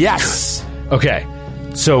in? Yes. Okay.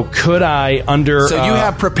 So could I under... So you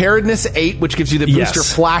have preparedness 8, which gives you the booster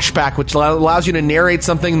flashback, which allows you to narrate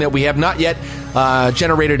something that we have not yet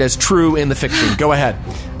generated as true in the fiction. Go ahead.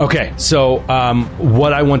 Okay, so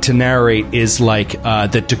what I want to narrate is like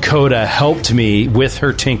that Dakota helped me with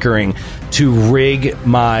her tinkering to rig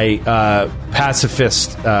my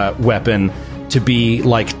pacifist weapon to be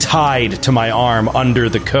like tied to my arm under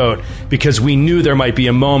the coat, because we knew there might be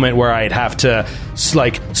a moment where I'd have to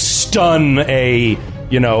like stun a...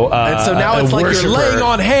 and so now it's like worshiper. You're laying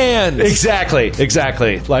on hands. Exactly.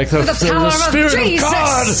 Like the Spirit of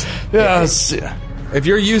God. Yes. If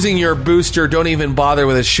you're using your booster, don't even bother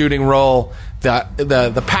with a shooting roll.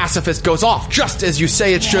 The pacifist goes off just as you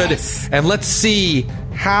say it should, and let's see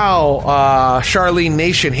how Charlene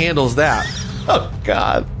Nation handles that. Oh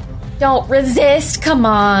God! Don't resist. Come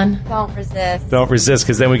on. Don't resist. Don't resist,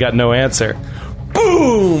 because then we got no answer.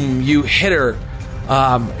 Boom! You hit her.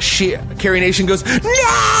 Carrie Nation goes,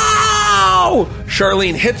 no!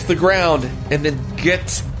 Charlene hits the ground and then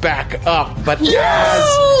gets back up. But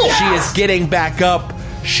as she is getting back up,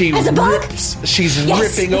 she's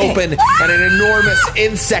ripping open, and an enormous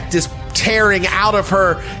insect is tearing out of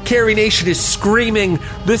her. Carrie Nation is screaming.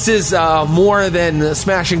 This is more than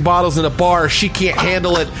smashing bottles in a bar. She can't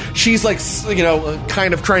handle it. She's like,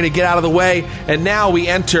 kind of trying to get out of the way. And now we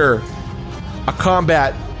enter a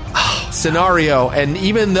combat scenario, and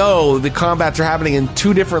even though the combats are happening in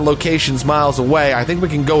 2 different locations miles away, I think we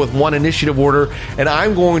can go with one initiative order, and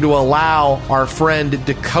I'm going to allow our friend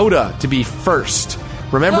Dakota to be first.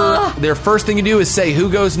 Remember, their first thing to do is say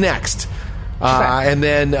who goes next. And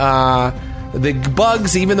then the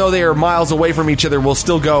bugs, even though they are miles away from each other, will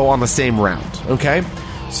still go on the same round. Okay?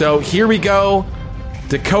 So here we go.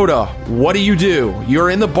 Dakota, what do you do? You're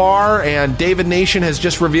in the bar, and David Nation has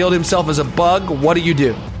just revealed himself as a bug. What do you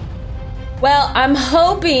do? Well, I'm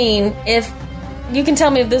hoping if you can tell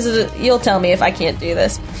me if this is you'll tell me if I can't do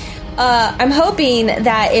this. I'm hoping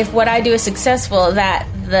that if what I do is successful, that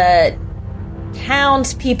the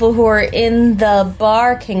townspeople who are in the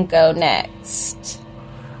bar can go next.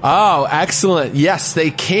 Oh, excellent. Yes, they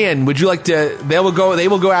can. Would you like to... They will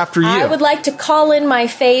go after you. I would like to call in my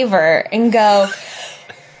favor and go,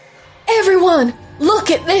 everyone, look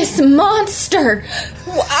at this monster.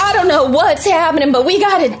 I don't know what's happening, but we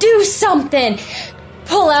gotta do something.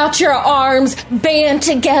 Pull out your arms, band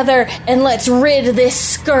together, and let's rid this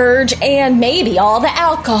scourge and maybe all the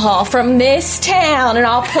alcohol from this town. And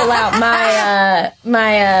I'll pull out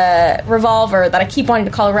my revolver that I keep wanting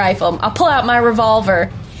to call a rifle. I'll pull out my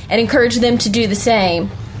revolver and encourage them to do the same.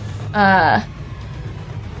 To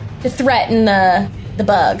threaten the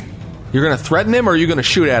bug. You're going to threaten him, or are you going to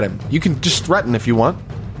shoot at him? You can just threaten if you want.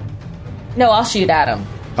 No, I'll shoot at him.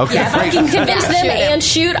 Okay, yeah, if I can convince them and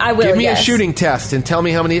shoot, I will. Give me a shooting test and tell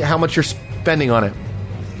me how much you're spending on it.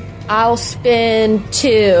 I'll spend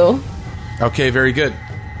 2. Okay, very good.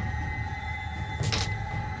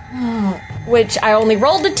 Which I only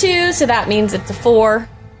rolled a 2, so that means it's a 4.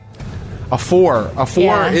 A 4. A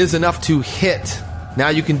 4 is enough to hit. Now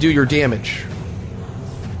you can do your damage.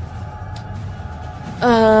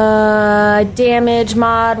 Damage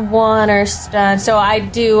mod 1 or stun. So I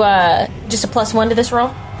do just a +1 to this roll.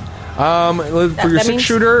 For your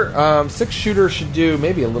 6-shooter, 6-shooter should do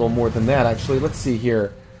maybe a little more than that. Actually, let's see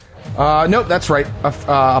here. Nope, that's right. A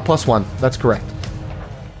 +1. That's correct.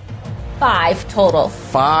 5 total.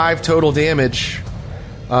 5 total damage,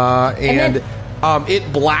 and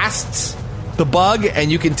it blasts the bug,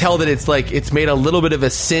 and you can tell that it's made a little bit of a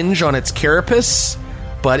singe on its carapace.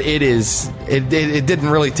 But it didn't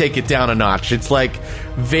really take it down a notch. It's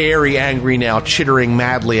very angry now, chittering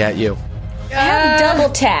madly at you. I have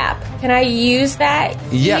double tap. Can I use that?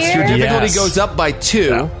 Yes, here? your difficulty goes up by 2.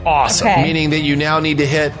 Yeah, awesome. Okay. Meaning that you now need to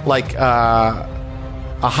hit a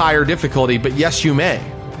higher difficulty, but yes, you may.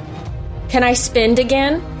 Can I spend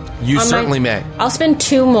again? You certainly may. I'll spend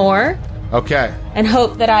 2 more. Okay. And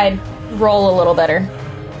hope that I roll a little better.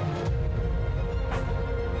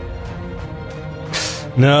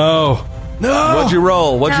 No. What'd you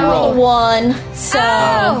roll? 1. So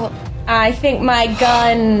I think my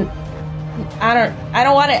gun. I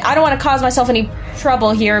don't want to cause myself any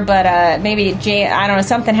trouble here, but maybe I don't know,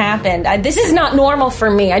 something happened. This is not normal for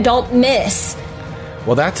me. I don't miss.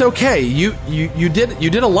 Well, that's okay. You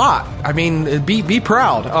did a lot. I mean, be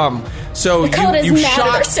proud. So Dakota's you mad shot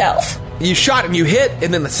at herself. You shot and you hit,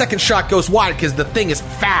 and then the second shot goes wide because the thing is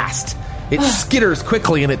fast. It skitters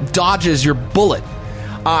quickly and it dodges your bullet.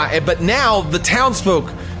 But now the townsfolk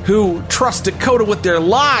who trust Dakota with their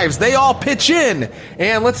lives, they all pitch in.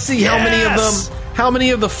 And let's see how many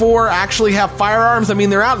of the 4 actually have firearms. I mean,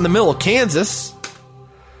 they're out in the middle of Kansas.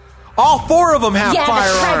 All 4 of them have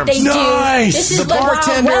firearms. Right, they nice. Do. This is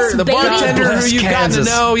the bartender who you've gotten to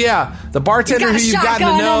know, the bartender who you've gotten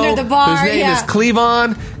to know, whose name is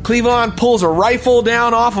Cleavon. Cleavon pulls a rifle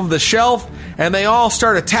down off of the shelf, and they all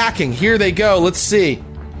start attacking. Here they go. Let's see.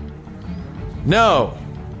 No.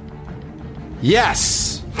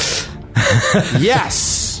 Yes.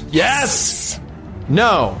 Yes. Yes.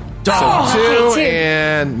 No. So 2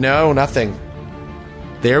 and no, nothing.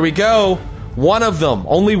 There we go.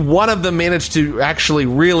 Only one of them managed to actually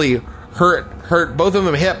really hurt. Both of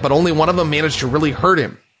them hit, but only one of them managed to really hurt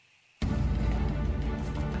him.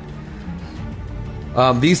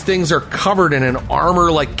 These things are covered in an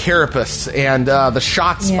armor-like carapace, and the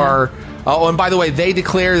shots are... Oh, and by the way, they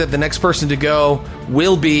declare that the next person to go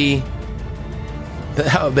will be...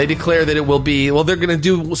 They declare that it will be... Well, they're going to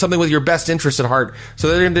do something with your best interest at heart. So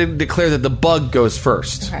they're going to declare that the bug goes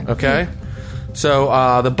first. Okay?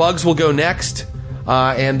 So the bugs will go next.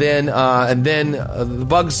 And then the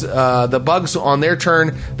bugs on their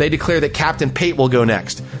turn, they declare that Captain Pate will go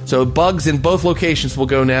next. So bugs in both locations will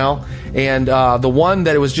go now. And the one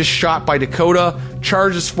that was just shot by Dakota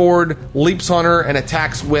charges forward, leaps on her, and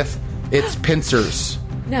attacks with its pincers.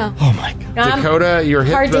 No. Oh my god. Dakota, your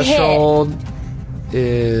hit threshold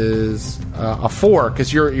is a 4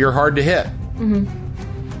 because you're hard to hit. Mm-hmm.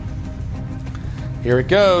 Here it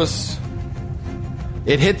goes.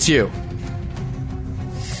 It hits you.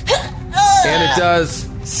 And it does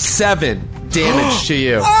 7 damage to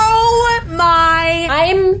you. Oh my!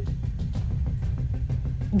 I'm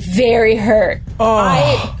very hurt.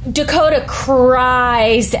 Dakota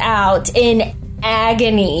cries out in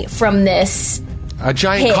agony from this. A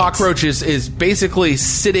giant cockroach is basically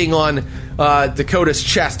sitting on Dakota's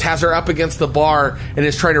chest, has her up against the bar, and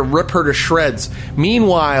is trying to rip her to shreds.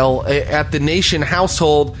 Meanwhile, at the Nation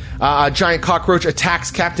household, a giant cockroach attacks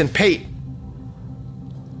Captain Pate.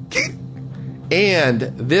 And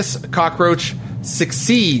this cockroach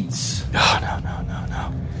succeeds. No.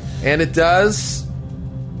 And it does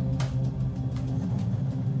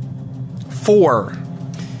 4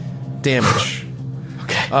 damage.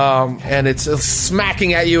 Okay. and it's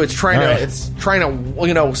smacking at you. It's trying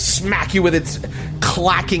to smack you with its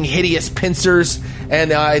clacking, hideous pincers.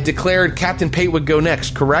 And I declared Captain Pate would go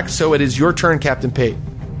next, correct? So it is your turn, Captain Pate.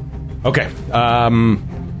 Okay.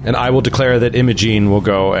 And I will declare that Imogene will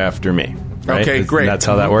go after me. Right? Okay, great. That's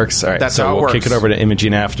how that works? All right. That's so how it we'll works. kick it over to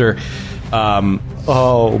Imogene after.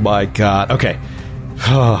 Oh, my God. Okay.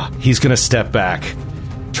 He's going to step back,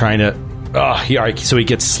 trying to... so he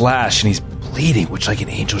gets slashed, and he's bleeding, which, like, an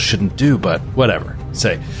angel shouldn't do, but whatever.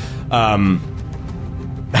 Say.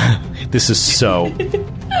 This is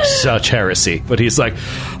such heresy. But he's like,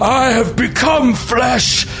 I have become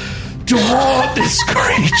flesh to ward this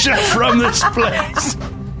creature from this place.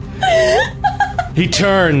 He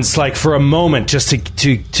turns, like, for a moment, just to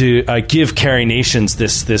give Carrie Nations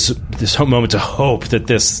this moment of hope that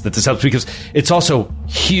this helps, because it's also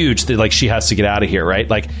huge that, like, she has to get out of here, right?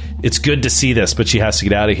 Like, it's good to see this, but she has to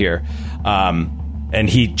get out of here. And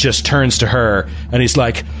he just turns to her, and he's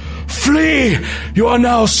like, flee! You are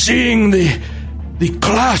now seeing the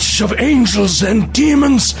clash of angels and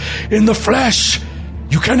demons in the flesh.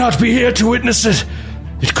 You cannot be here to witness it.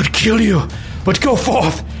 It could kill you. But go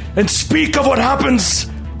forth and speak of what happens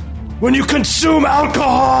when you consume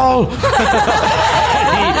alcohol.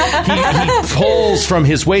 he pulls from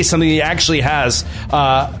his waist something he actually has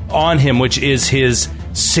on him, which is his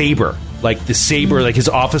saber. Like the saber, like his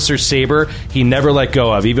officer's saber, he never let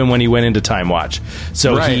go of, even when he went into TimeWatch.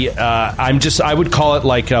 So right. I would call it,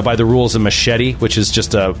 like, by the rules, a machete, which is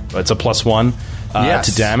just it's a +1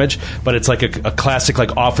 to damage, but it's like a classic,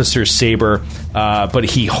 like, officer's saber. But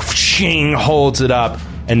he holds it up,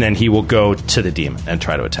 and then he will go to the demon and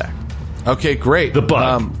try to attack. Okay, great. The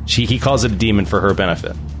bug. He calls it a demon for her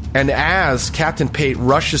benefit. And as Captain Pate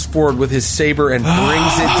rushes forward with his saber and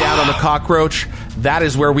brings it down on the cockroach, that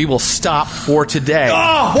is where we will stop for today.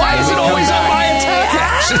 Why is it always on my attack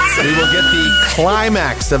actions? We will get the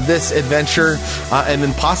climax of this adventure and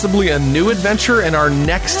then possibly a new adventure in our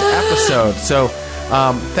next episode. So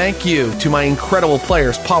thank you to my incredible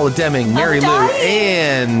players, Paula Deming, Mary Lou,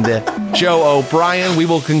 and Joe O'Brien. We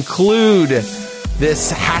will conclude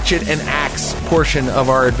this hatchet and axe portion of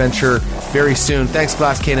our adventure very soon. Thanks,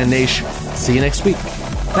 Glass Cannon Nation. See you next week.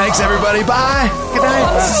 Thanks, everybody. Bye. Good night.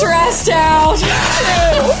 I'm stressed out.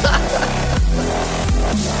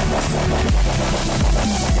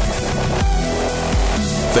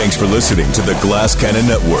 Thanks for listening to the Glass Cannon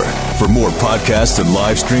Network. For more podcasts and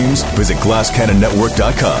live streams, visit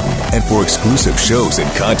glasscannonnetwork.com. And for exclusive shows and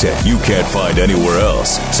content you can't find anywhere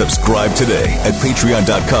else, subscribe today at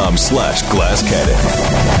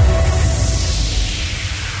patreon.com/glasscannon.